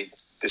immediately,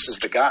 this is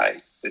the guy.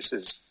 This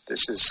is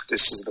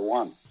the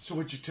one. So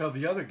what'd you tell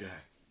the other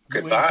guy?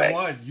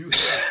 Goodbye. You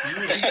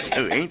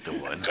ain't the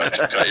one.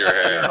 Cut your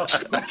hair.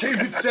 Who came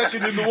in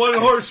second in the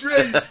one-horse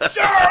race?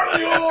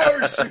 Charlie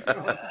Horse!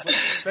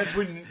 That's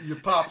when your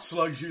pop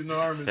slugs you in the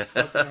arm as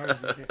fucking hard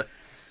as you can.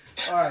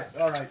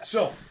 All right.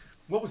 So,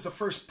 what was the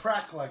first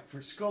prac like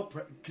for skull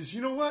prac? Because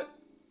you know what?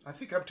 I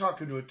think I'm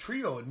talking to a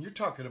trio, and you're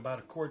talking about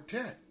a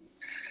quartet.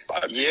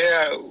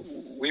 Yeah,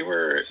 we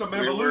were... Some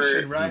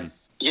evolution, right?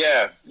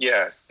 Yeah.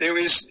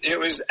 It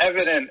was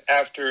evident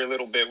after a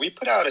little bit. We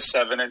put out a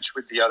 7-inch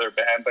with the other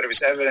band, but it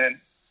was evident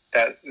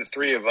that the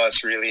three of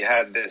us really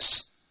had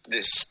this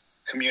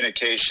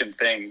communication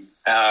thing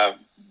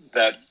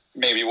that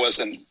maybe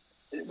wasn't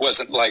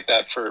like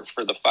that for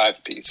the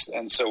 5-piece,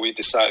 and so we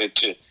decided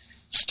to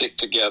stick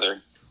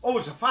together. Oh,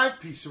 it's a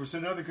 5-piece. There was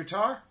another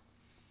guitar?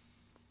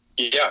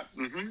 Yeah.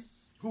 Mm-hmm.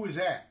 Who was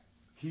that?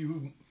 He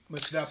who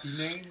must not be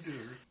named?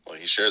 Or? Well,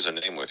 he shares a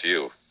name with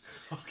you.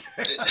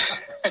 Okay.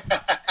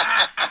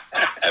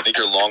 I think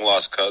you're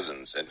long-lost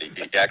cousins, and he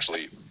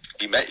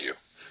met you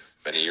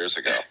many years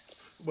ago.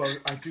 Well,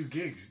 I do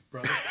gigs,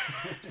 brother.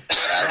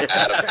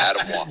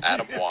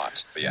 Adam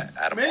Watt. But yeah,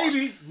 Adam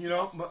Maybe, Watt. you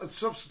know,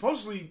 so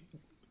supposedly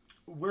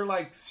we're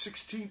like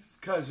 16th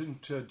cousin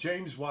to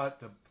James Watt.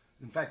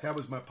 In fact, that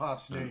was my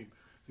pop's name.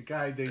 The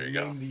guy they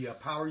named the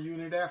power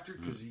unit after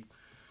because he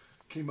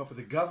came up with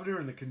the governor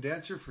and the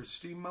condenser for a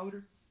steam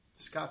motor.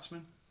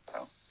 Scotsman.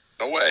 Oh,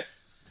 no way.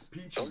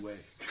 Peachy way.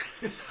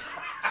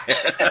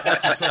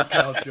 That's a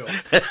SoCal joke.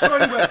 So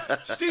anyway,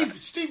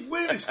 Steve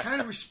Wynn is kind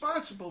of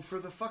responsible for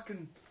the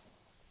fucking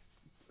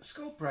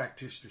skull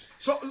practitioners.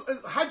 So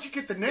how'd you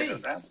get the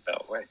name?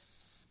 That way.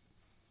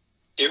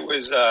 It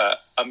was a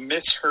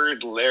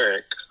misheard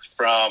lyric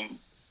from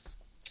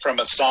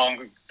a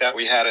song that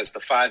we had as the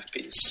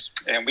 5-piece,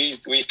 and we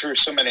threw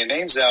so many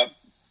names out,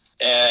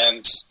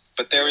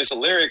 but there was a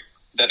lyric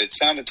that it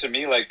sounded to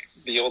me like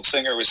the old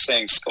singer was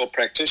saying skull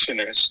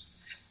practitioners.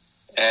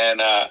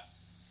 And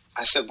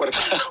I said, what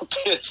about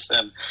this?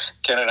 And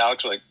Ken and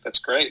Alex were like, that's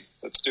great.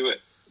 Let's do it.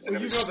 And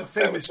Well, you know the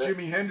famous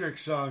Jimi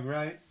Hendrix song,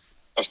 right?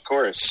 Of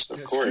course,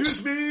 of course.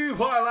 Excuse me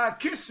while I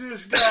kiss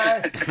this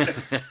guy.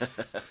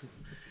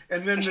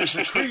 And then there's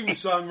the Cream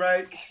song,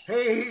 right?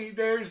 Hey,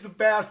 there's the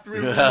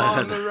bathroom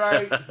on the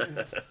right.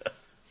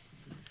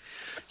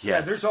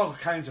 Yeah, there's all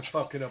kinds of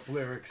fucking up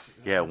lyrics.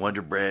 Yeah,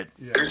 Wonder Bread.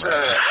 Yeah, There's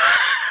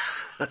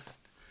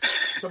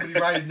somebody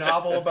write a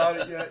novel about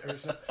it yet? Or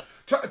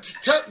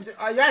something?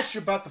 I asked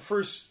you about the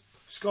first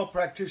skull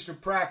practitioner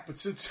prac, but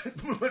since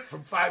it went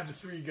from 5 to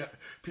 3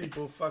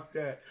 people, fuck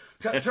that.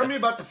 Tell me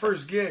about the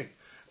first gig.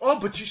 Oh,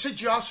 but you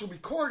said you also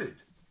recorded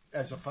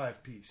as a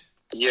 5-piece.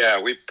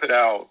 Yeah, we put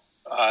out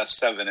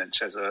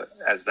 7-inch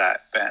as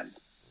that band.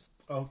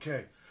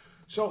 Okay.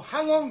 So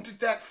how long did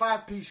that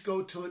 5-piece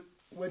go till it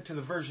went to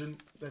the version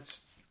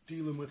that's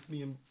dealing with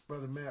me and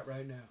Brother Matt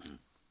right now?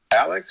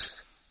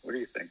 Alex, what do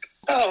you think?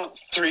 Oh,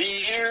 3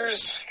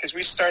 years, because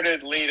we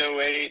started late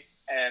 08,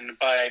 and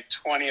by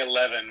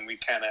 2011 we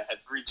kind of had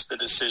reached the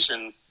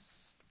decision.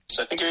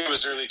 So I think it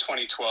was early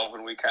 2012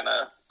 when we kind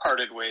of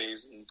parted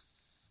ways, and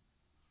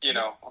you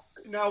know,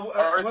 now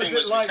was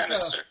it like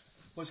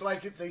was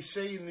like if they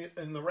say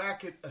in the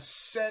racket a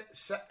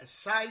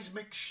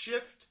seismic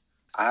shift?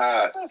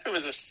 I don't know if it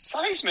was a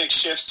seismic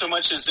shift so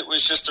much as it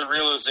was just a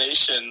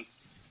realization.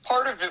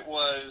 Part of it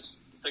was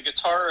the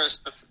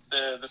guitarist,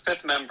 the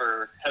fifth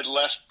member, had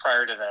left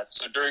prior to that.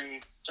 So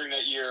during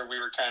that year, we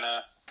were kind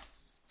of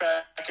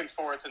back and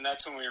forth, and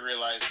that's when we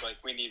realized like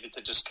we needed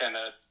to just kind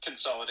of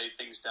consolidate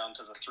things down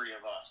to the 3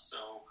 of us.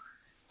 So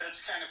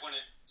that's kind of when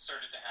it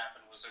started to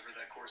happen, was over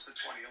that course of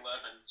 2011.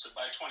 So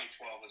by 2012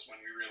 was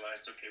when we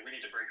realized, okay, we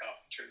need to break off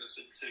and turn this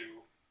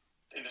into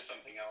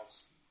something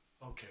else.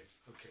 Okay.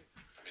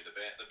 I mean,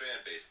 the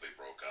band basically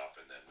broke up,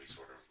 and then we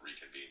sort of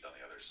reconvened on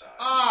the other side.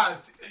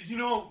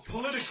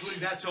 Politically,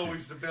 that's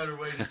always the better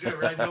way to do it,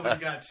 right? Nobody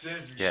got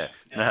scissors. Yeah,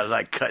 not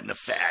like cutting the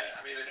fat. Yeah,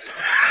 I mean,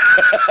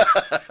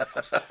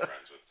 I'm still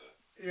friends with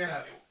the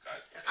old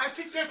guys. I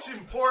think that's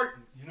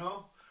important,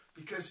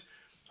 because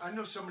I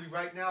know somebody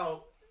right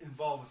now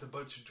involved with a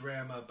bunch of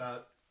drama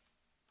about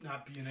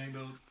not being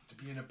able to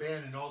be in a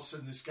band, and all of a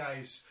sudden this guy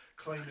is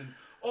claiming,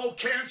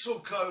 cancel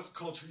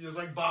culture. He was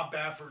like Bob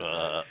Baffert.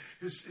 Right?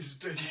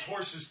 His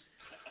horses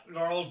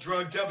are all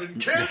drugged up in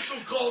cancel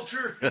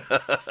culture.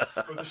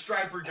 Or the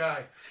striper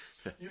guy.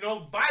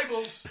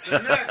 Bibles,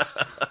 they're next.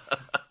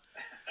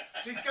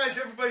 These guys,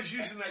 everybody's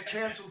using that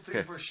cancel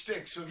thing for a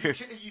shtick. So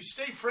if you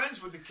stay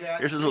friends with the cat.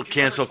 Here's a little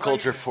cancel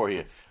culture for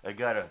you. I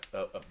got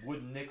a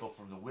wooden nickel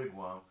from the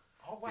wigwam.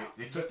 Oh, wow.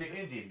 They took the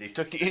Indian. They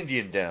took the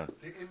Indian down.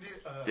 The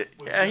Indian,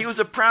 yeah, he was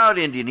a proud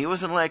Indian. He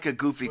wasn't like a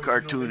goofy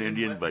cartoon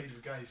Indian, but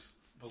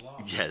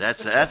yeah,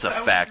 that's a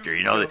factor.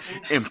 The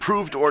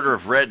improved order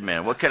of red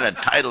man. What kind of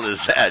title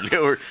is that?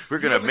 We're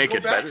gonna make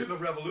it better. To the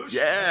revolution.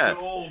 Yeah, that's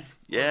an old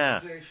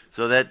organization.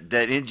 So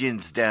that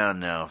Indian's down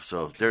now.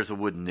 So there's a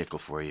wooden nickel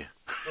for you.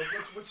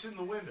 What's in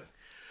the window?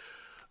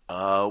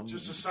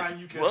 Just a sign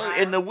you can. Well,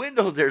 hire? in the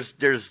window, there's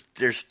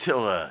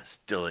still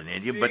an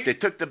Indian, but they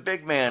took the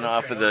big man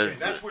off of the.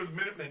 That's where the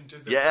Minutemen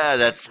did.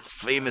 That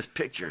famous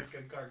picture.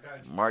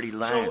 Marty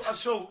Lyons.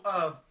 So,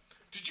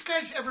 did you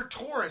guys ever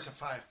tour as a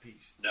 5-piece?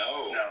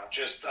 No,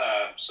 just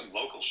some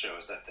local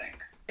shows, I think.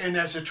 And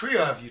as a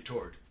trio, have you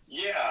toured?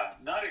 Yeah,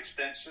 not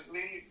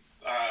extensively.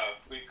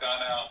 We've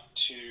gone out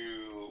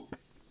to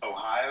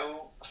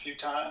Ohio a few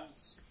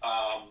times.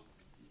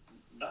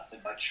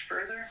 Nothing much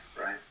further,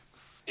 right?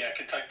 Yeah,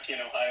 Kentucky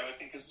and Ohio, I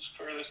think, is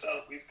the furthest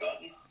out we've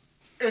gotten.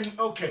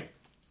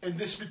 And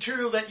this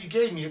material that you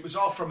gave me, it was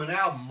all from an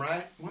album,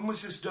 right? When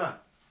was this done?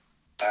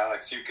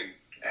 Alex, you can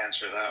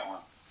answer that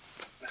one.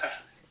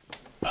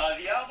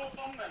 The album,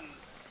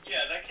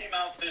 that came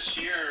out this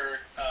year,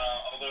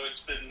 although it's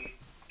been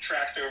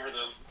tracked over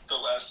the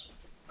last,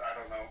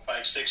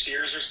 5-6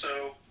 years or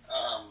so.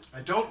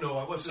 I don't know.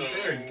 I wasn't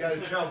there. You got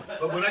to tell me.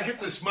 But when I get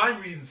this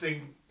mind reading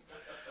thing,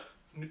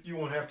 you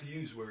won't have to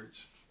use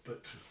words.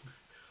 But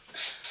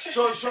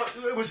so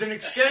it was an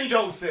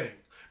extendo thing.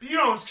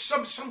 But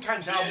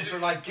sometimes albums are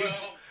like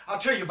gigs. I'll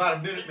tell you about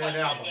a Minutemen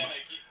album.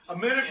 A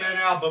Minutemen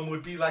album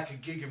would be like a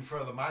gig in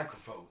front of the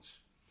microphones.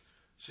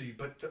 See,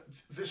 but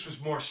this was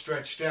more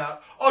stretched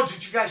out. Oh,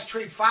 did you guys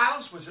trade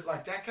files? Was it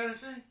like that kind of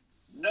thing?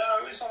 No,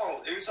 it was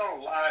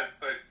all live.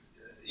 But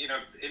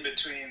in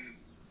between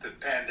the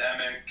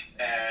pandemic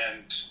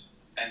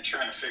and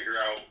trying to figure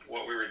out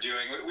what we were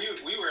doing,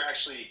 we were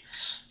actually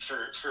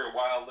for a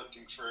while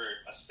looking for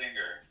a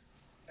singer,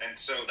 and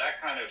so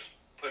that kind of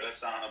put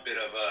us on a bit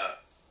of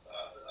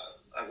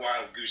a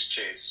wild goose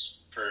chase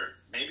for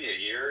maybe a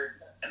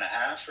year and a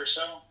half or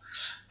so.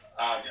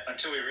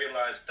 Until we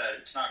realized that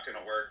it's not going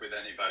to work with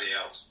anybody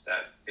else,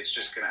 that it's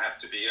just going to have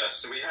to be us.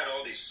 So we had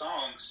all these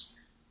songs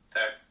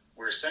that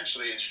were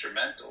essentially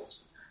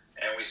instrumentals,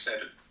 and we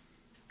said,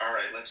 all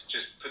right, let's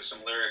just put some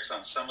lyrics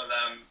on some of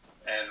them,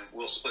 and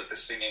we'll split the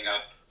singing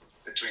up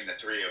between the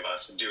 3 of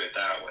us and do it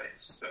that way.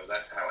 So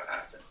that's how it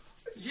happened.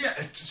 Yeah,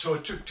 so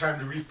it took time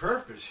to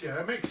repurpose. Yeah,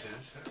 that makes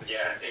sense.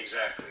 Yeah,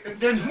 exactly. And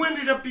then who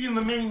ended up being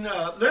the main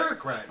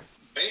lyric writer?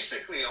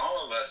 basically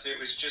all of us. It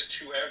was just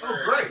whoever.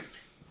 Oh, great.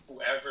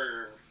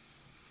 Whoever,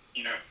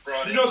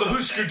 brought in You know the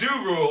something.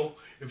 H.o.c.m.s rule.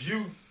 If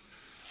you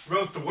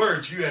wrote the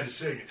words, you had to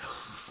sing it.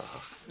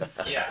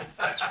 Yeah,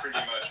 that's pretty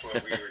much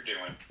what we were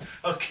doing.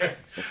 Okay.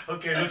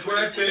 Look, we're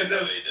at We the didn't end know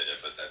of. they did it,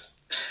 but that's.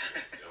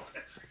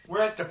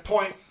 We're at the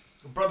point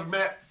where Brother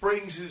Matt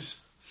brings his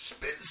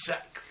spin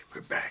sack.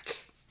 We're back.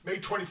 May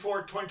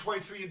 24,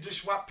 2023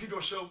 edition of Pedro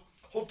Show.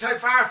 Hold tight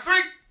for hour 3.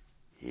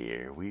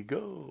 Here we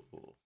go.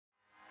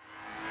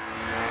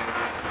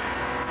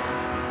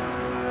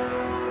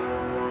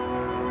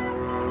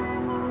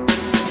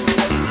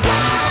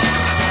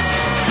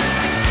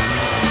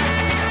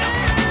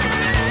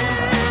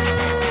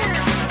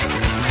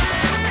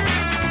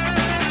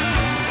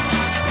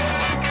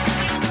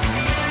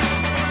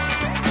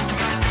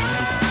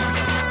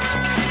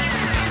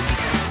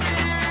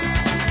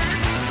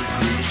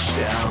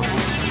 Down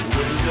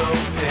window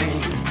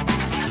pane.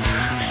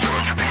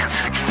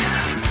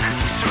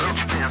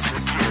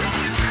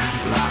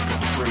 Like a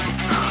freak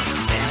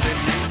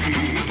standing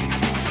naked.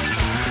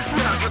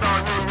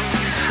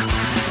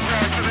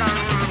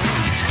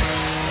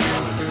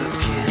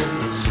 Looking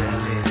and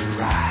smelling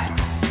right.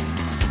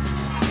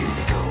 Here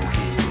you go,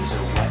 here's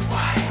a wet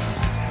wipe.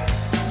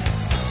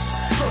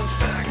 Front to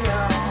back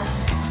now.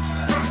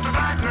 Front to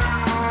back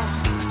now.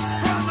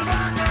 Front to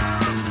back now.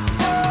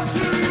 Front to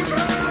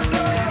back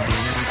now.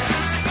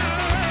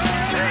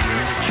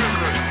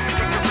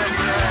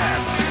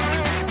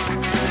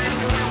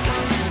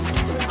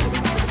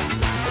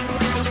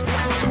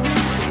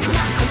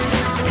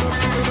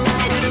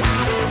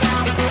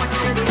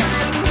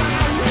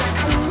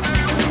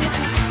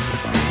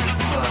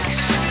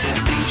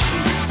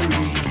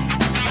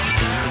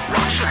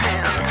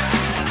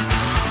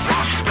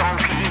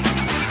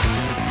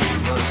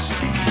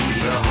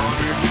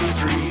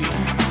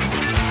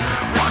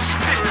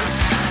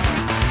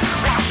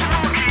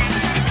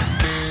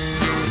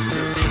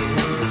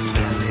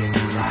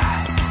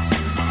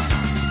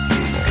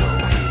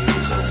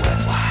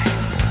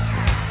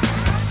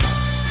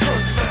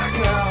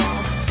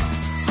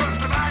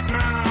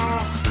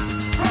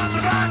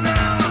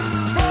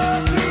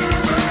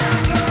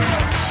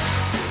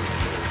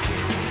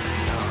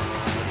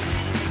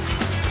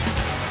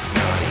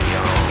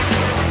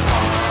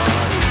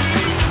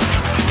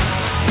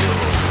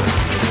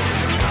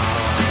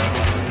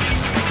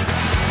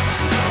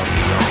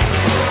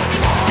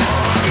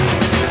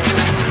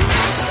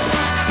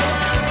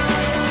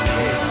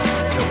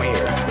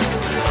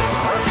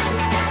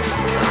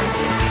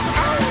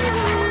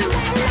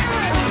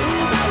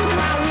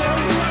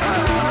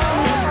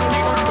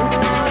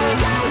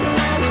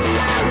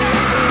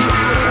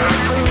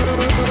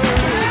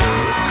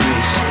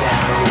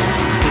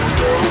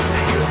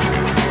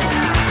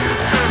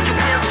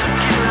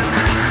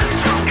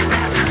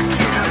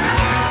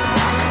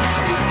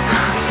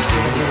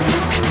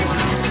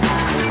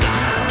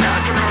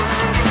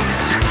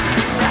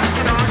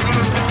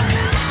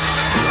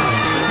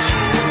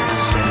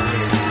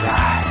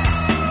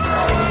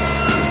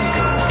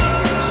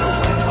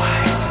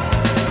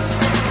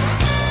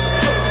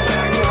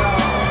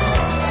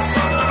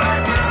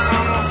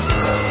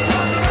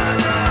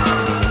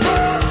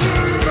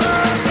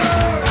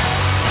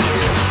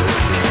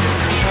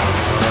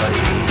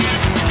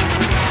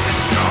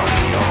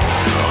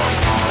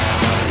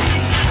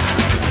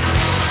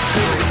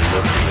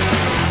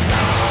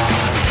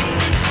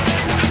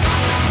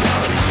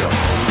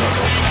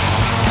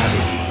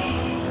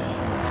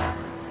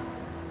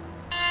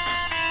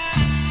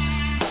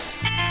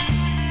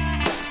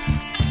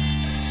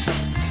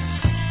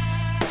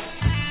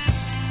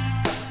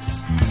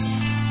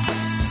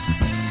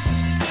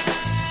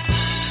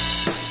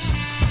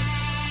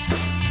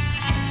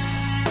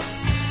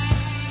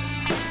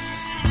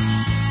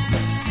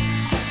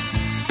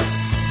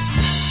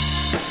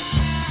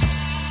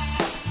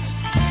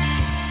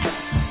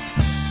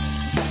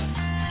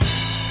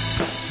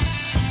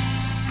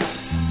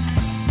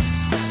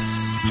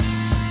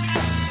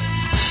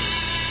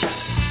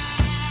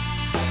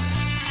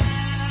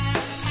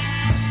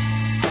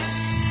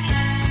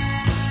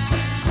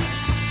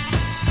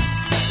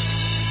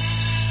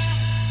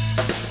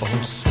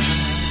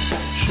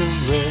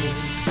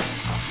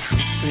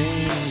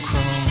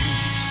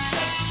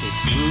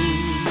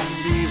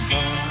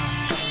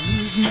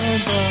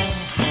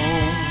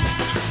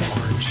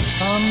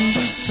 sun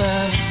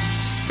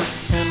descends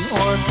in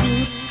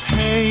ordered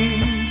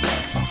haze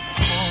of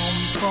palm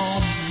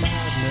from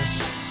madness,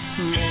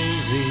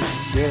 lazy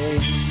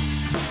days.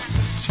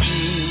 The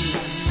tea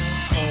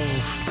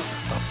of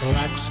a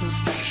black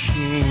soot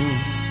sheen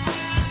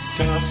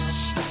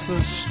dusts the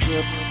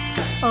strip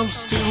of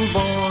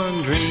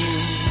stillborn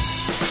dreams.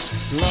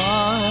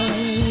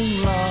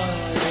 Lying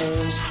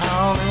liars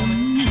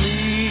howling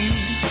lead,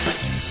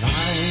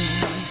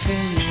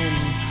 lighting in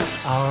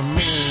our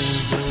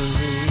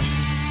misery.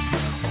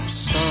 Oh,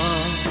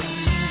 sunny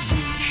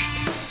beach,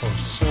 oh,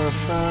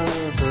 surfer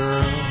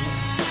girl,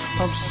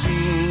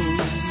 obscene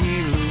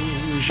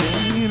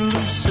illusion,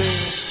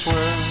 elusive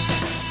swirl,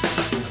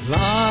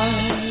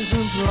 lies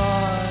of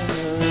lies.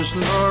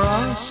 slur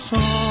a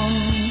song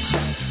to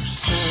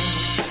sit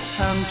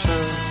and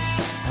turn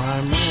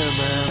prime rib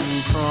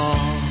and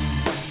prawn.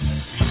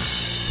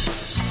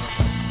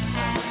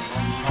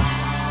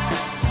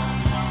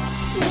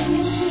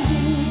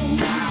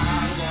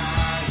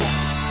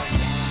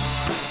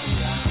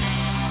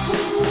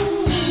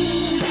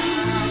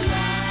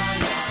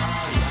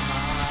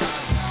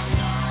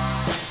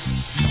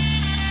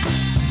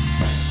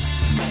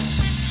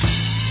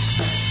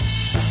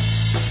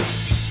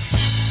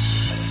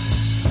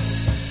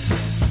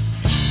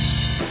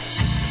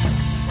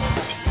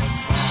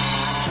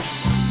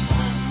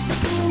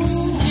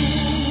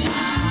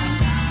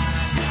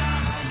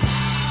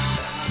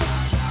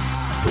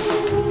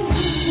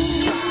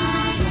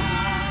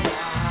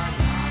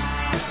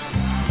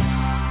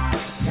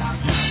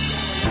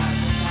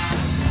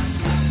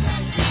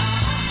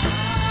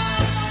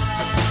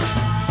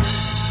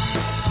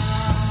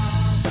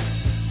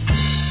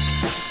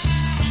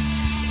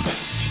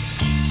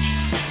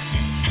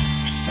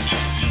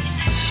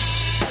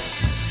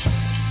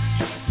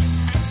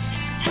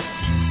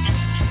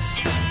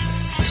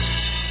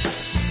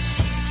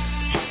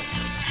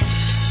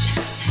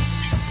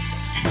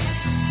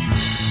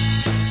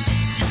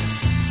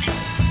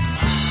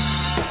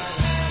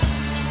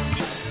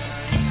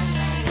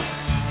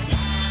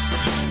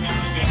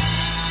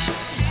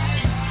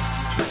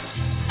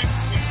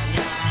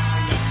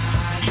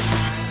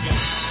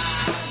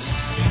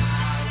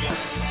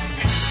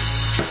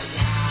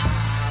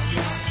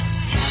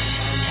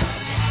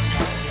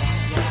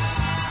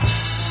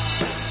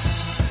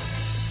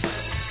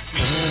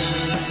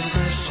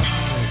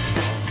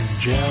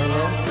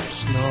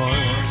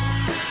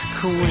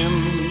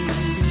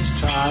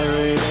 Winds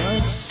tirade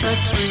a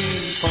sex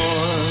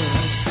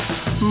report.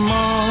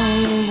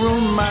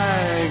 Mongrel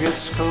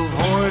maggots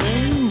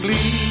cavorting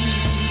glee,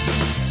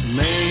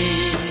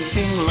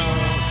 making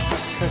love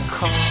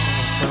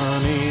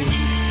cacophony.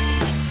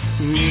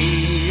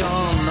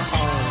 Neon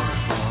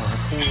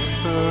aardvark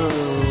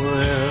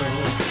whippoorwill,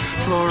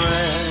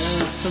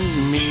 fluorescent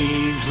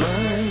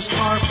measlers,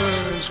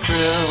 harper's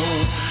krill.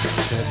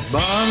 Ted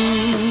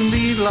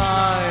Bundy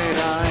lied,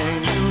 I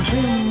knew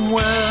him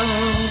well.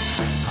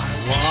 I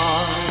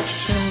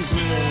watched him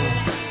grill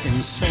in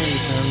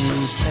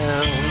Satan's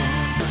hell.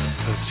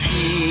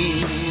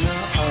 Patina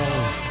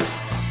of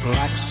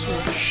black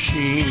soot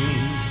sheen,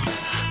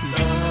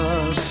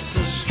 dust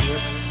the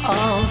strip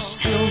of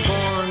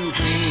stillborn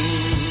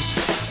dreams.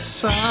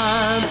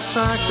 Sad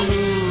sack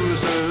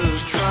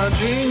losers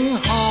trudging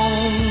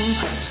home,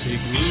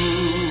 seek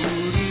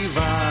Rudy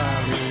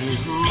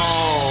Valley's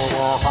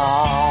mobile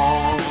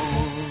home.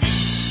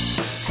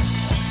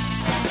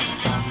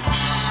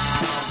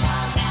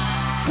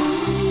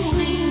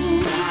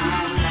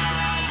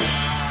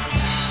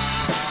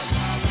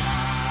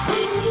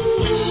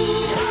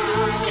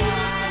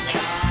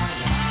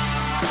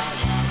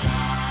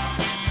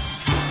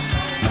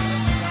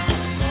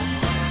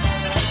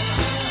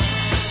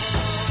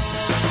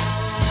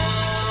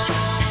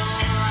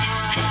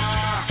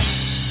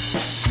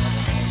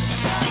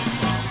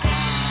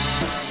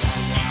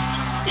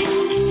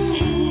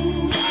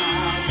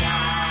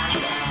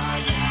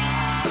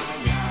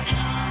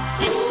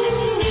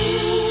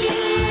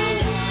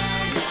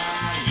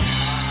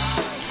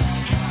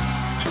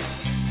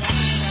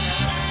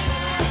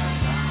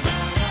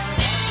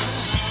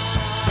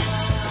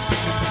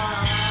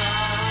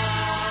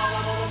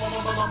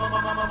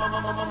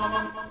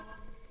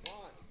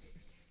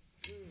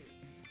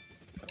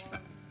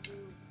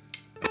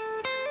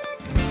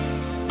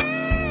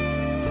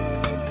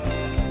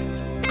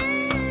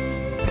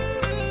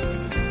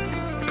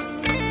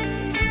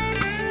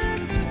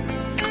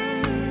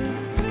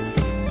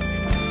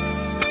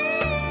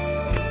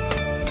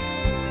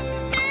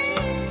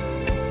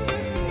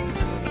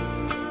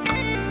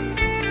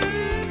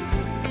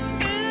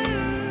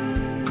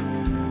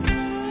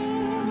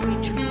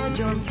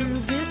 Through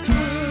this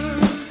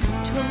world,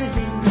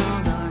 toiling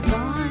all our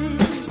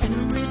lives,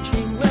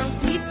 enriching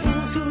wealthy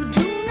fools who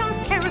do not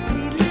care if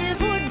we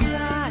live or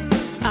die.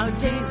 Our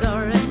days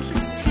are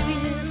endless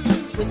tears,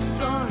 with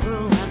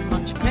sorrow and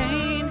much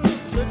pain.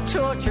 The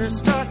torture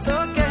starts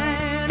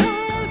again,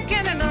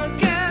 again and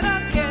again,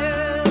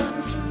 again.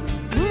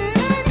 When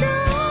I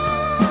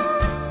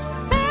die,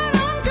 then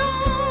I'm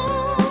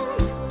gone.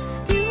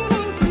 You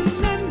won't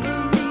remember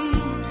me,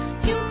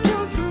 you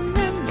don't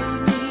remember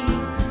me.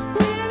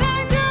 When I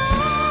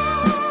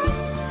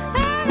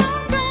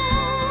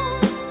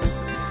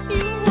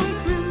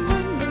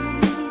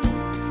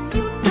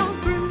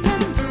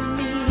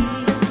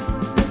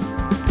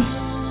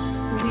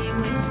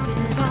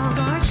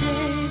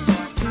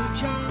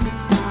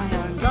justify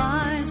our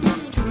lives.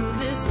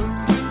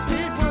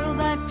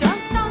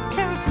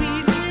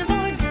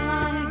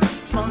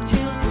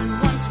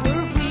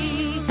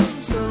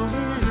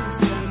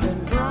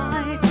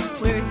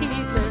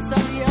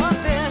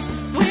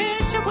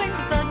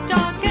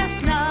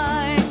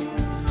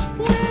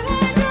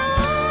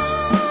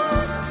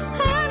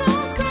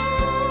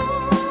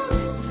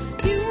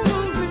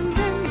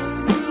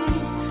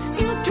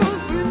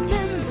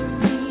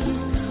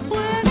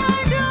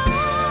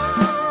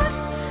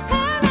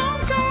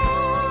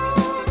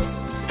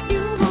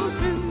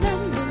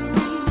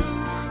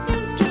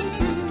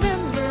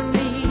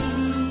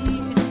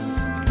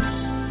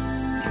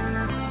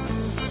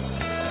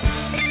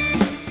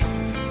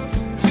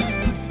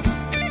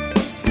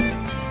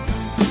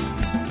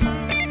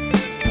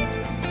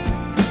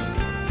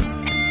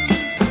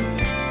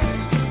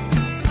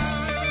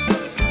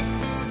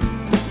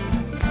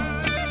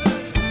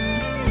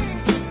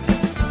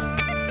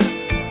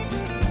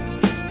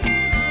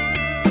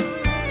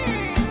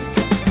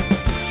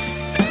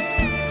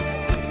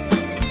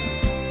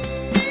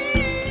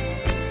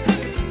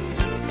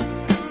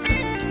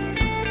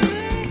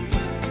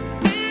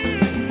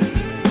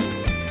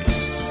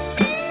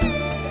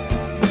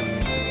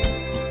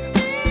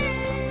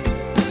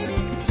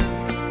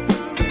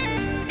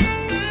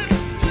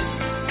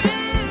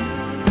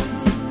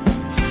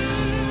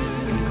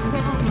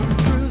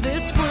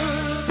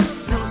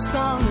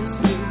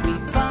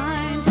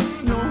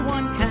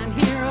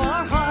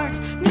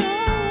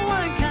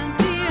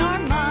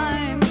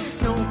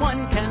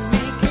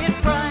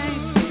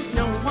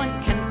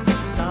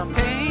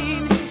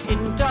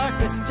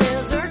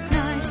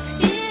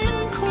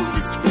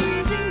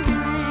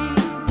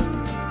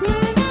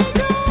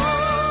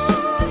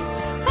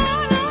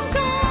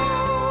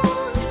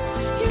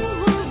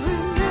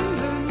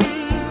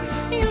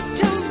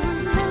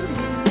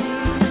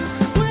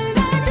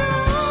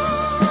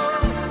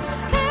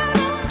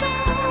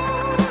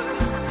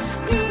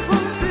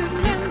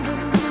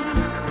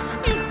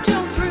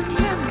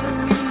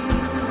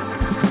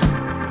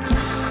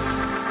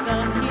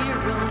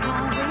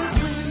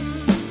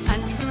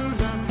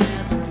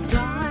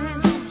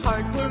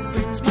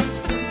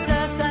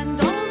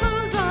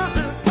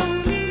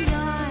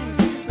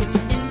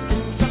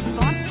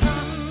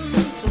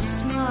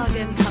 snug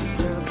and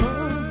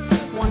comfortable.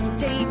 One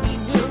day we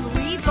will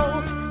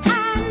revolt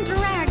and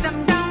drag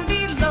them down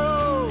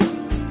below.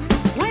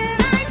 When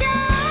I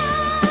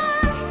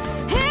die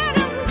and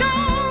I'm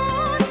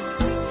gone,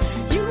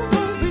 you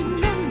won't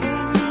remember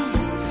me.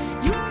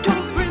 You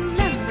don't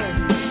remember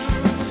me.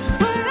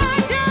 When I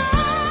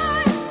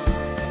die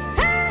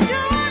and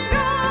you're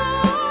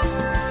gone,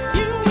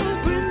 you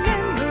won't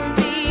remember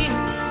me.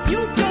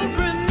 You don't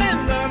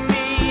remember me.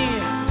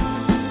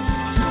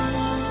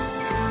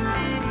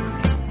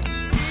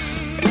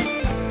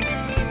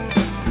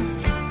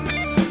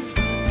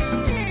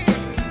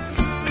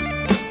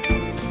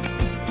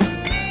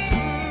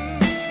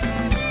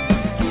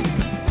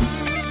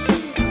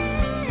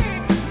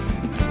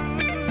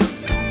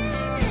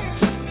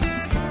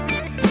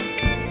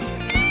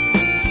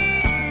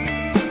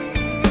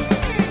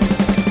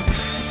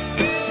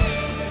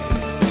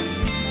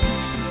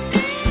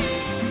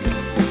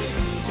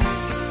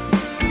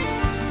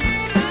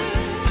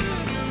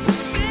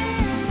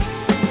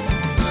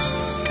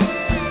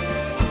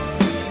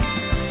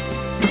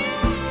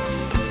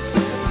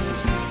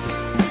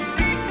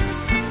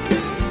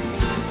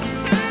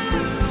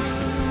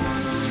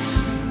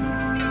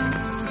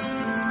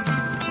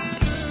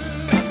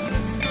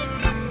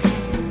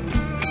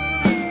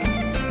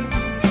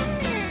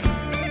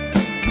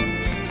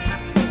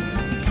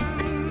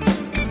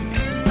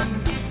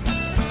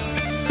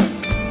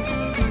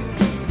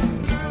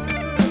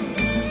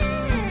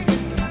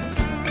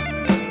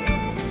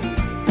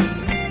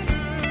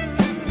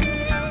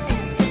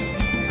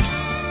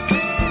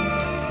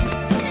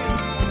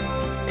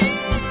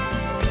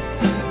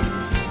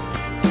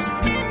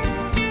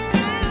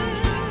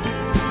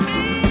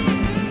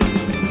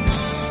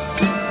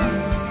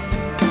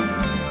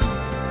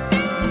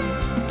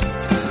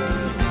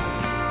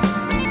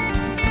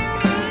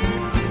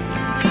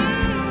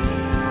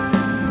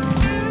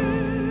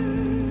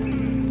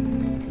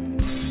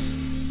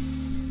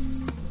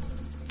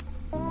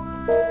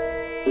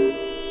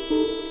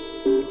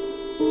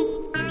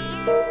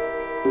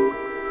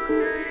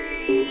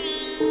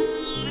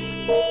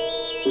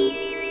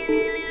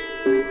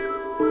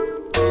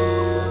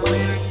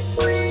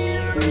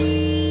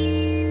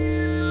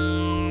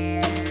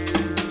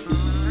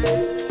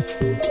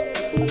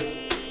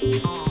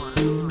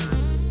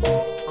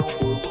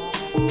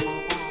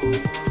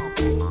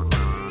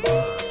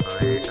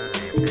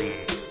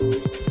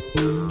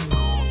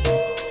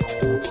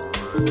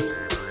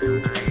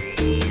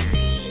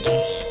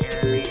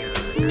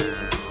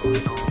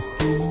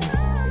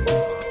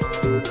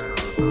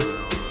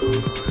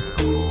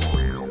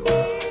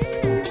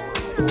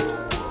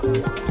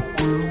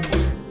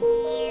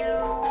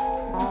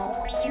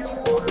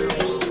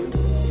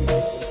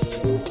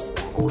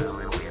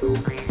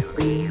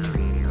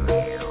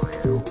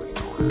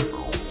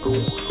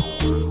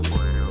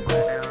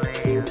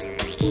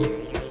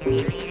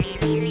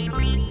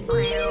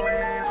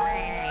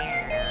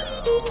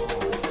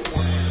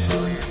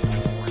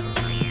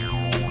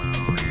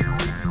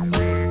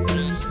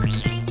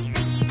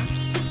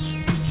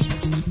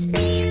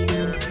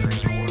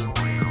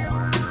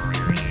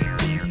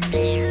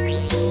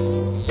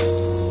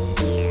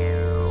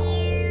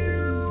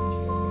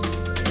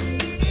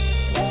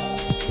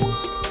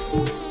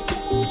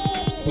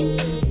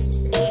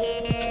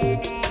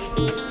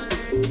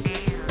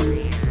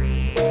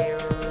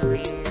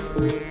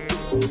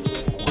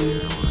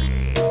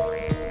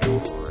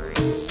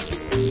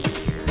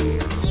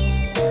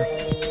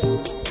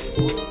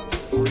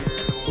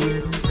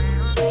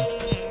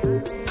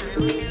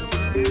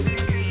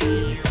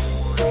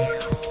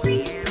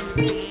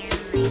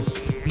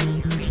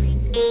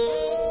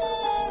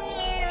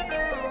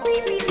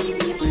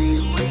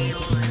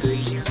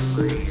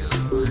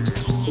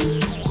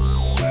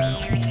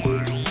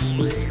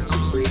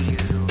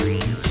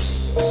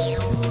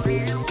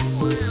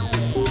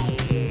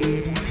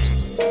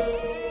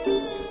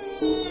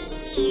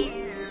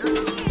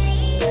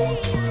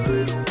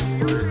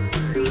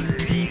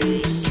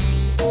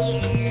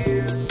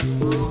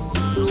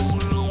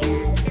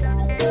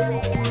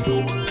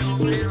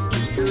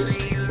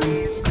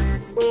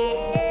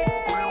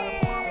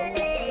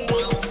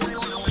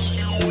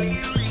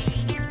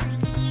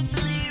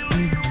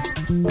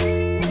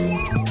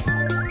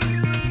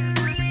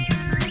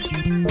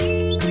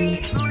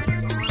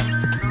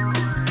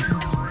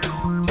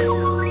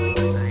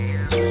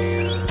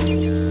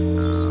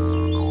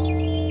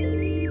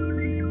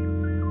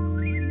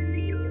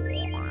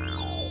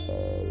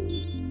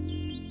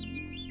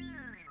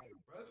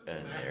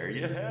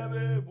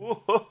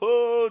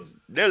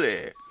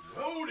 Nelly.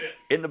 Rode it.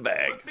 In the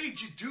bag. What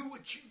made you do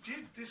what you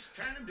did this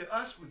time to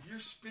us with your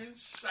spin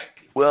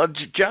cycling? Well,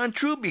 John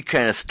Truby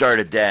kind of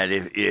started that.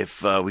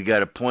 If we got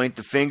to point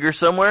the finger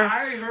somewhere.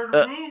 I heard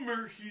a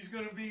rumor he's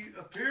going to be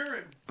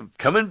appearing.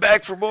 Coming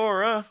back for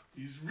more, huh?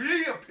 He's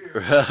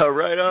reappearing.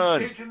 Right on.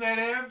 He's taking that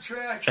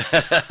Amtrak.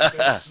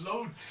 That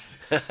slow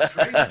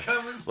train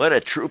coming. What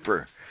a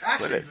trooper.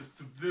 Actually,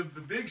 the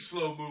big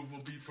slow move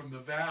will be from the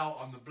Val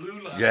on the blue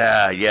line.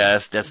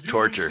 Yes, that's The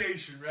torture. Union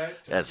Station,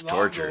 right? to That's Slongos,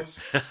 torture.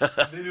 and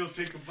then he'll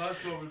take a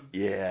bus over.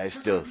 Yeah, I We're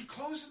still. gonna be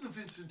closing the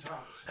Vincent Thomas.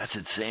 That's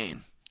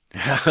insane.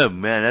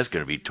 Man, that's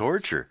going to be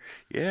torture.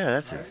 Yeah,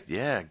 that's Right?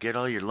 yeah. Get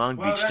all your Long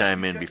Well, Beach that's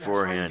time what in you got-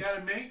 beforehand. That's why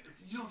you gotta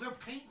make, they're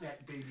painting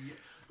that baby.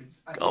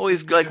 I think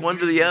Always they like did one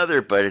to a the big-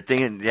 other, but I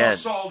think yeah,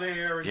 Salt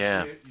air and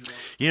yeah. shit,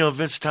 You know,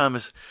 Vince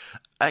Thomas.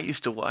 I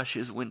used to wash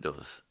his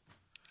windows.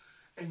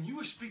 And you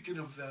were speaking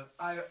of the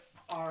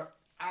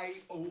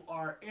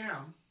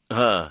IORM.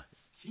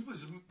 He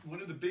was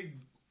one of the big,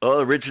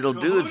 Original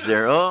dudes Kahunas.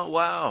 there. Oh,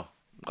 wow.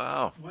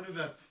 one of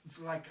the,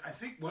 I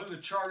think one of the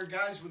charter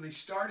guys when they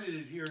started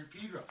it here in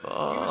Pedro. He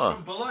Oh. was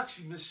from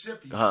Biloxi,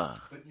 Mississippi, but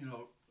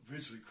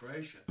originally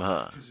Croatian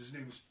because his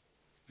name was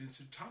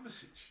Vincent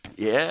Tomasic.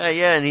 Yeah,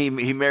 and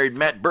he married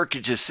Matt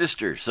Burkich's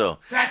sister. So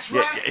That's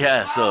right.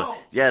 Yeah, Wow.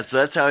 so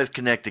that's how I was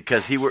connected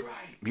because he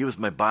That's was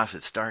my boss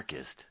at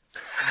Starkist.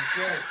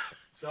 Okay.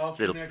 It's all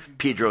Little connected.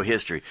 Pedro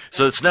history.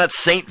 So it's not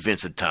Saint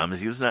Vincent Thomas.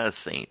 He was not a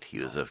saint. He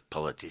was a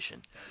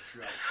politician. That's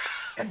right.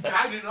 And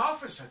died in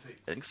office, I think.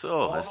 I think so.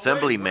 All the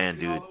Assemblyman,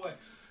 way, working dude. all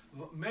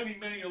the way.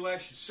 Many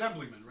elections.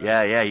 Assemblyman,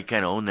 right? Yeah, he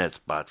kind of owned that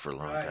spot for a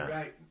long time.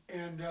 Right.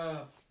 And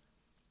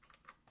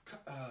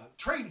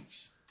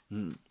trainees.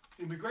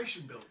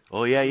 Immigration building.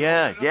 Oh,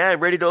 yeah,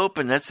 ready to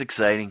open. That's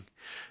exciting.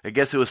 I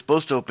guess it was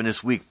supposed to open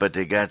this week, but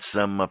they got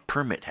some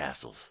permit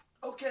hassles.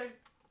 Okay.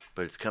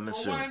 But it's coming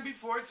Well, soon. wine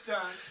before it's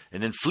done.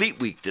 And then Fleet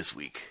Week this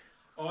week.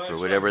 Oh, that's for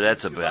whatever right.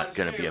 that's It's about,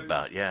 going to be sailors.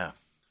 about, yeah.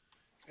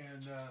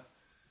 And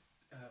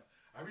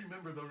I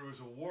remember there was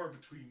a war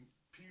between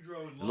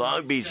Pedro and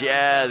Long Beach,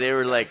 yeah, they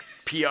were like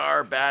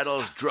PR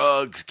battles,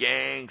 drugs,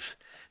 gangs.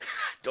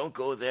 Don't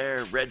go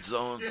there, red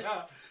zones.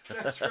 Yeah,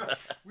 that's right.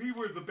 We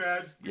were the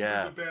bad.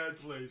 Yeah. We were the bad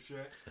place,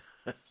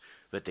 right?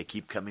 But they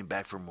keep coming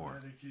back for Yeah, more.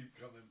 they keep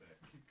coming back.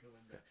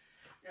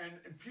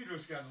 And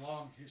Pedro's got a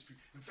long history.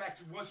 In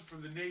fact, it wasn't for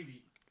the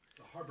Navy.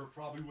 The harbor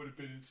probably would have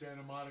been in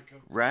Santa Monica.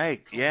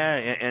 Right, yeah,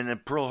 and the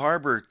Pearl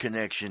Harbor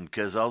connection,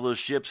 because all those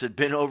ships had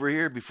been over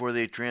here before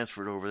they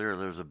transferred over there.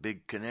 There was a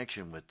big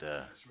connection with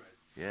That's right.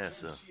 yeah,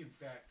 so. Tennessee, in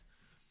fact,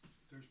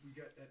 we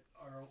got at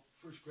our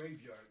first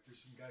graveyard, there's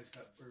some guys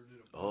got burned in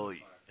a Oh,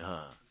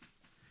 bonfire.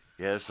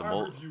 yeah, there's some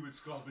Harbor old View it's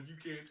called, but you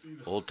can't see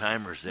them. old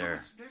timers You know there.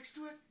 what's next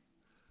to it?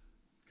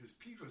 Because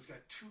Pedro's got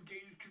two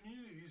gated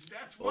communities.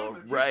 That's one of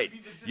them. Right.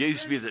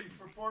 Used to be the dispensary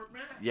for Fort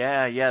Mac.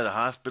 Yeah, the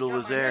hospital Got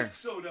was my there. head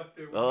sewed up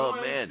there. With Oh,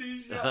 no man.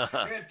 anesthesia.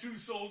 I had two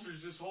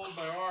soldiers just holding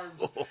my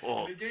arms.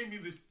 Oh. And they gave me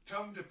this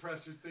tongue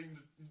depressor thing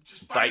to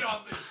just Bite. bite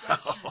on this. I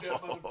shoot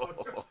that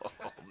motherfucker.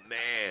 Oh,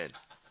 man.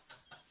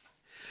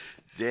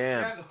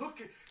 Damn. Yeah, the hook.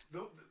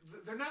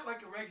 They're not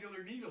like a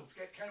regular needle. It's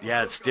got kind of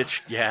Yeah, a it's hook on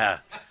stitched. it. Yeah.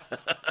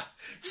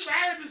 Just I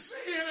had to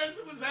see it as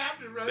it was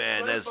happening. Right,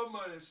 Man, right that's above my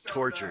start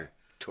torture. eye.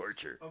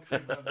 Torture. Okay,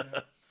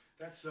 man.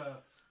 That's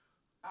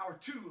hour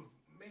 2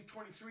 of May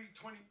 23,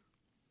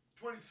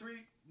 2023.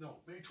 No,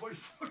 May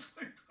 24,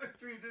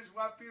 2023. This is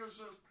what Peter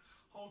says.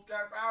 Whole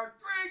time for hour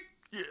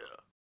 3. Yeah.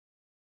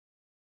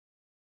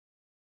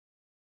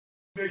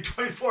 May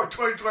 24,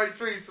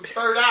 2023. It's the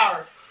third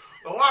hour.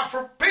 The Watt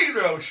from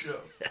Pedro Show.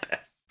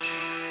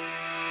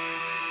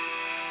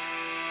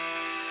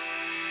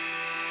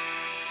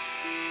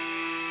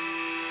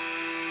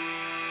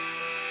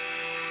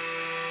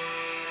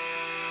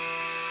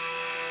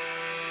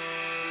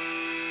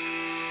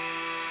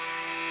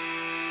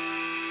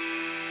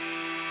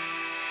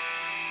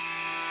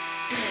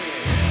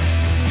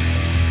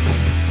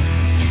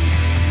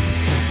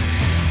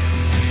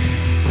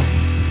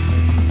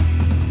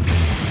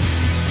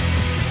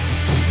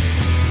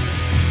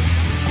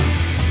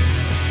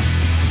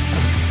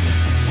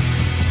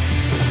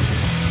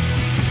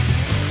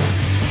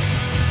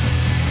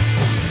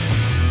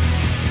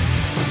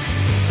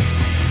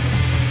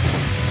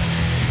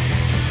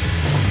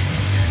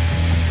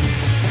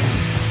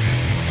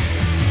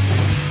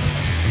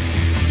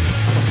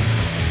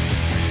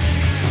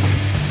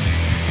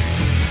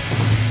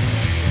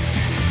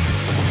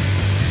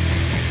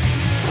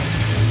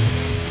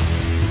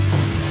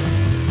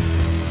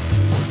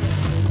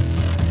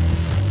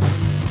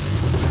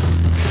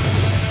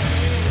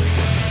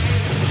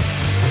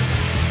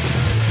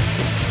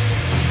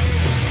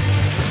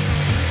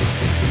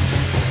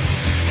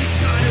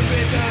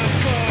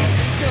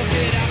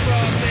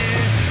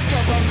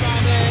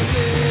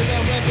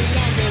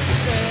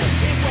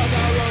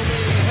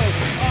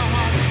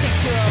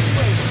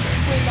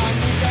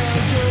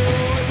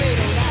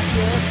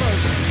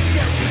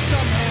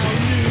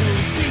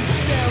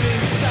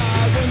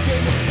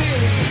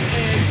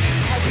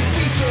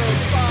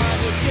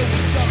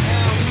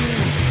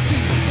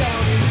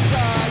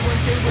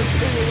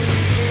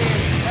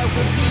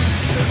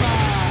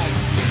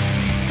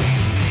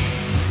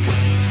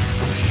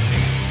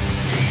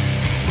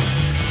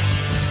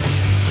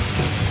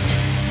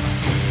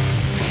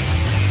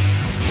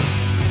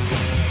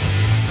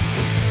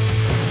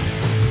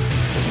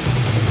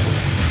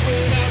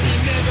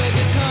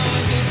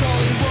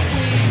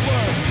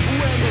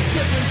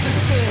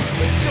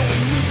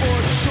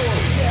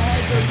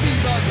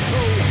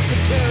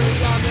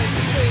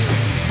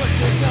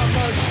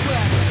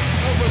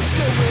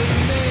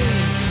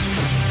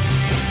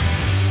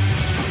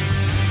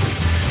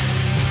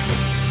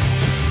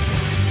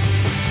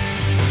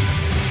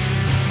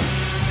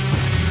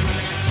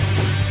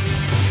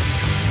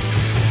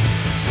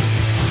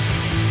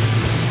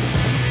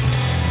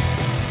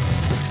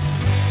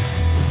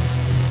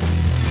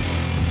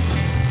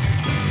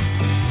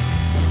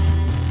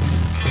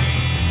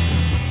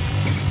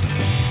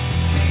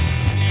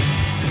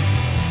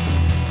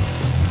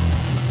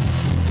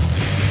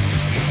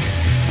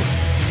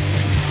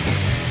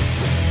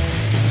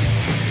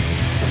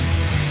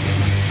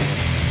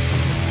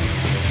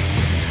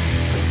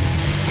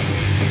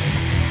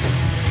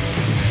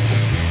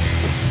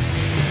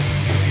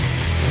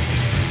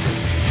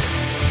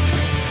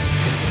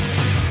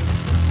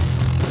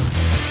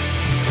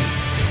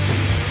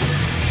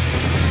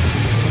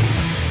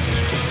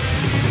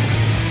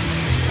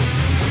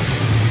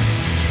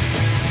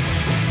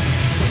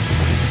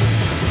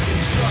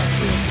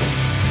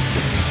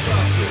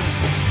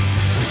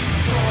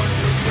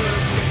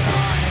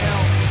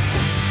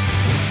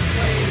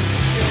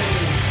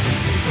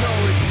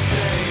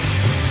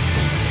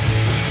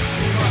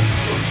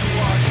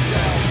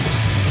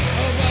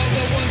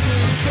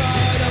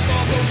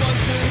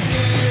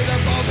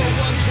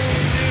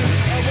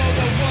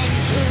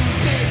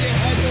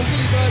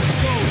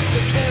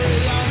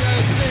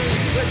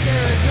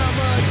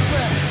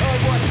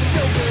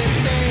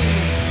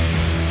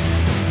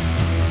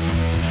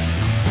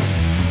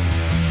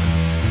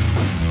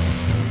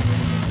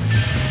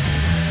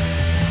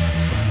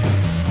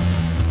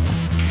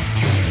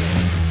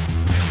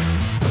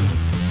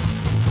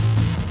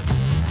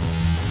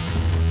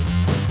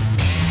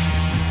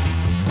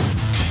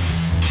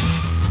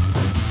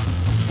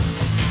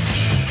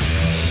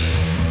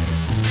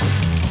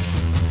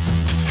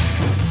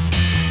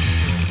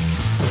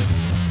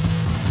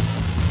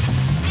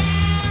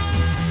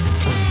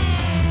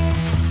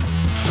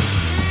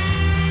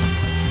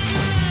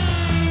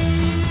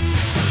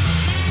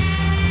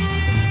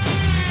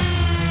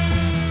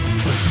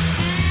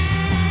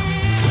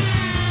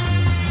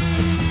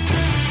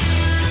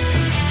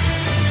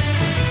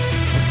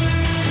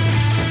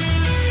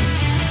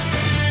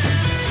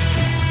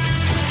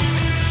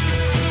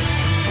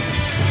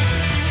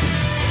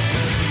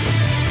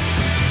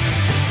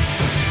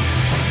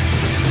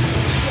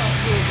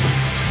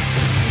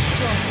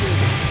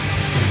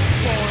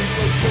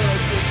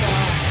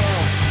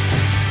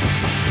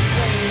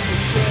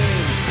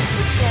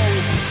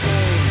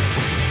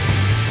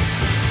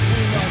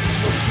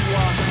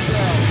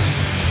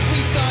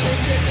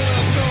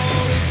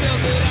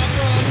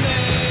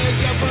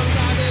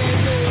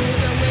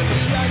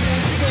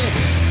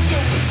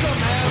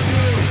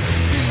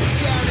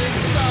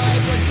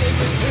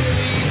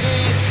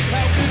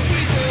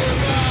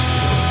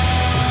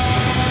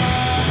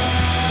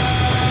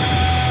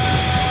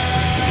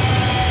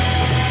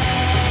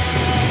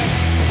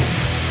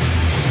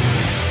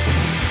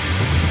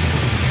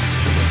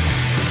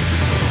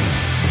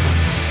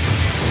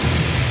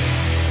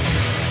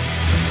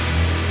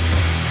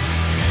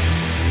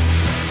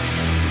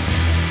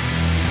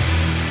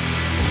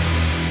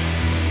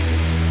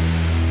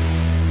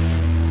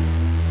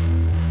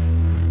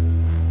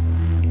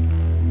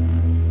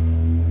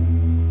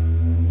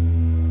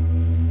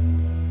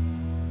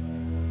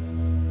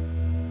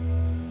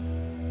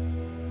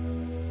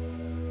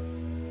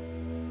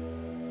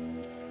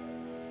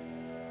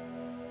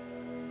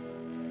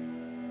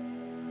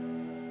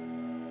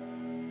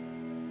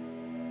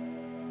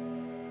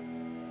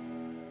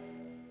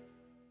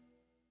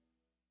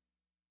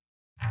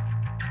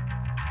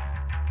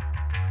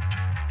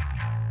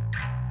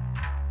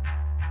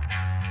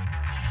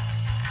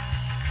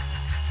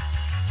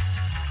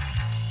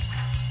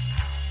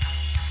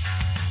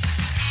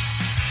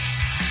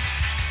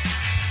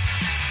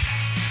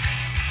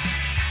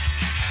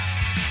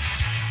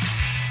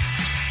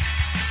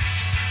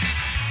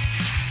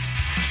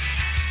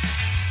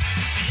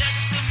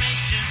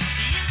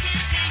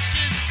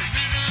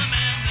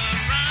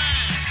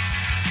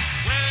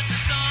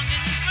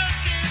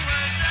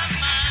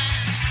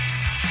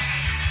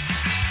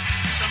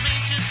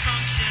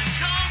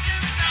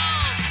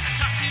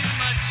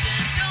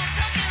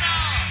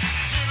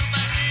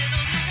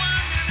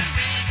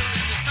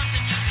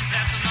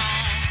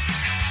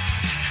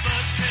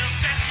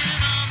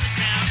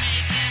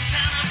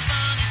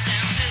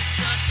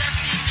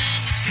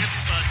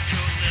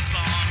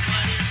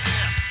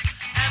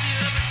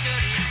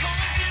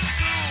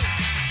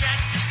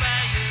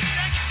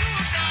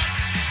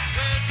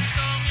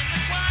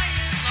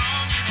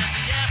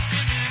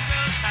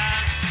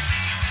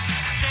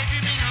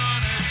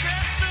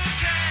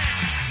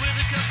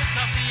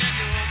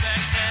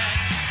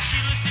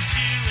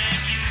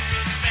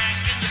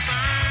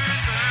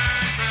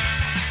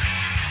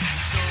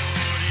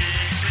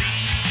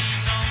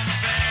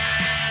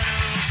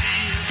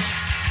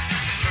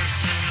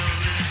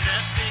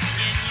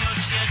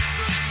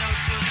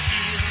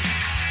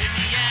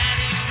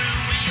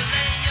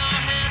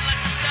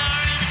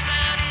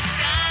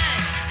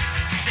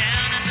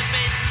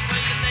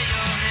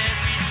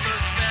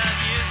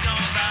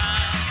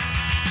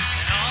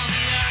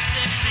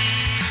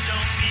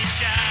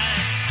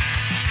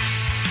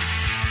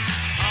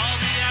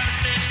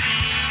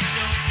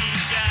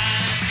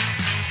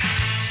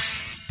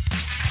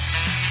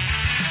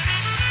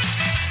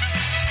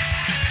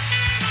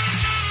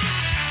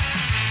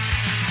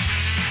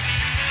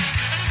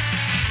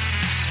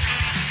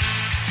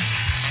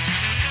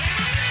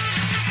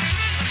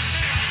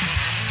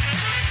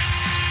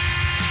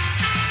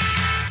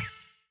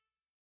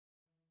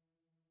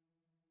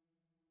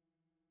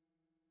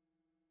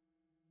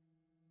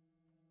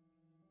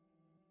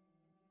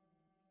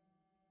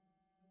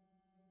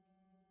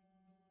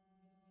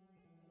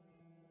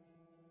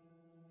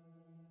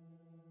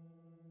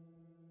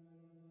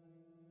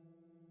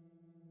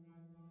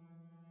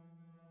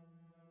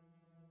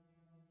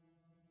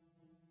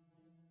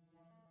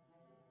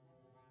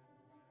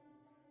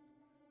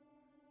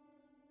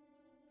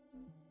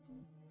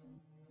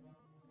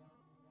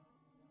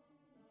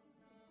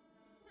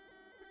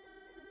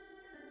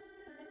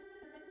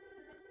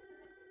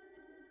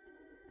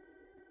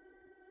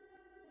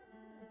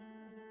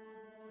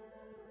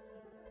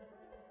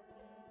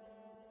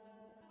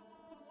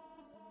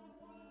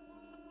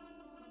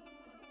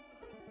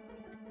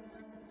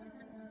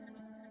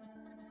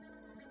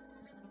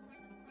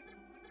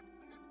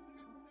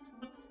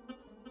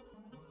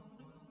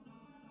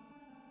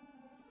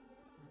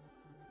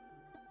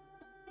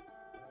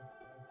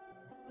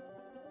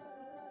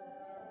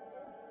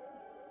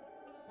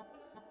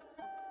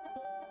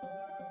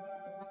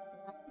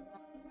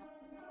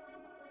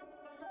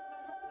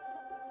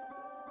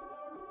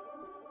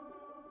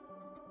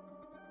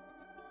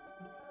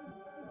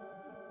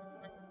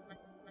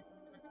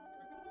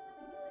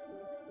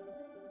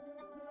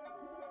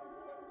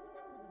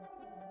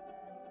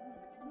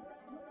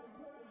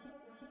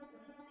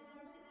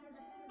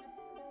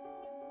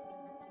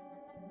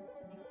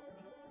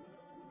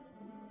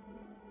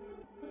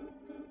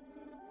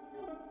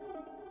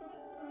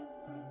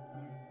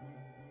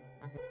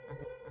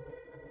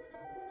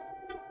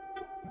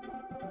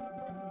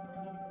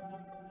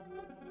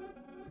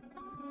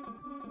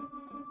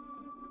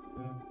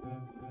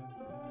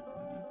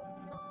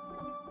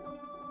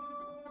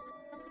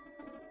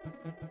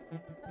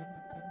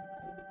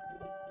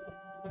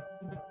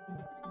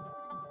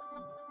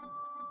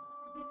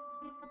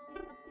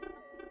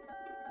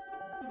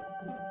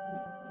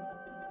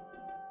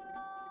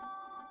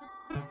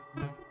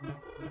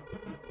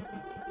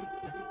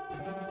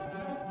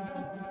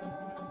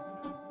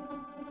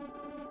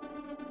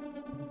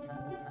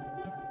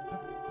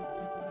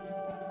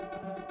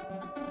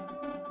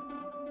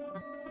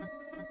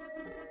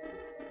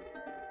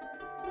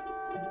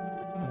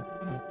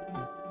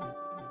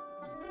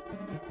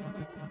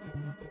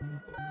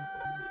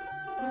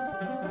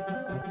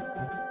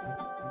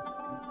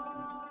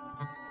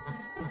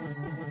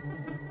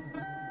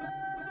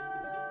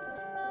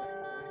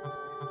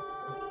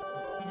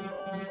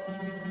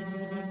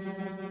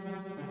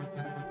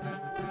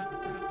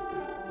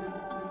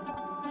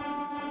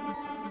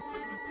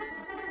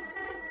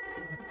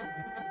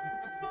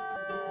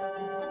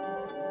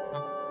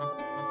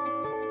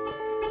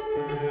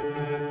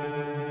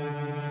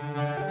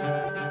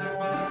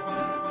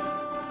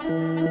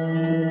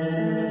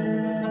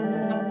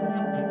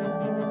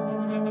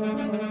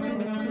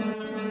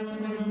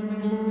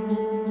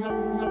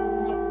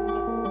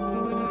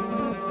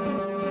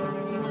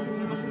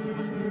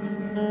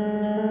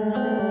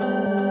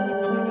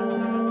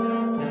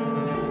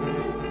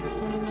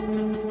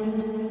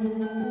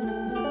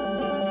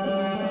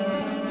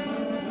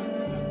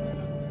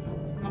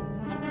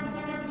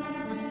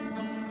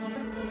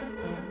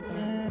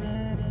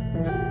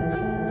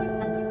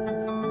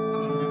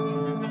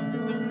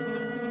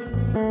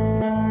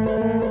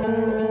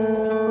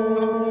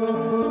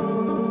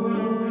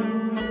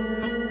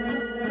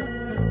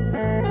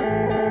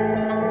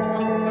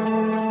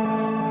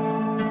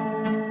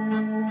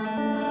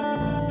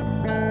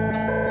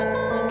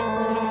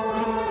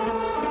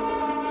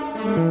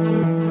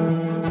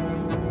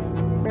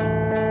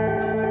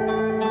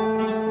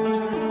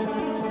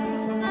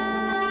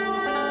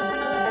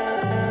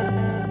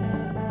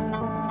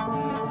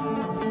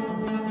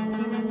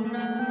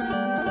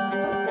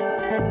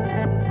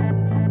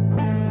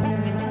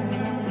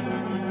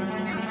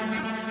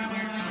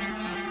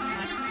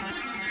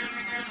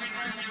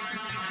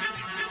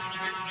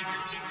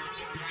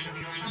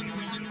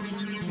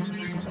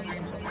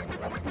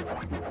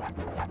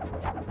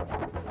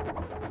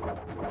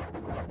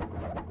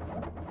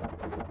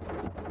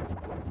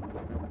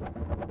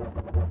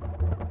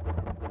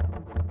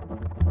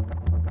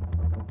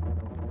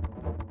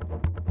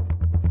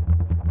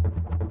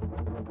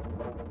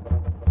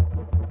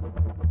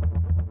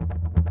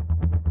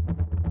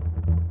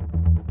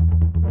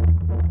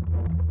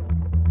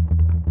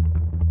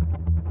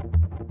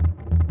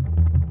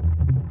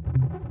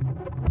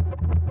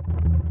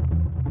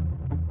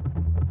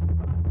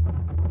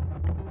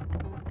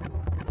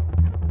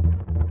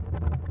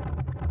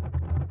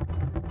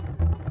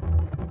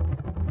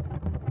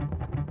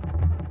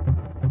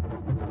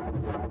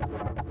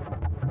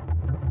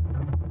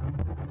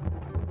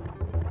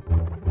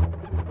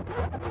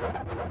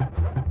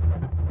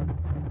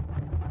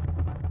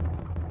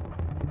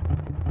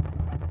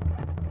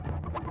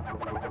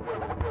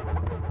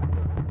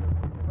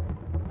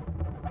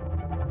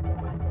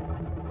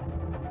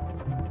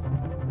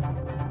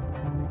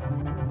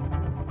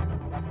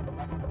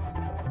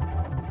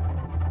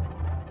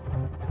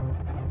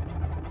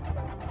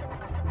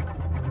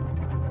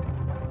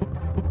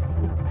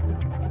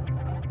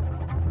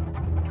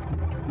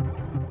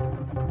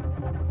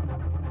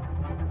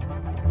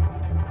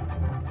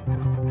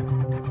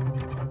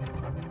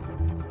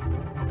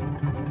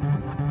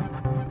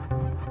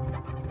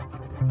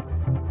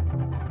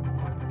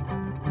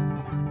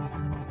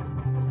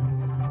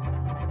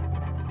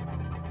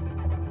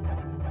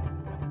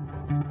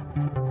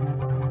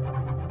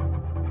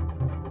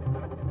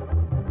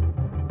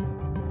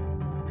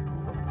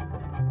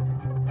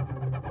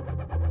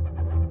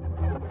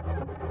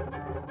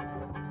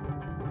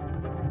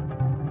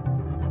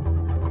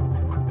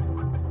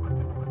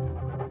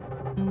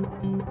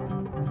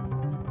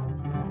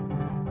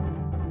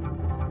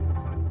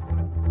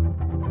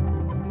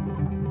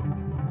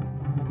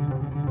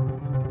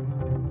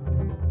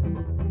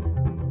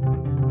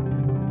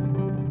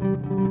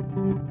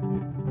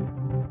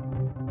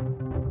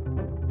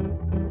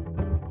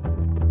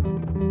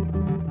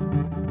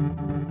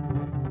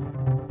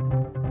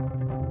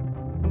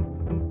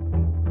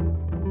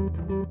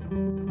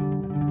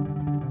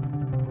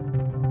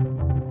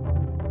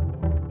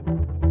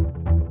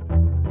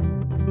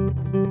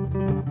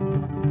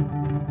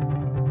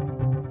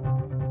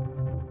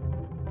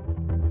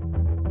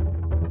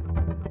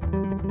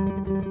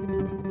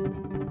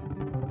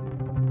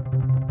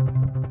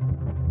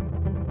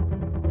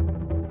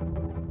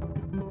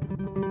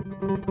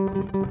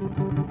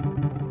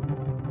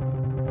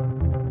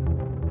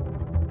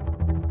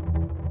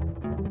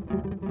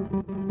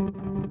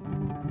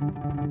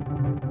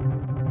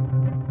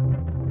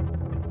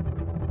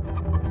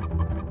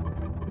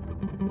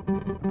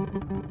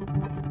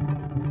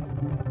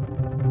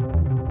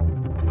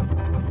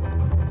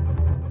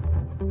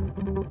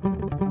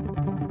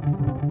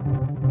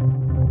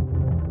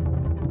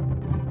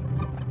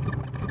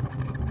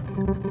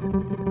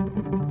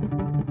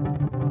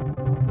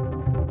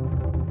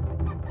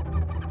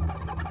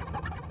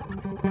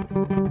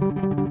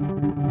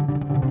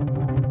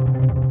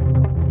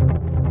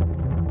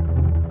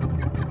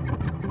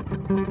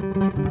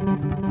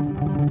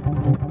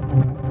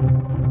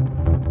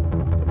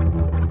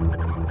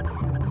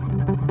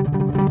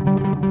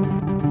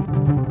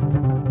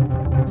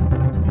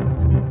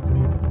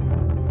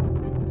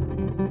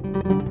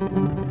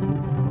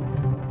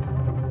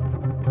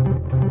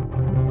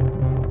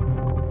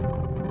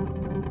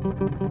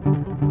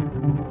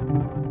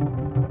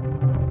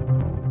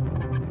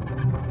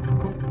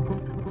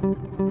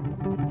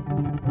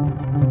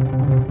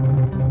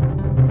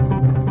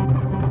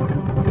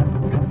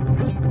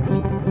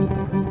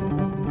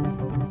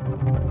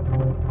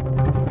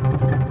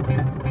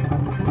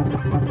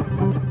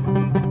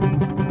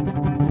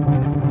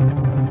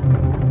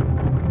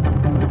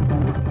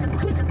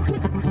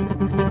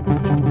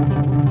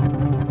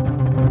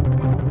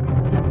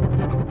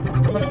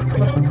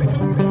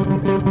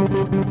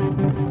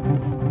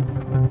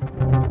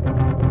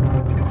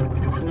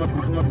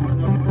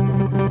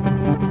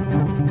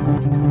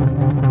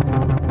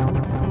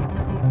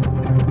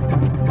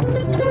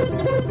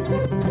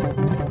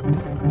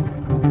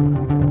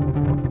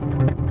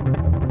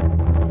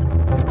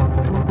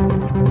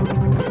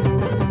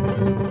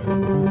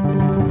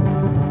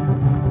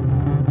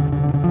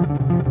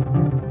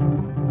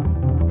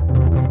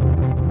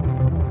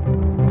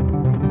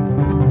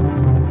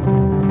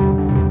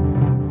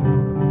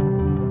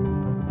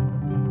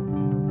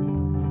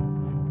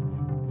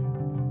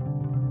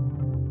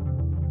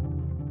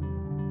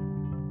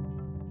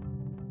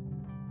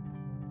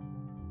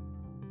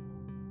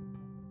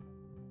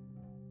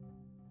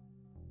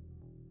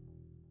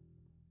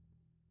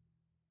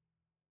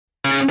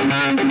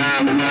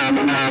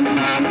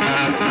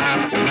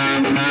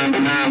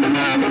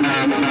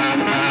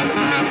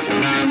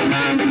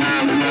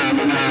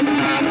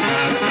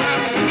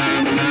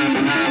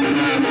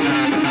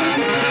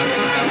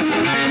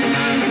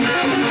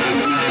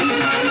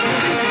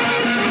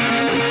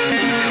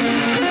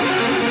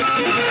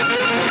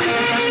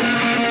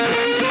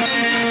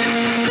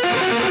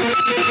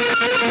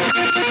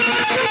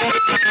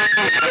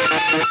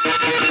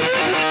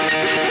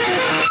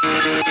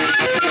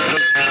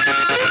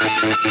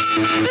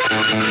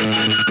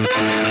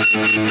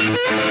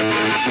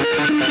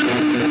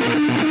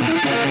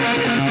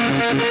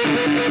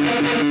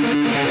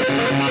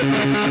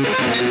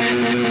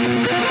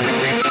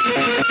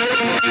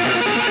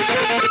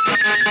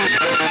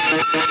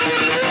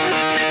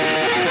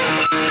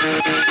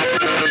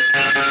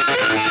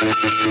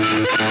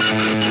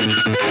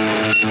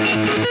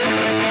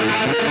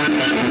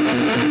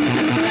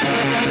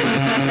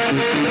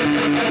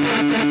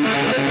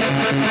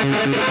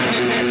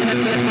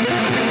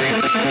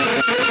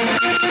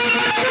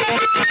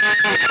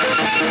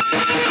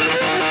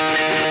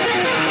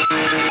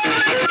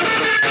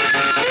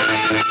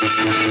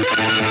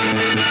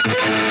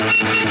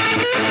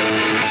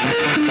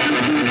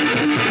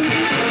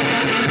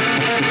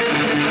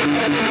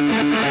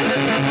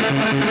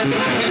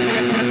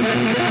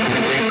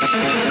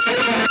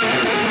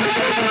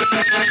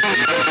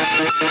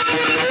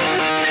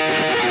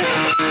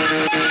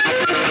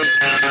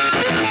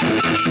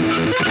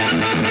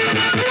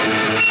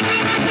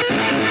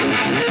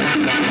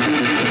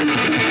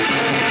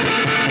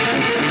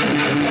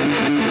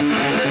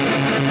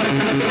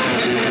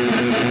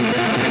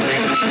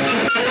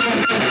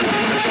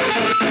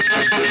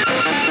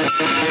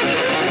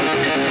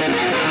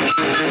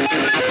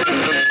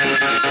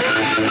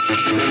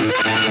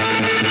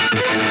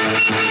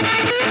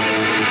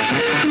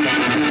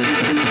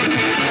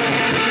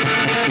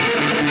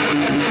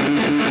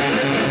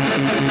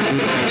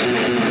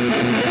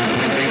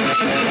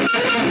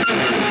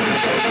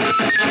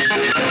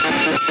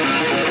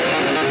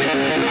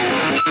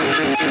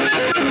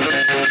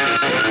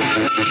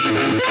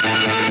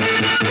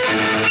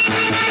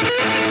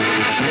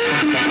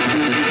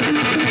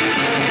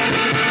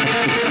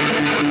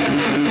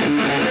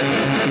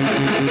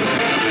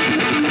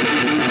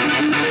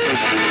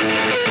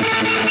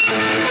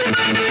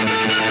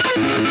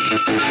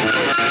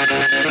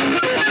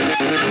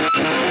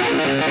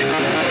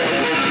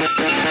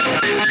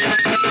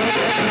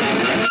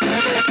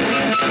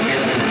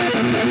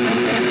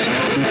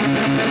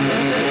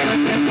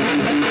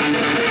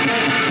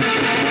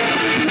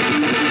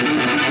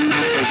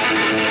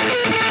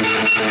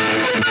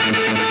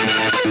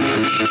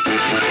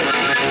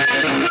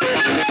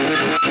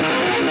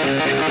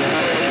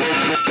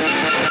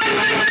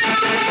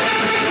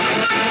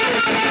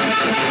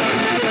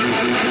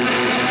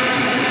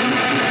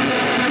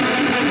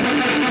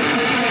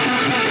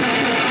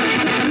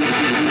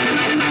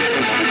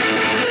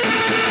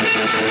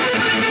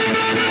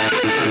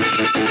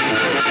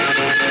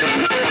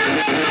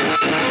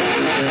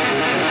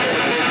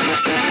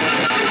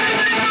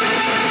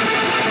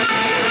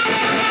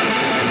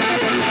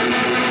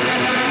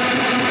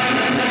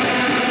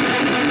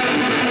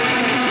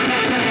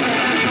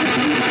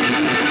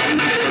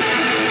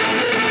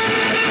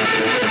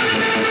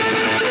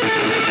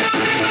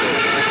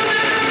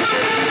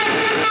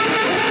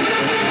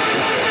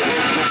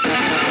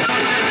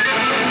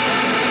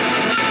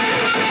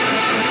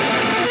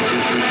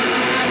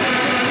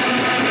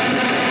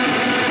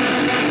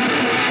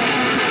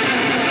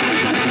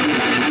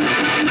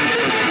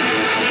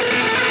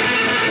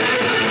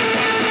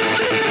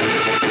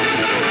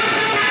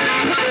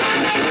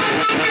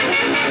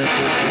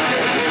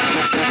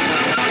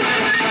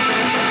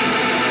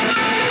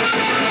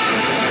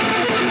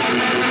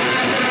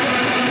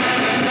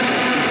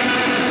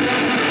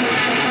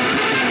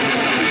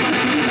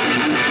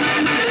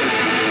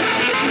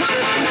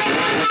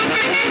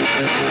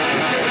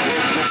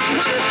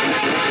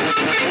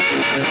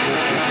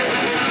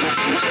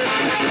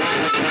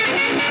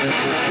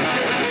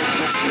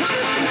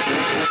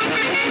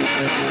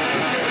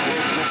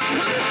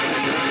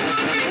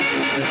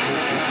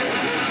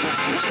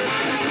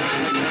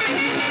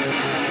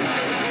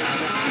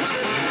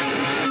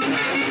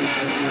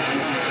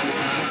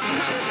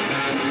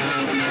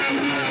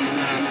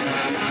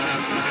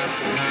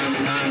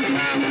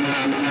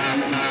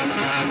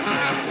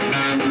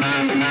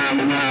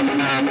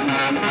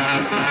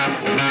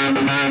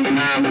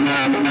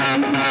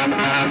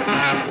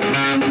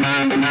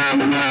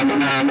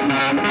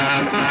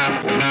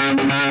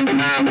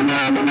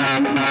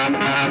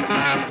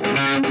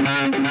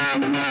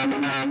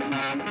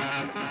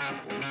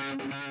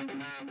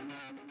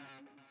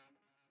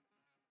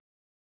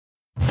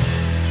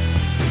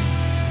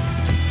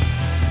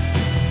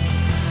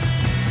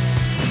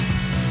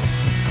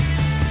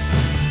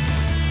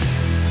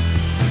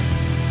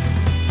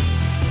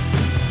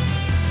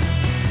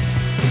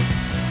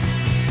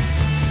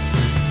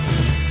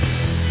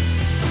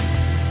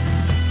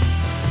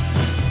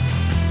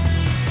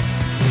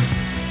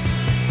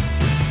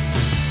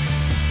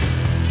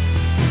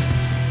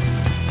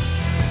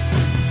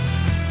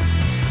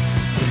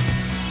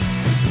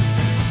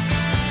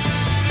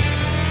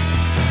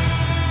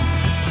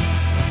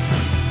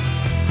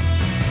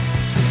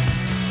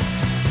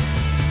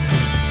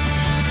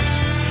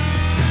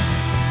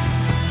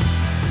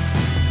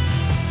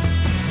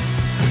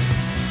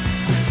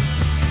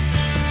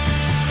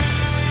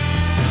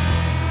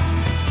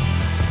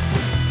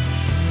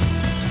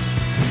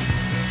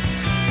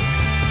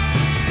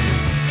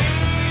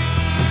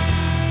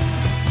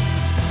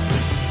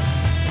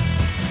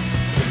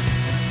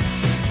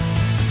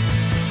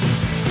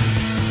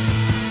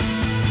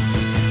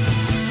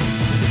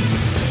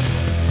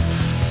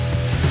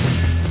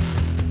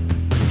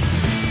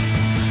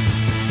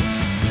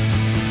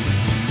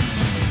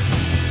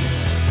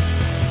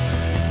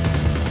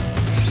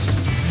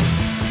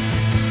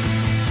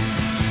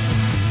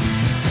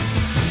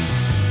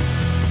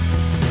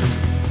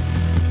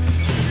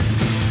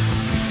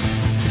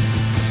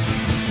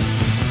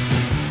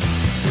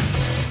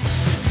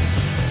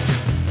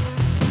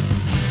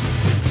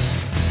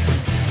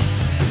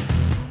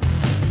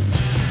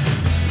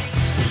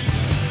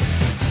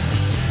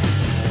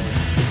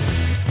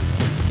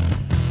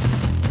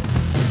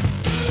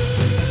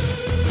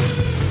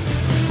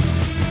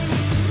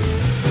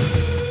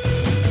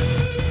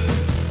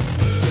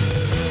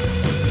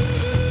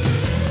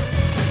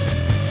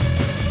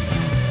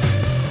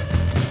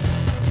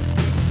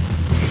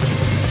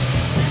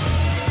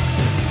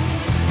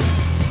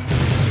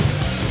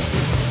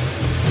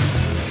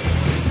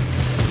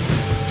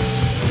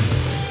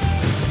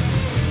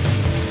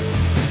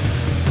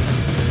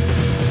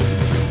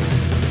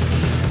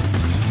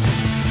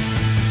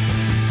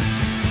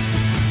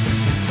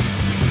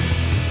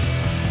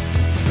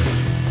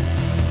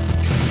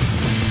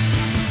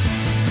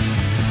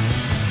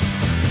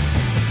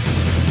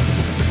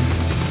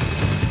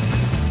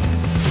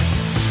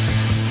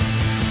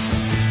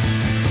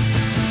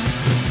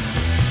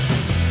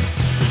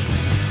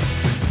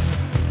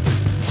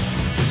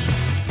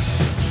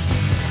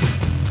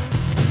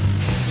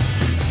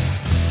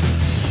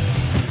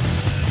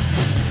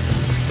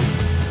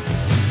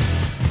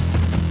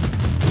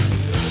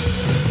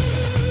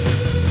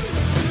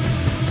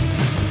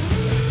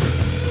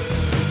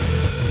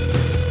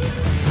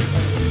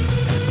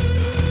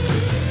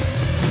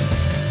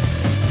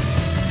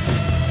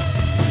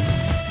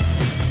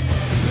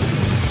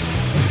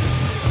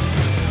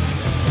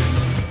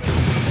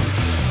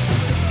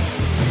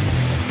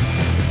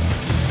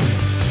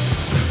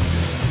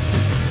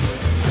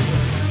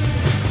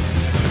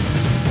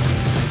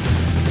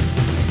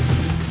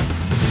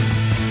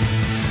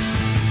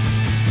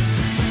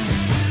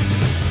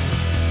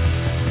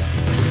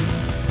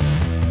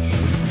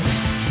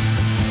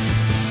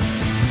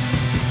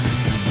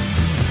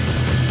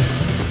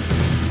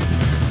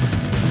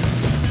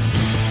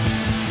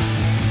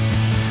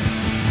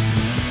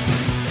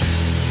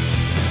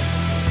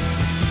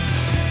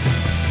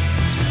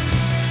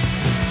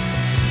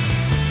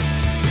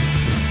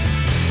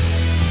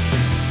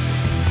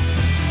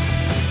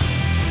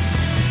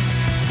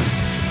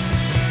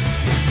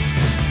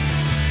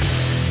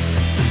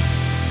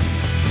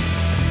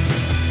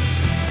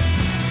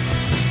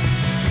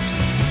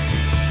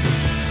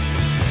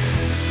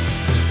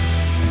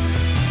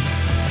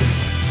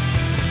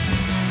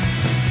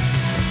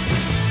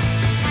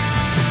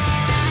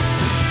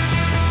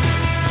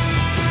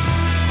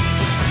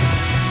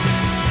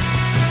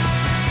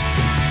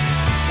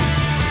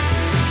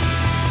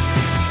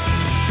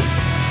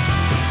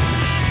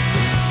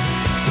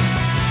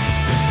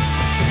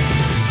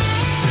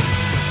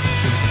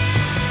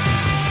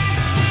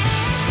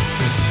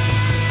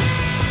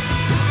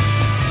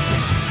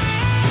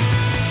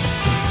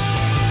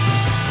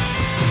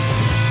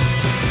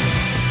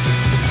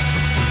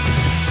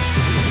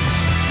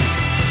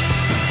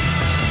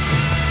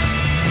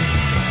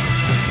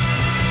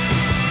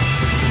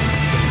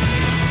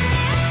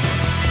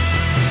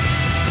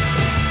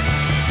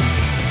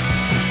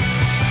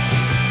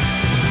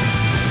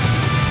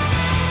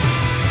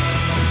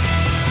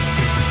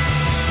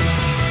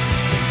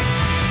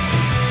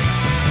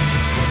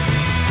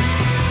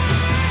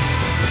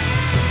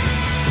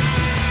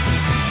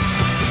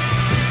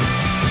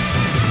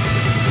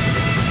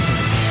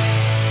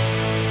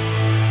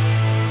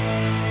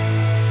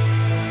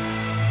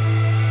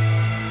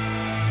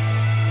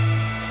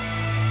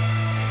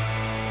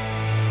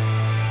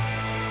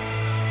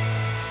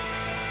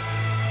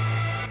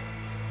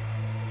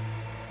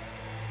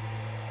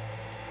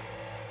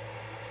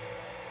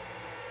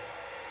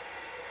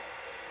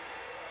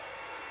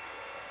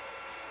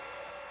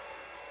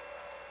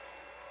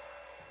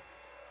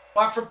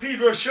 Well, for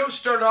Pedro Show,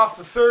 start off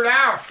the third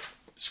hour.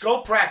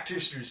 Skull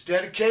Practitioners,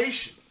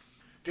 Dedication.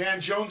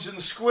 Dan Jones and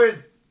the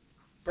Squid,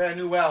 brand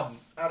new album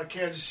out of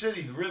Kansas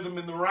City. The Rhythm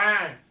and the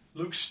Rhyme.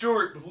 Luke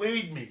Stewart with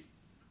Lead Me.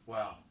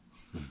 Wow.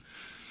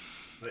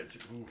 That's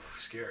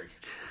scary.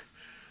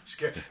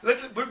 Scary.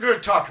 We're going to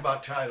talk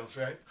about titles,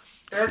 right?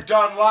 Eric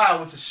Don Lyle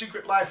with The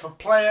Secret Life of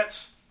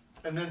Plants,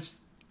 and then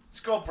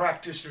Skull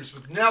Practitioners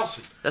with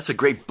Nelson. That's a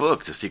great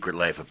book, The Secret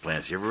Life of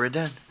Plants. You ever read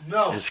that?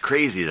 No. It's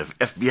crazy. The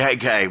FBI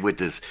guy with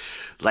this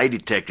lie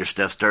detector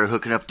stuff started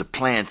hooking up the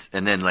plants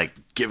and then like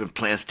giving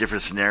plants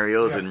different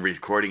scenarios and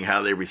recording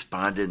how they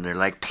responded. And they're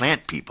like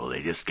plant people.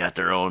 They just got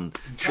their own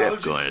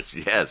trip going. It's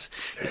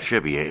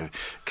trippy.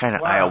 Kind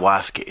of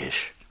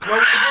ayahuasca-ish. Well,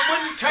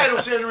 what do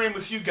titles enter in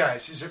with you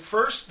guys? Is it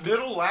first,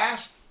 middle,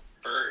 last?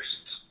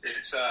 First.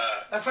 It's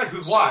That's like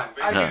with what?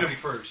 I do them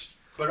first.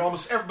 But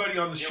almost everybody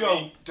on the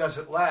show does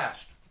it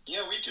last.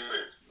 Yeah, we do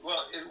it.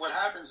 Well, what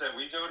happens is that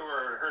we go to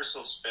our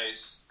rehearsal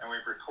space and we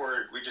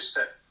record. We just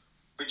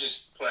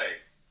play,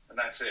 and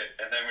that's it.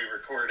 And then we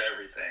record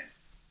everything.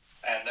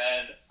 And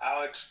then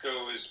Alex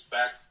goes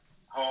back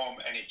home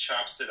and he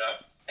chops it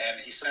up and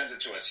he sends it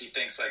to us. He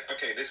thinks like,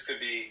 okay, this could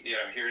be,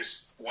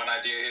 here's one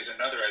idea, here's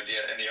another idea,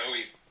 and he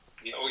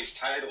always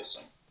titles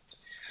them.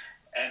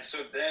 And so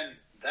then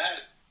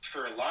that,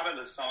 for a lot of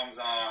the songs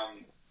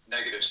on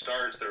Negative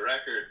Stars, the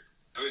record,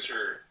 those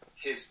are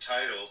his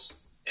titles.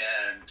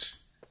 And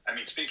I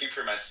mean, speaking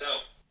for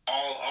myself,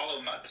 all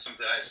of the songs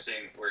that I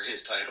sing were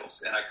his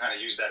titles, and I kind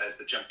of use that as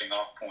the jumping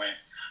off point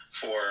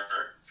for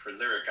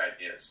lyric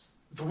ideas.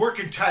 The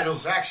working title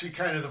is actually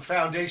kind of the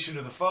foundation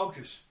of the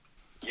focus.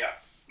 Yeah.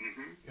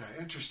 Mm-hmm. Yeah,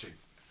 interesting.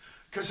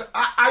 Because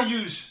I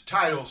use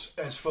titles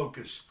as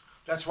focus.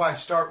 That's why I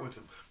start with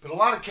them. But a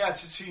lot of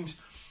cats, it seems,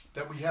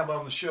 that we have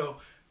on the show,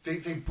 they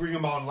bring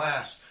them on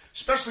last,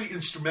 especially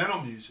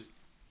instrumental music.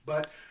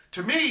 But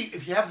to me,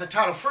 if you have the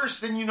title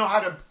first, then you know how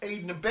to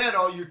aid and abet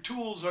all your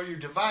tools or your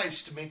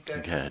device to make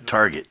that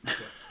target. Okay,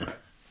 right.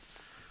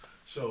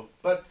 So,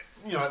 but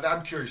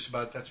I'm curious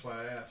about it. That's why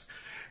I asked.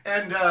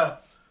 And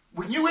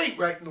when you ain't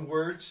writing the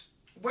words,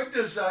 when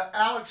does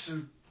Alex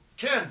or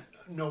Ken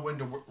know when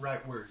to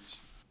write words?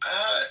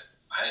 I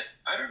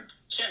don't.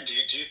 Ken, do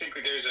you think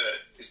we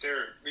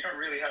don't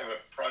really have a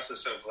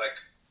process of like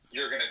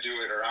you're going to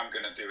do it or I'm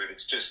going to do it.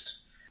 It's just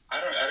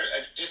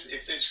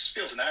it just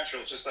feels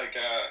natural. Just like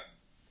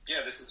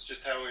this is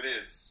just how it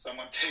is.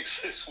 Someone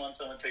takes this one,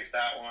 someone takes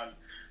that one,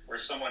 or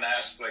someone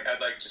asks like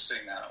I'd like to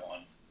sing that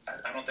one.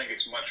 I don't think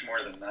it's much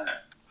more than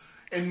that.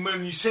 And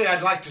when you say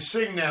I'd like to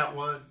sing that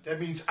one, that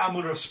means I'm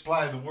going to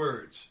supply the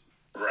words.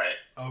 Right.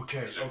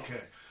 Okay.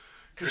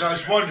 Because I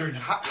was wondering,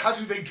 how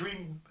do they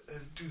dream?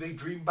 Do they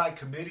dream by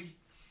committee?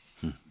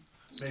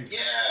 Maybe. Yeah,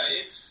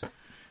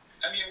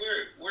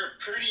 we're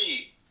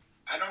pretty.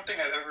 I don't think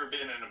I've ever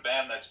been in a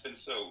band that's been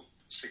so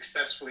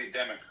successfully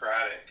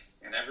democratic,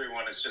 and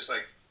everyone is just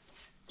like,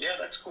 yeah,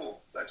 that's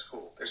cool.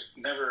 There's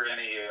never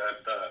any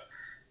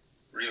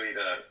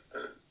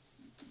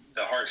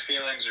the hard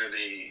feelings or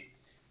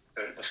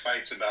the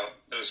fights about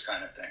those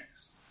kind of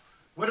things.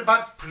 What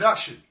about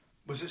production?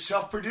 Was it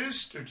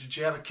self-produced, or did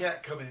you have a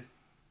cat come in?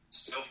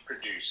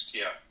 Self-produced,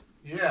 yeah.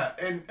 Yeah,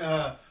 and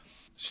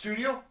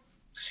studio?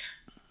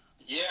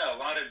 Yeah, a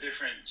lot of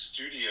different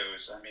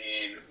studios. I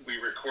mean, we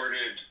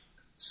recorded,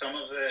 some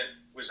of it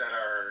was at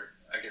our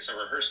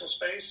rehearsal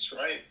space,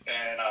 right?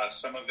 And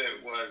some of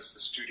it was the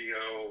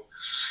studio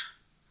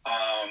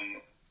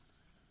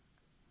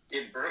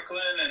in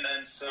Brooklyn, and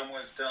then some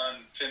was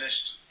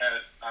finished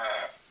at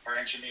our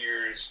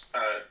engineer's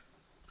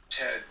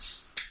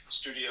Ted's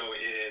studio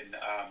in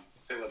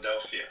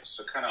Philadelphia.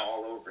 So kind of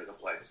all over the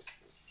place.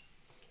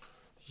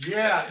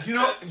 Yeah,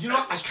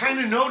 I kind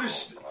of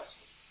noticed.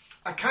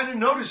 I kind of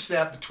noticed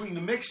that between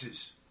the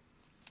mixes.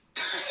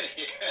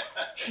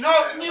 Yeah.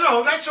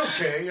 No, that's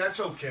okay. That's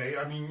okay.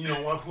 I mean,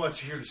 who wants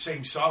to hear the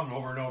same song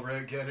over and over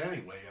again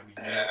anyway? I mean,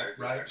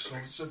 exactly.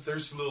 Right? So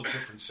there's a little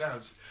different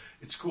sounds.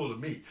 It's cool to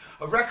me.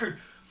 A record,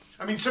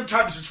 I mean,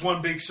 sometimes it's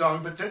one big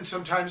song, but then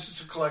sometimes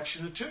it's a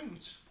collection of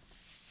tunes.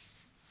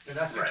 And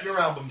I think your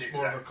album's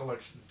more of a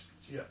collection of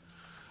tunes.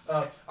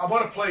 Yeah. I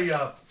want to play,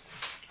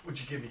 what'd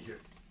you give me here?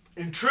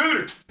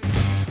 Intruder.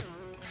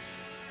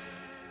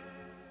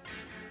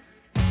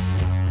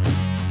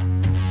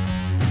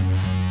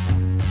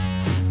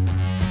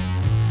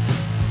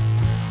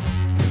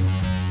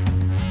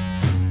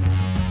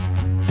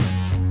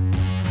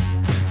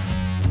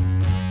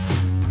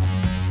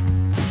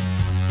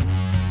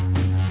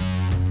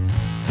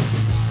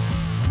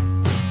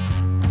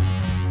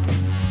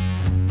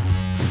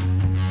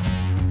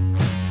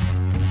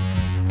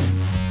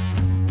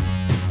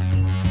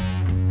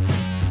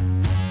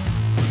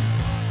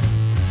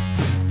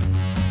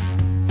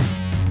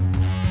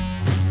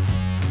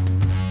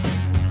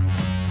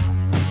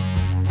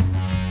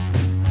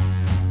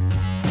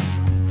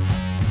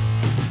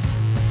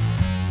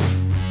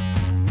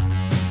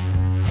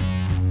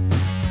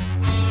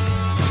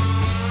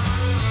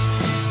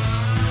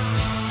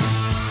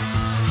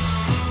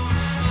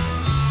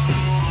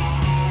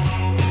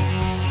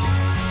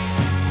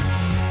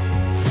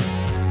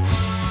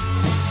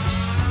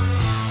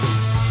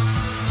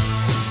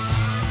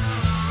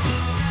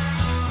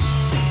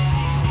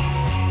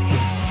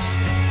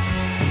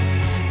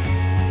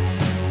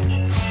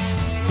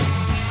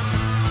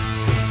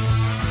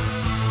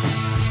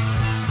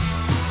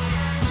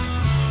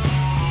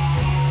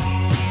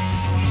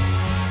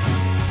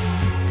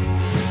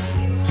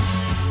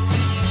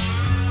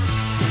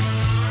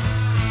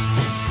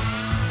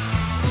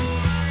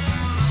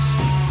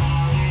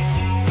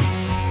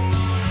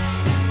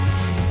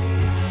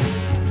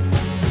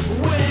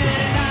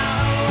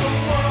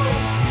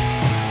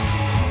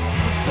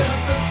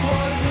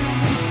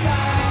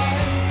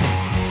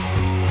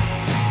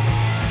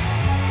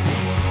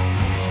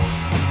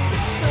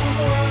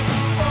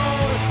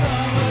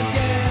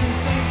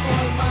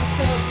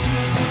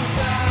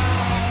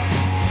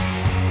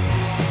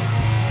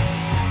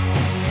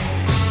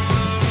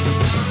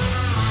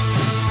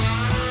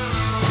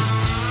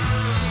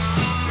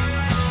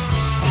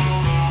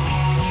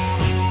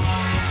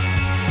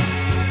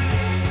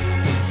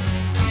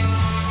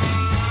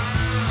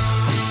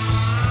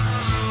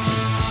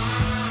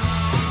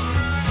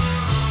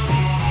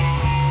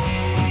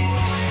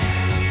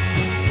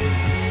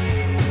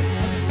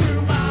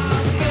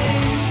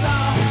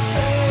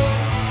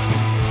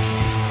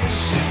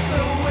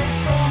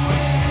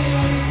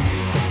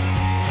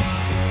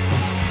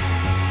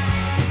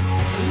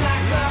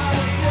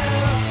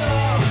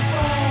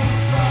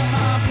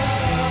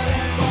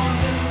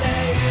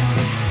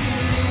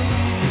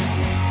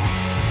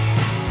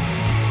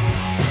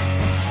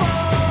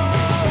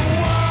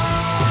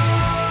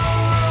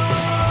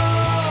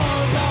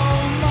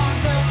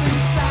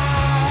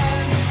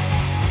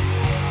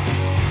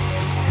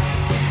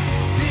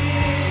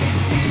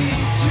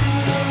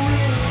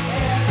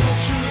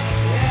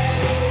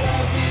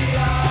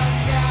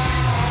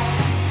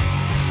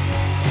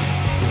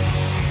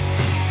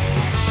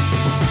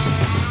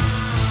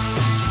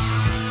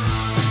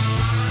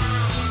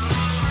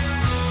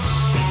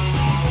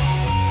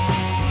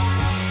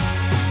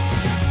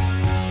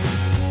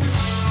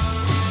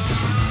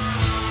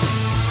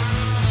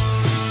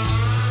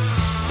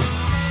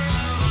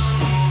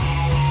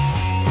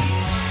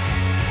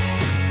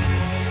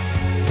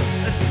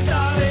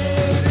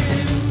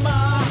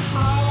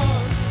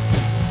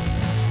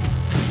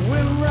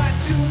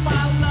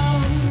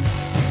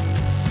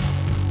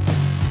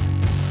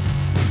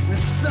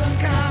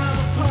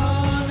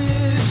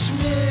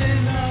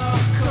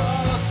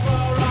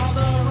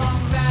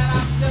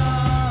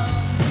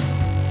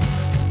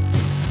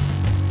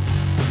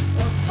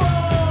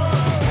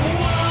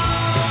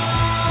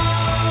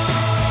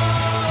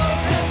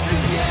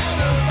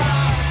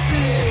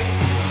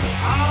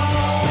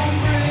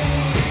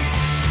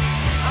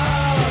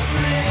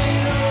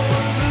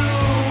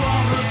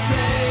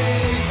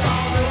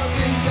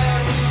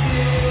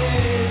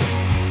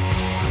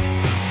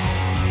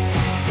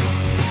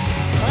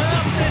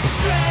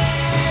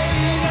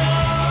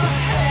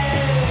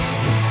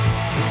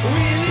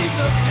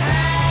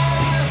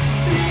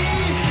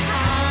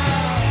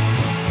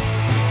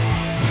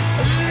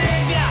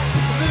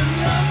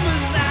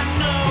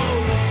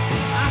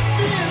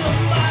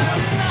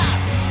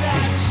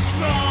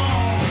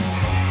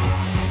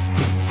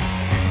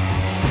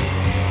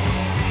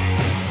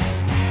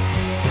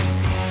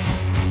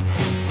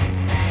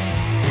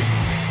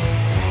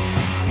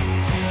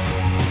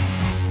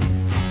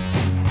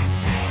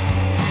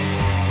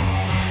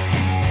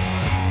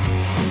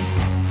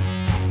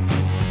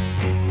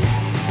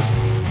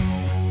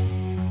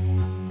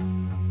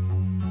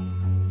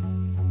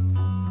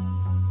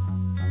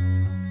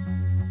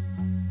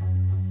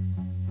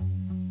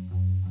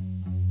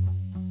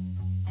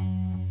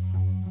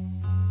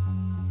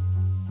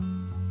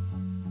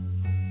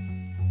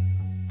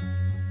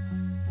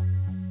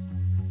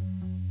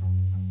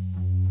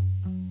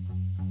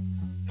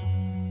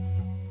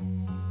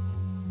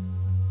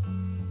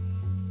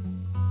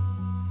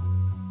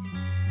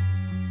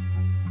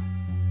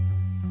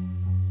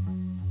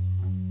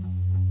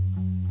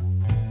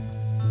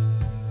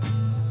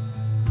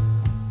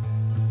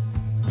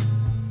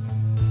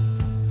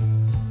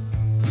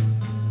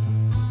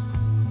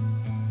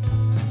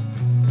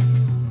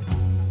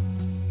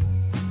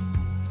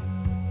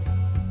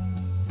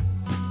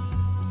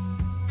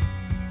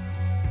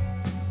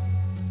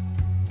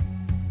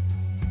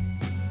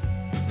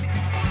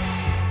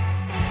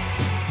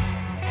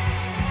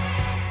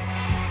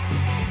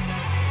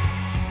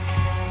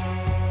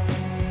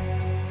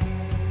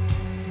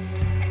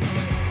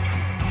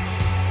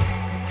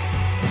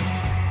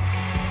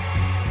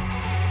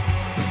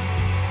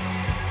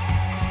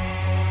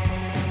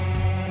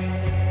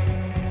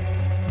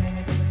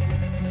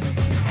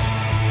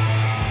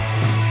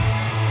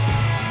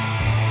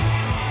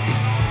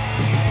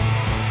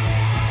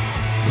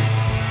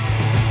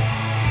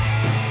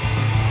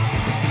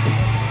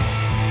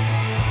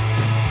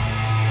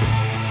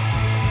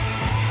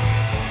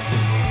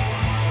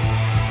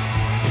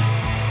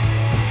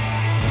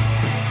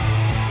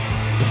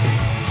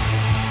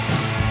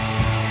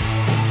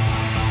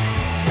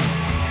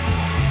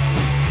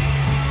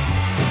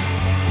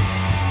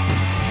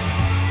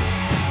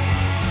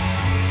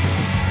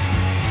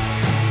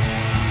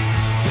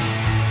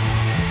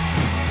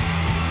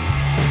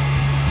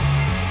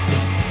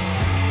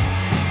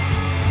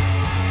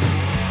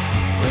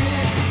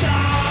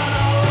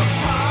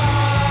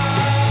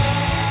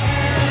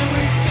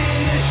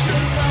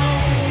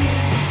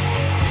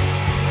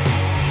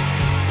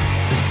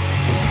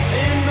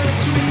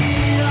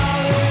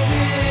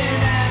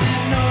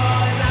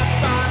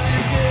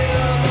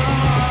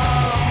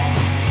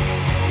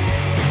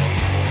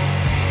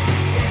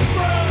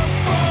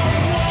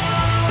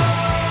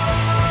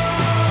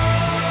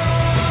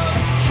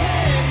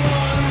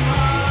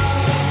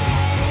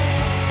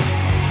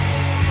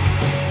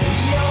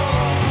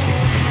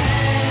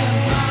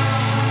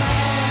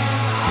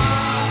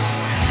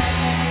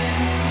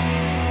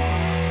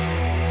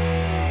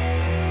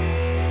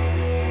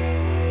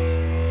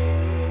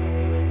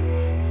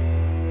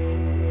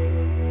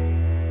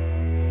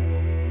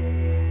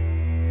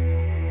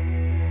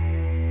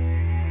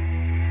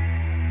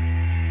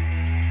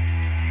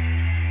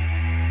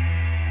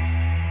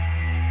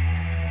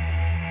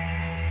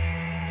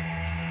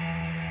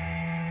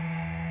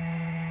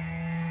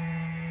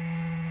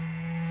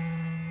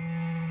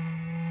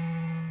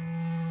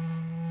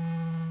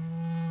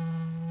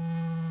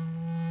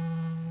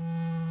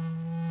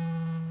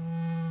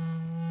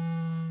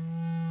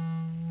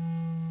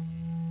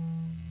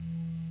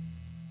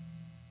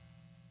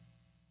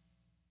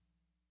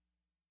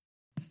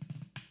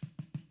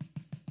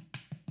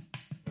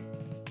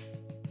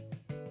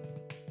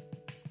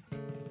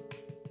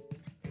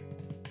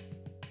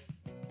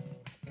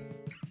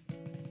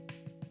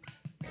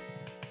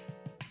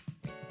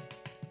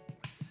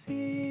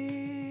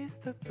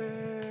 seized the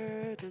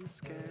bird and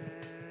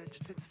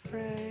sketched its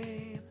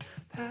frame,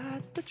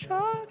 passed the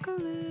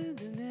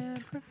chocolate and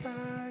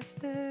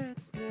improvised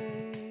its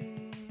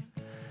name,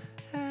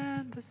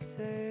 and the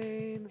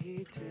same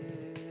he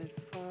did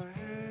for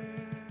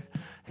her,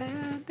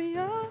 and the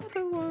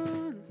other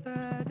ones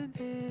that in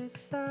his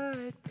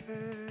side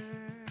perched.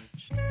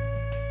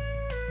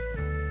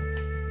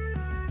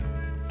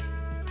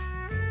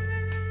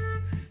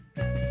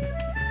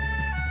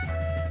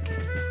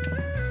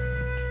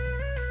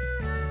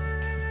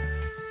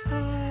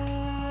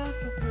 Saw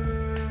the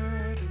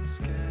bird and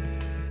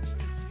sketched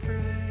its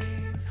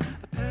frame,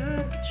 a path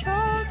of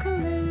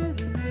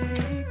chocolate and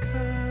make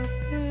up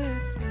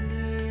its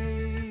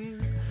name,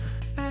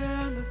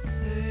 and the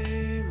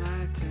same I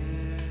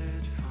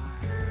did for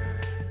her,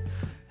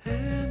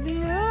 and the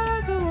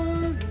other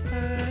ones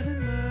that in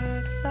my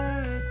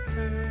side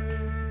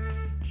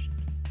perched.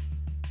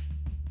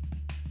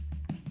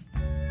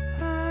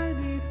 I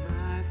need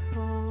my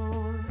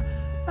phone,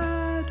 I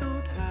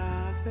don't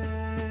have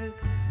it.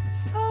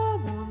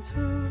 Someone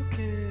took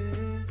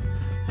it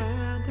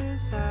and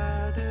is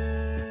at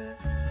it.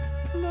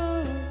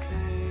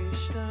 Location,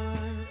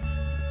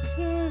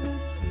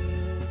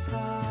 services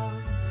are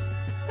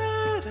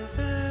better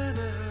than a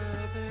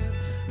habit.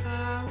 I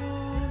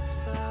won't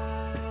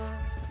stop.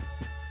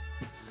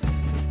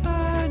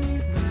 I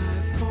need my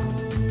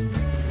phone,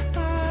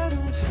 I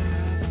don't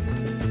have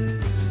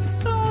it.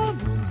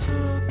 Someone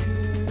took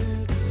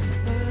it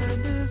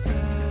and is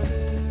at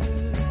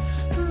it.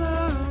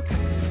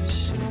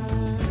 Location,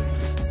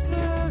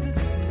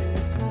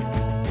 services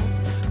are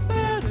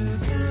better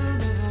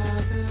than a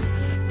habit.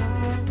 I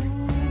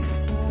won't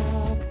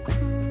stop.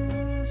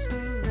 Cruise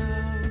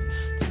around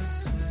to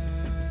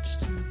search,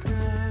 to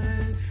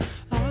grind.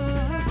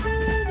 I've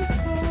been a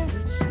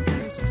storage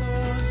space,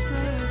 stores,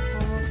 red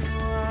walls,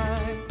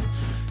 white.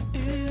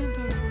 In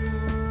the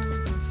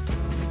rooms the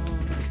phone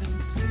can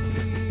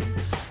see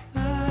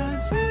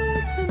lines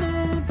written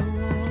on the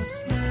walls,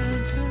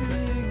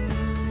 slanteringly.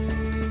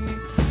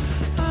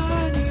 I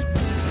need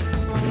my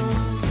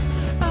phone,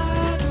 I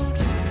don't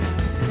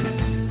have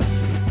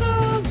it.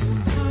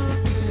 Someone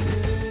took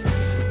it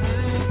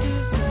and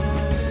is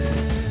at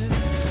it.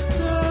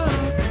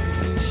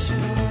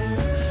 Location,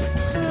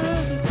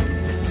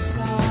 services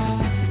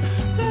are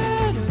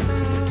better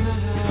than a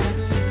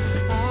habit.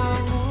 I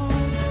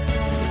won't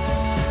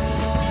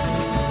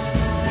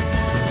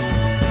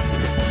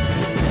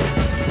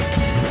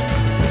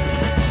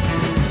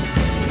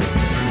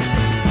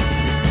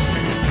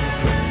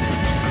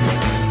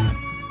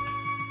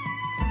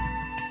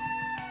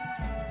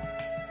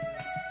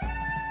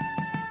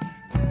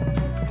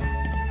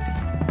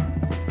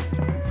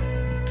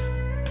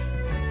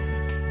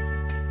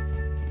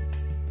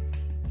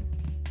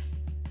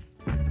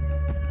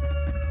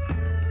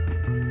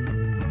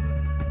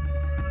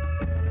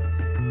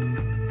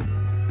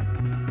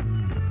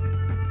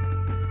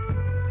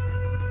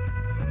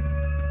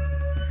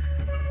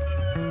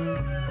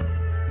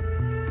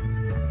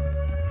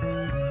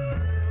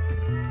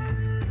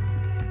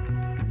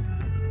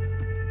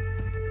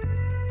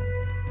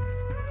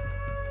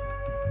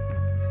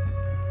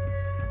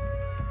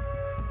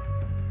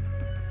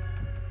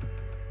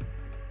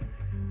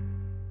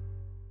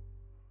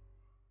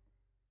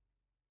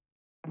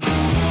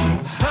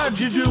How'd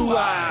you do?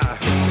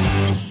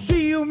 I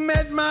see you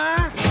met my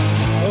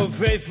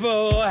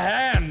faithful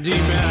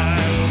handyman.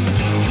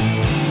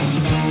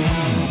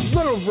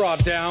 Little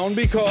brought down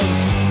because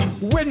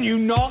when you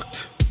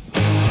knocked,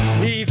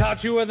 he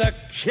thought you were the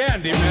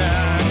candy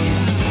man.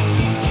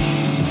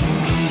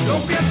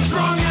 Don't get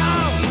strung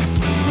out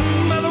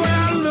by the way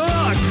I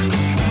look.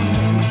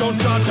 Don't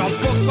judge a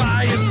book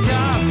by its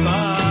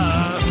cover.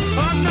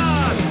 I'm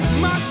not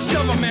much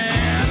of a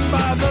man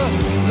by the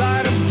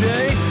light of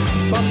day,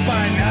 but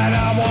by night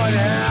I'm one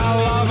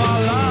hell of a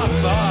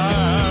lover.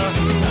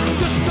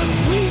 Just a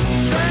sweet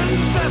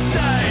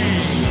transvestite.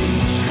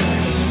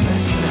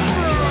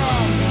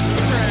 From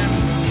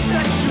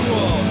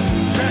transsexual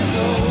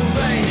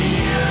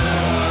Transylvania.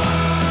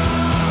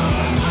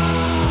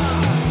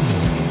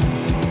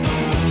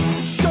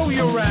 Show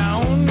you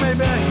around,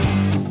 maybe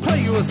play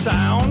you a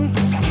sound.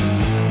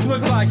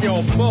 Look like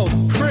you're both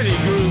pretty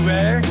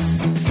groovy.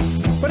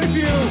 But if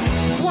you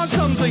want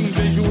something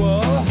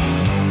visual,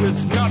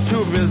 it's not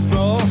too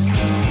visible,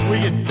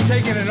 we could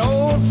take in an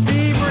old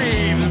Steve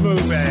Reeves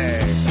movie.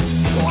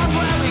 Oh, I'm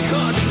glad we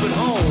caught you at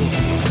home.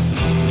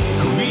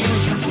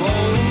 Queens your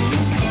phone.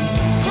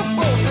 We're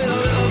both in a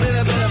little bit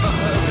of a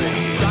hurry,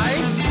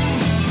 right?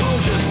 Oh,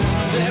 just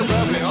say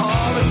where we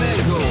are and then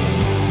go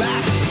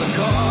back to the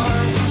car.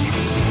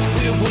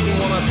 We wouldn't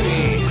want to be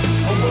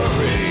a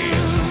worry.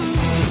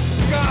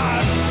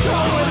 God, go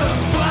with a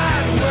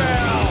flat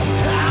well.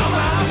 How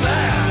about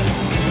that?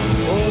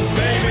 Oh,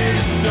 baby,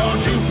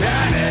 don't you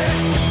panic.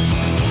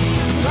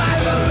 By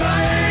the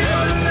light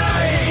of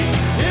night,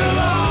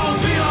 it'll all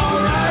be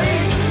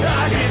alright.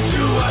 I get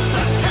you a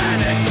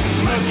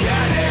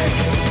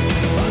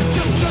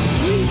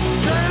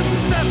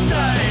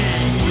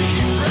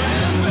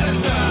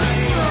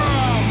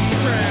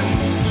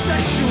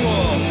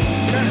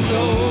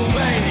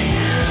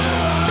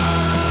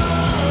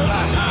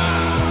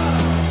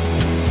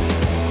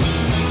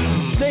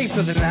piece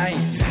of the night.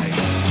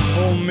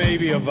 Or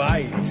maybe a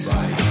bite.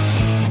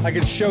 I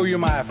could show you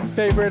my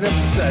favorite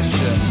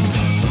obsession.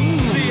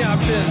 See,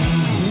 I've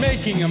been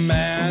making a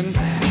man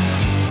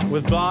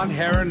with blonde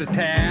hair and a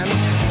tan.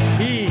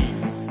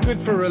 He's good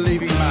for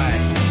relieving my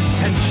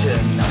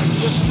tension. I'm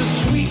just a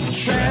sweet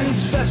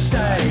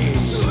transvestite.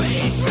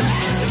 Sweet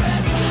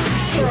transvestite.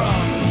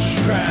 From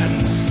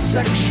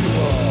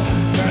transsexual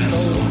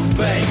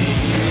Pennsylvania.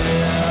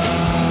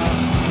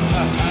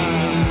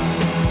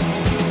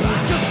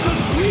 Just a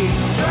sweet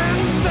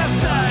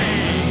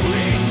transvestite.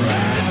 Sweet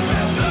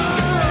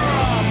transvestite.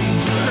 From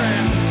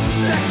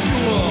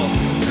transsexual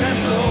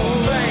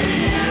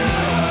Pennsylvania.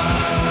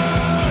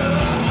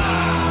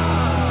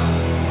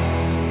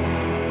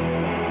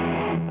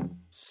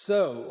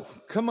 So,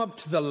 come up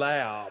to the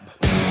lab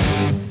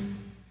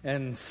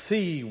and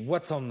see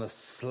what's on the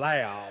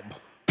slab.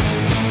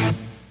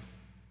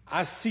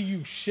 I see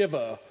you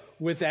shiver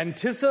with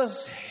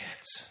anticipation.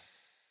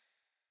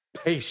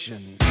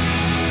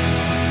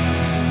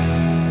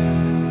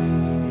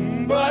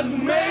 But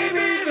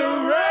maybe the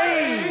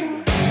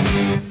rain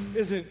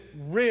isn't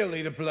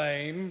really to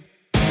blame.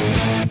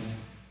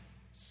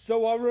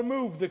 So I'll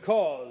remove the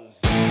cause,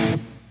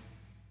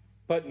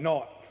 but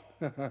not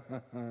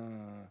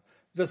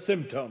the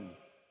symptom.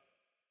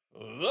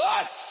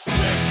 The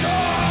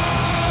symptom!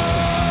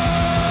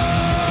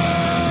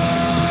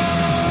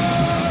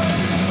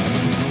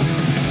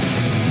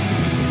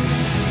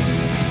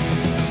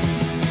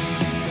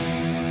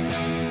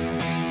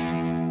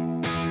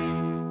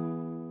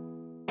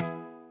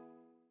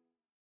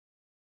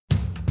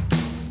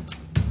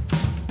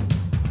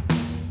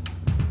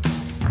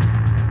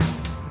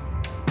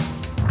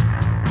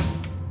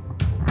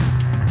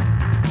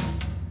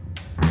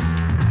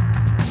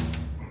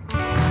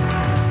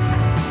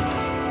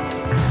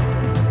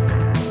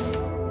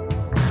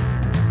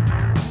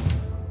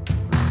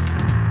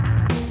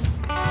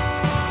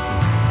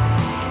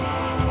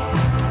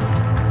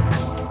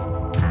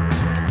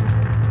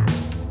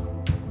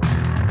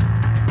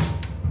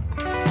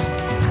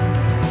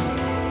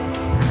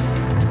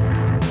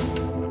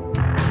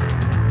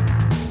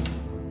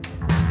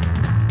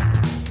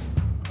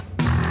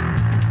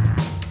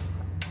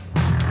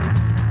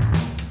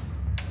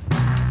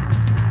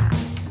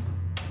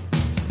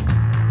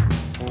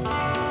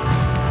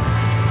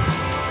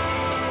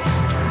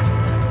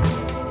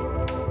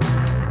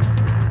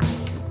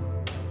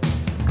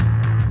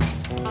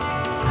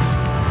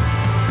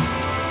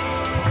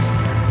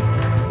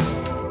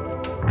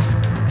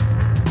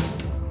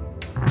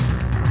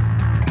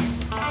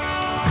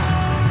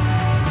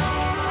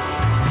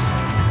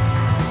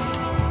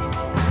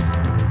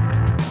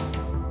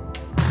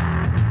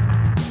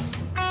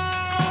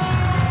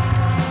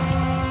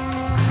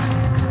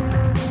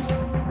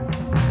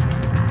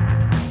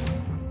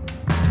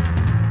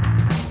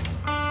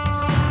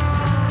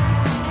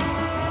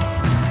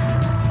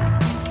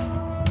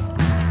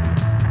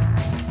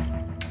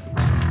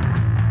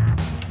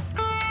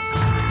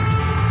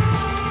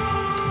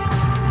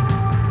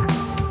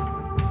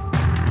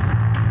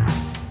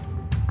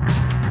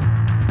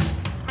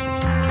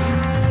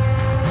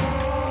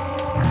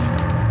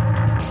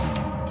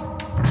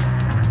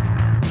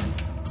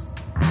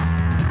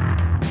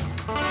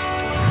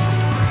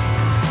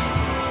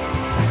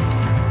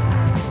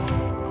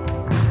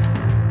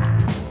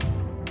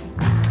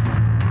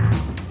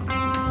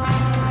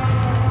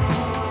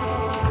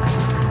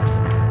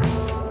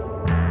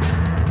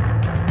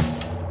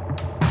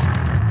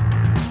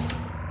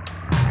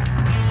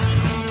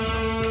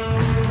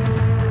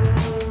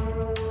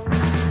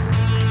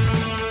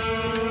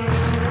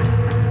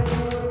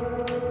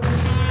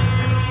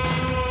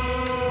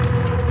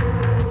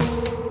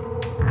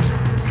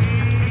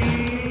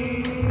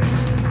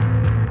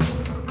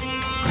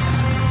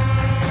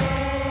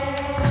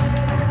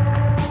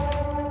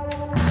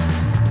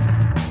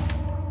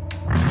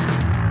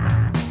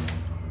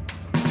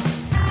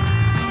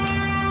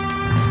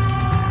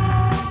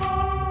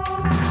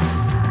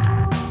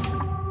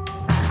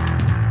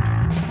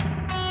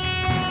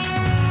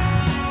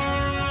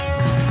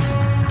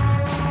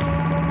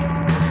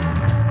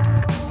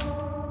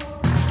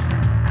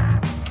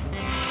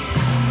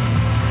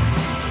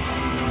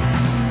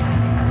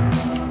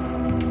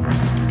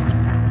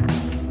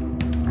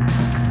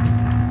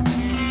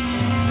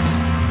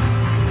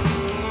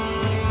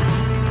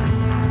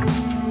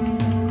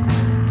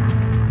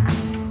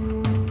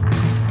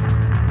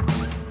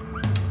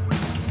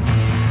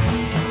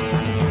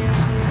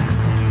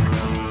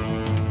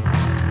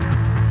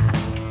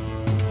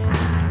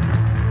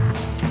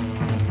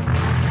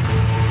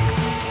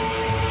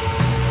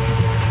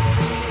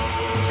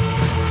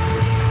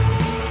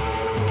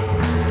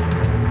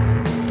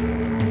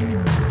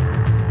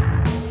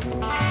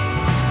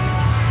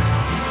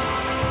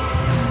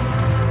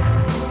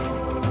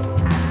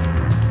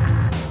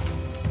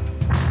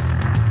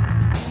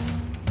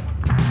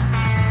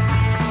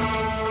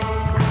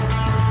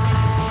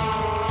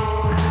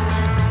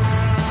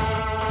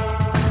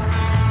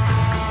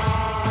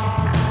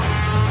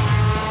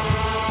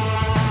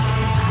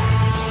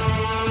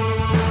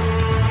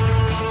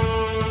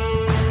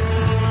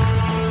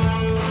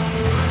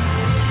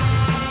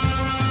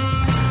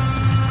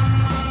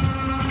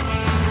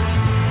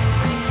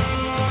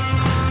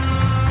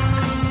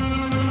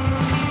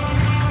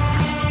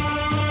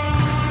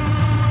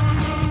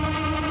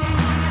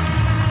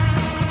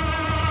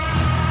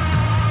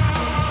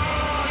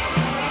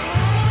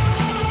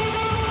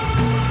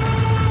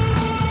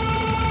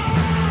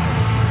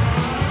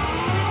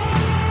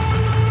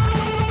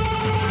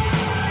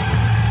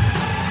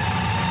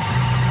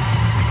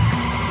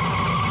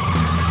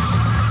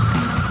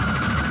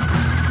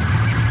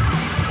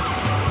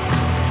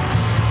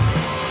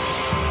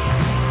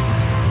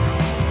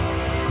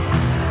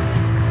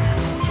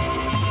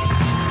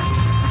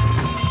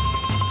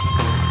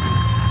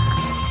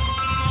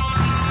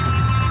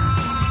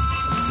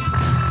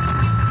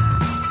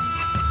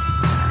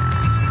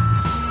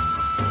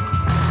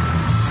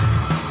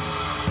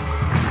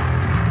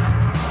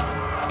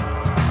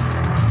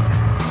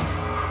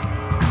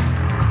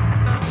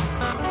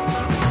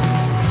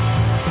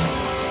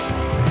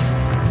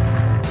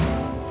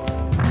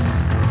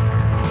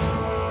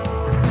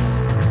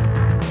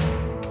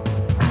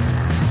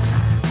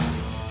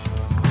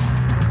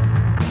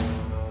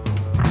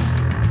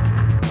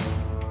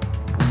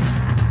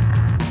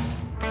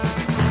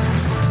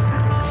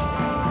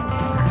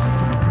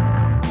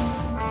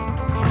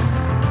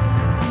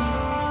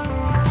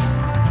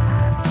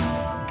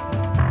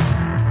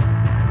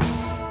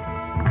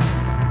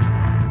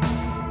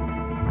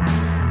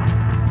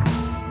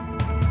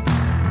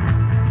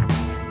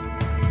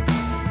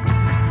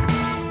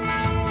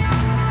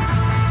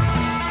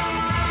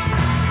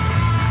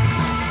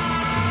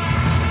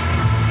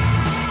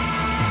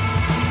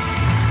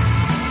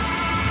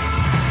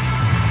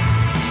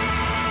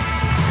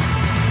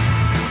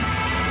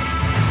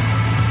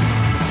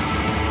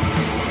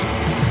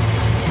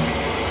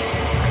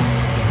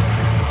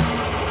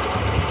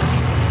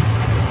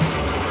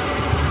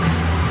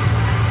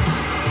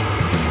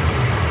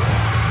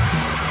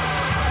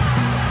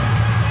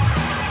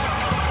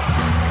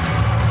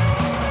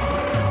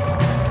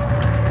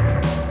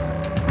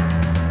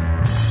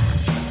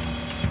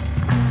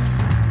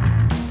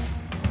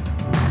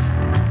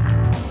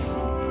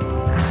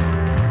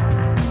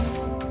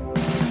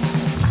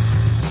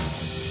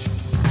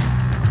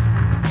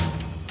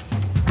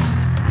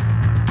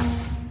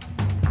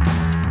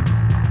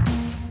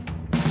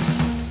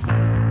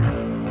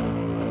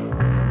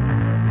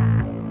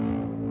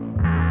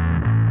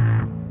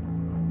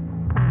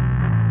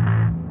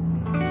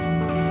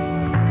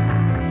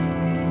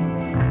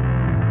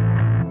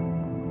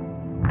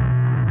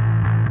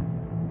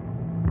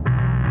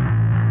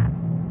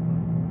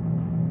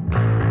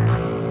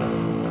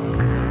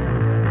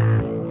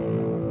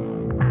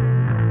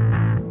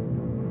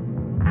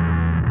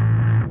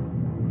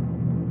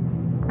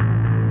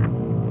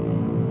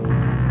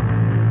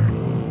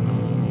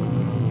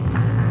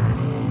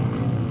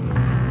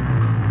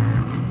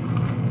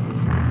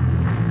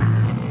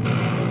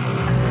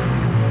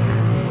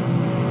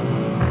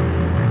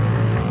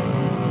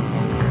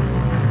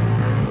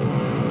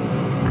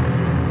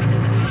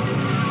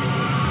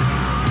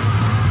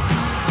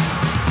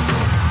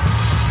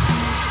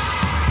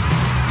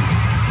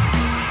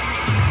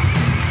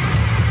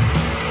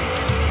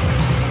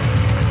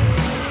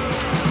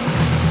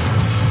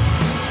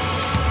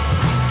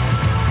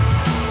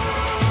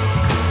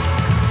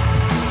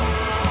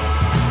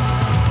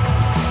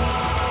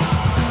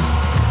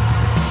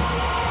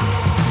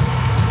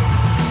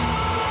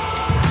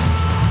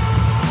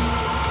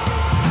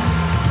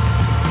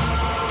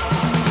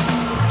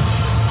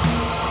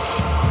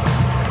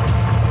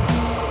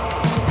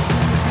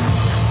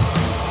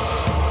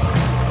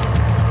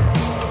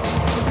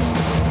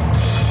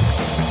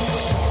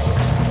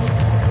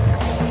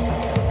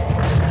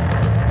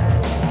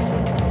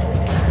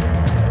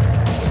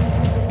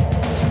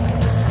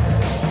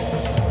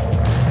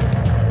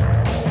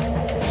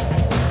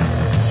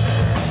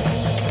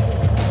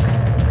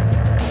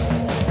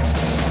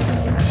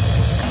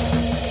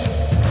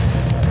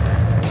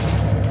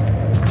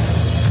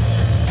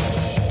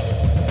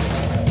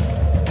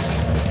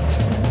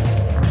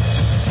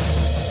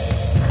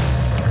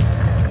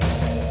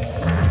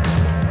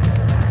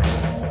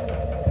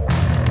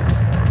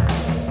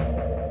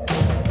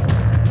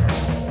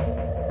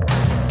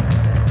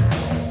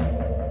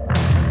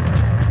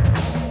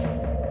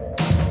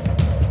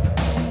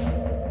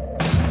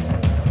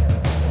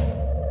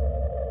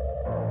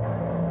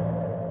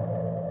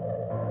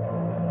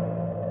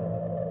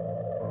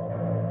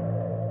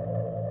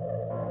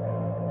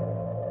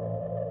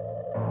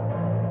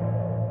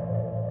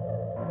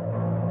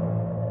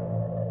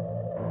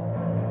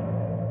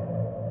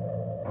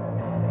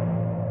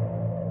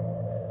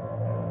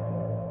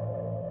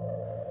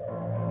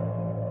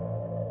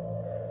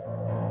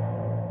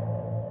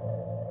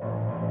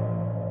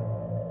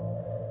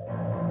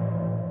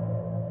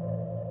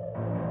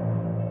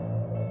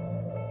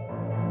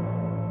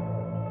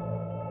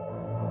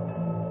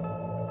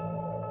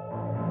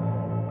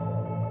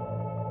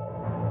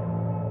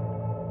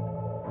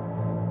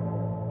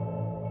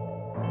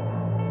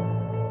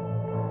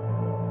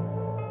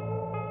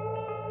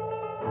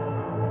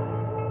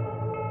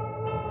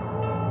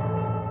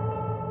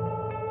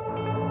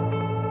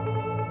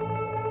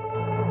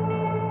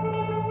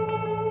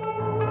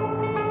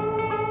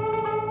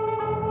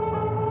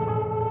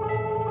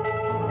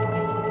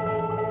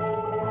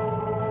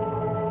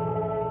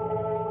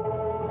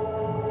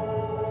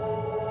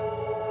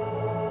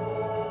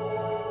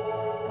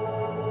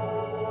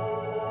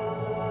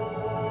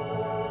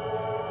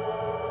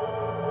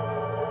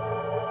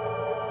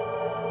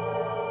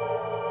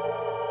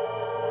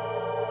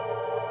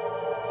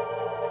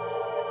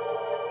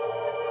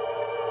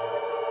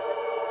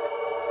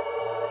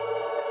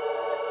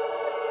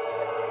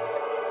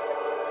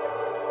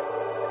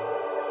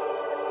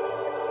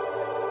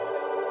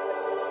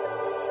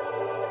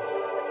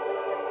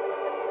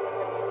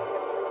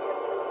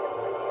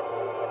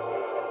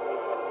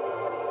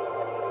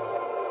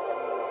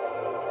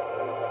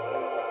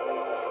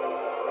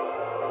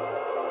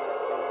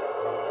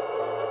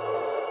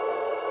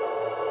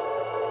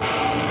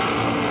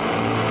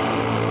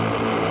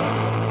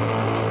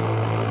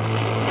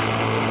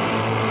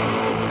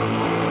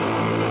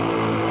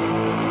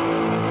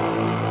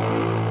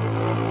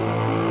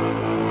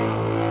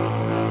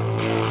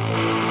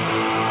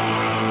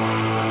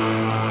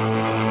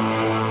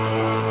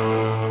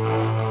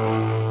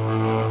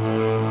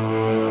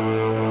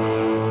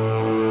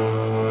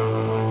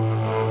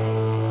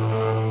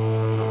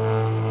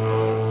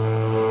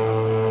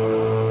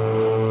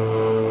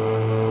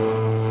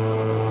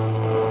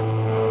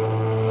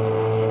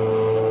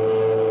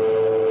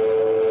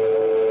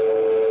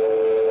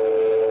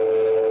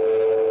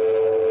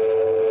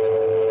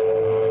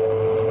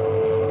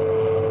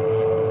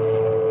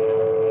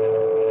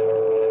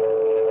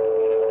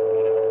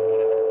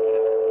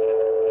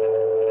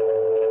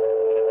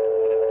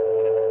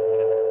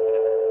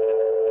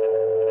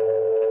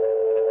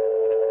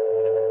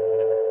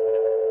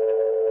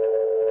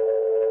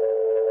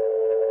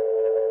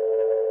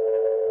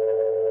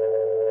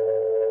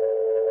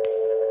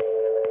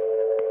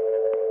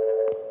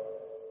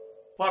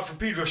 Well, for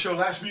Pedro Show,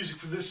 last music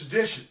for this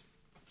edition.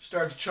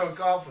 Start the chunk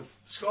off with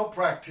Skull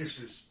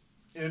Practitioners,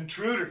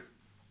 Intruder.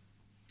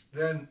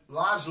 Then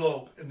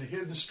Laszlo and the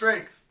Hidden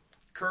Strength,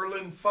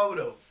 Curlin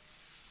Photo.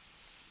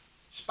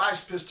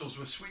 Spice Pistols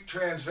with Sweet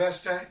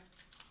Transvestite,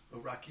 a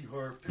Rocky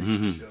Horror Picture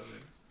Show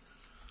there.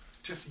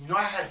 Tiffany, you know,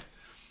 I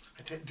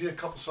did a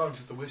couple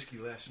songs at the Whiskey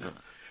last night.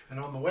 And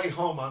on the way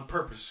home on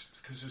purpose,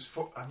 because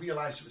I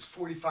realized it was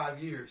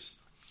 45 years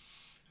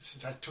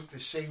since I took the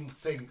same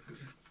thing,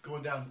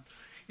 going down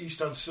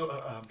east on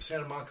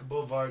Santa Monica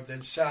Boulevard,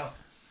 then south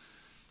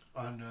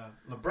on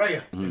La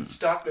Brea, and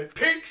stopped at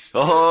Pink's.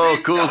 Oh,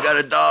 Pink cool. Dog. Got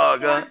a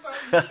dog,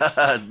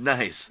 huh?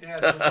 Nice. Yeah,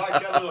 so I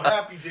got a little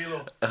happy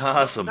deal.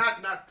 Awesome.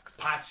 Not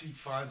potsy,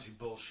 fonzie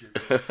bullshit,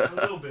 but a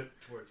little bit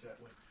towards that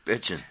way.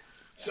 Bitchin'.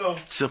 So,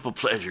 Simple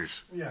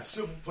pleasures. yeah,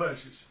 simple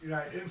pleasures.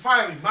 Right. And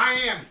finally,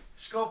 Miami,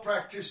 Skull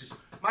Practitioners.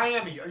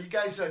 Miami, are you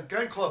guys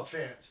gun club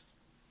fans?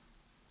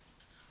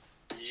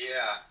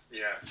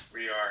 Yeah,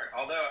 we are.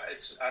 Although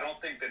I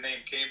don't think the name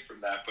came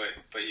from that,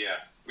 but yeah,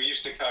 we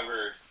used to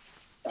cover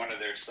one of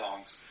their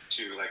songs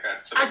too. Like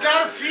I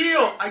got a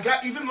feel.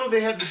 Even though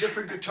they had the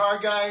different guitar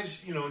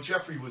guys, you know,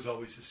 Jeffrey was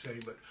always the same,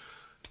 but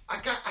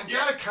I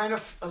got a kind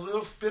of a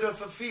little bit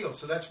of a feel.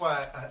 So that's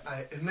why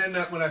and then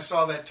when I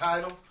saw that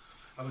title,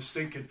 I was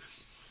thinking,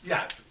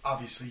 yeah,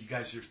 obviously you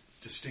guys are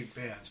distinct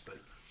bands,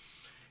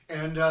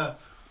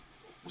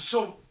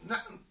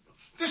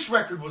 this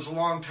record was a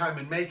long time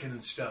in making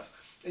and stuff.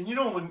 And you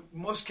know, when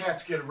most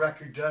cats get a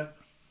record done,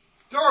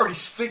 they're already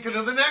thinking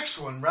of the next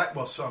one, right?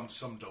 Well, some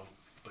don't,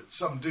 but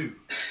some do.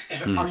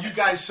 Are you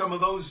guys some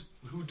of those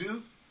who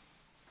do?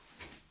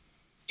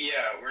 Yeah,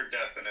 we're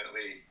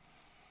definitely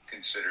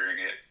considering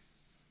it.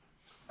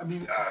 I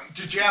mean,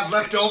 did you have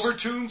leftover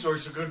tunes, or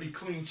is it going to be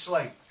clean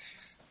slate?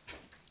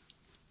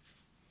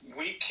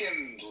 We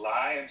can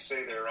lie and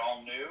say they're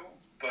all new,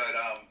 but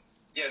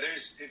yeah,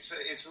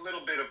 it's a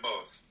little bit of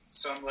both.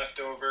 Some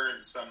leftover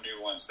and some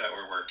new ones that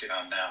we're working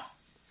on now.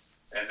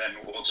 And then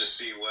we'll just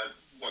see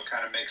what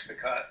kind of makes the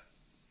cut.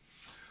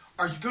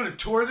 Are you going to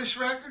tour this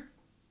record?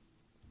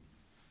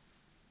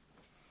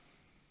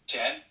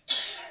 10?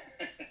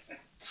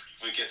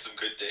 We get some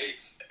good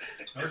dates.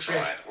 We're Okay.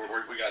 trying.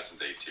 We got some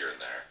dates here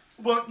and there.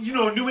 Well, you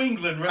know, New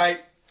England,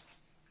 right?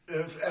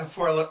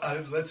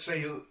 Let's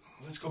say,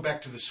 let's go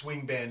back to the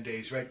swing band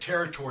days, right?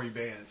 Territory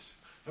bands.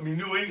 I mean,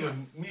 New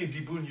England, me and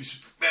D. Boone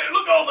used to, man,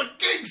 look at all the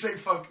gigs they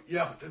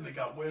yeah, but then they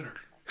got winter.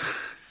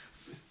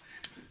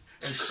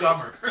 And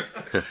summer.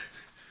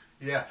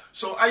 Yeah.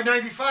 So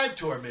I-95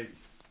 tour, maybe.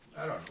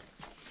 I don't know.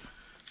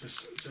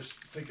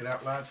 Just thinking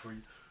out loud for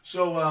you.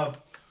 So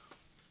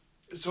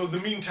in the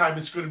meantime,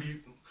 it's going to be,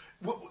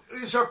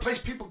 is there a place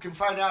people can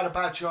find out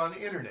about you on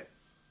the internet?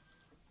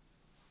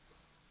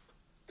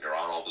 You're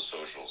on all the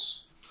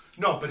socials.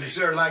 No, but is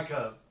there like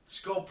a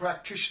Skull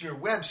Practitioner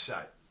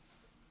website?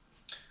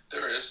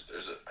 There is.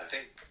 I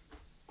think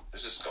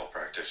there's a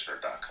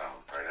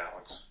skullpractitioner.com, right,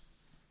 Alex?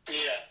 Yeah,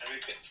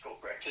 we've got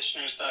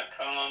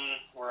skullpractitioners.com.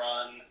 We're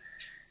on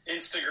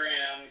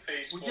Instagram,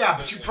 Facebook. Well, yeah,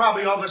 but you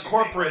probably all those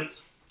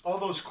corporate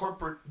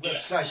Yeah.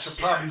 websites are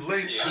probably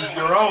linked to I don't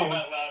your want to say own. them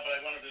out loud, but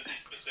I wanted to be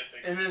specific.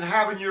 And then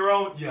having your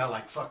own, yeah,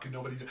 like fucking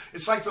nobody.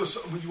 It's like those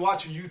when you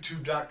watch a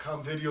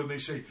YouTube.com video and they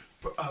say,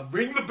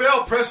 ring the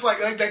bell, press like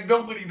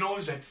nobody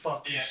knows that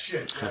fucking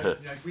shit. Right?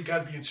 Like we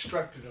got to be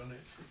instructed on it.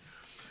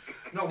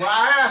 No, well,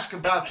 I asked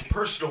about the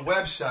personal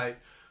website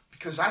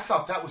because I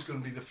thought that was going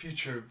to be the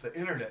future of the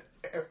internet.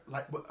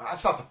 Like I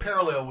thought the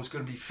parallel was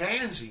going to be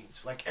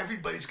fanzines. Like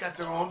everybody's got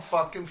their own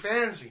fucking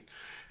fanzine.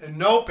 And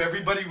nope,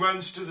 everybody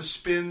runs to the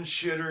spin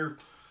shitter,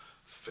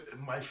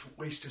 my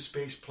waste of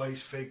space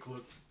place, fake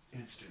look,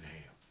 instant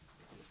ham.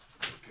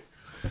 Okay.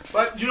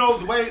 But you know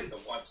the way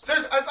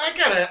I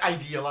got an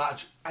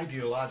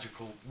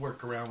ideological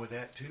workaround with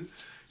that too.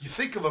 You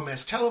think of them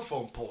as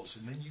telephone poles,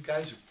 and then you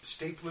guys are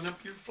stapling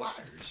up your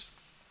flyers.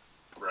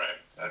 Right.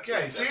 That's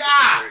Okay. that's See, a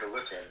good way to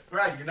look at it.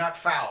 right. You're not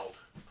fouled.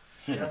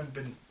 You haven't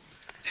been.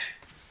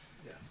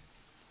 Yeah.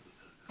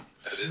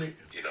 That is,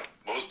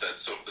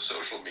 so the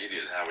social media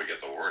is how we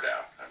get the word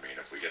out. I mean,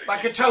 if we get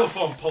Like a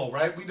telephone pole,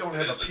 right? We don't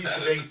have a piece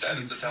of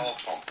AT&T. It's a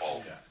telephone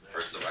pole. Yeah. Or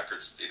it's the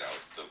records,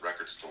 it's the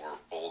record store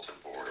bulletin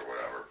board or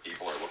whatever.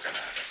 People are looking at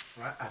it.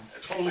 Right? I'm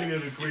totally in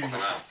agree with you.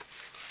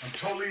 I'm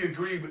totally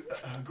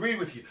agree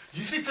with you. Do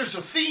you think there's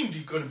a theme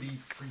you're going to be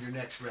for your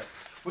next record?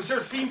 Was there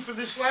a theme for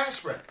this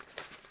last record?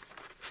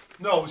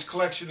 No, it was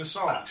collection of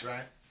songs,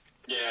 right?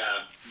 Yeah,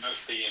 no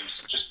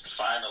themes. Just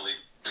finally.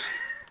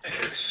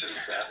 It's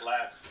just that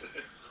last.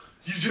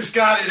 You just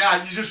got it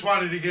out. You just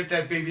wanted to get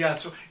that baby out.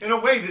 So in a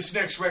way, this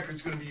next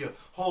record's going to be a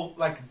whole,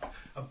 like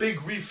a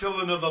big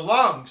refilling of the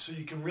lungs so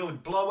you can really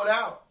blow it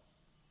out.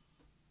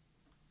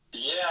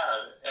 Yeah,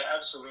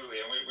 absolutely.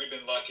 And we've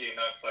been lucky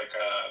enough, like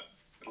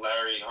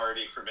Larry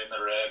Hardy from In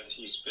the Red,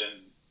 he's been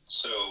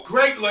so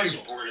great label,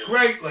 supportive,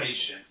 great label.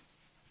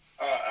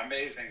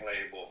 Amazing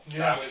label.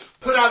 Yeah,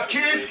 put out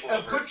Kids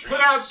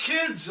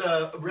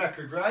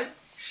record, right?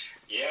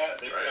 Yeah,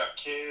 they put out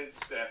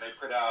Kids, and they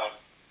put out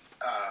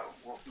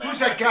Wolfman, Who's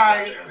that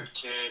guy? With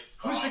Kid,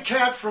 Who's the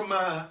cat from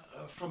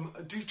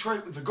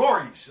Detroit with the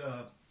Gories?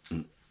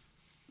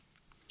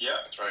 Yeah,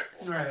 that's right.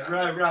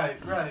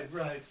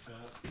 Right.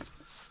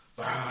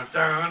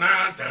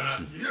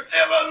 You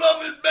ever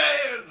loving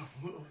man?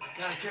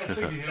 God, I can't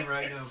think of him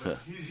right now, but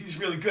he's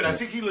really good. I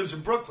think he lives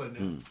in Brooklyn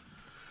now.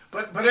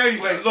 But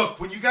anyway, look,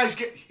 when you guys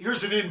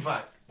here's an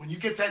invite. When you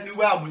get that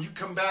new album, when you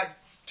come back,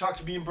 talk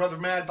to me and Brother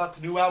Matt about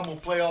the new album.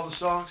 We'll play all the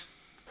songs.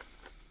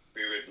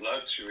 We would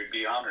love to. We'd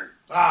be honored.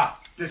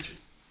 Bitchy.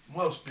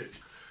 Most bitchy.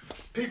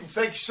 People,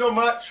 thank you so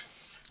much.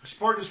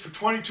 Supported us for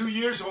 22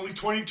 years, only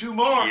 22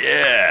 more.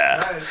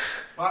 Yeah.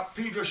 Right.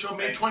 Pedro Show,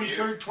 May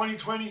 23rd,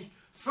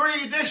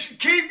 2023 edition.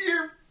 Keep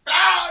your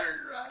powder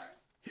dry.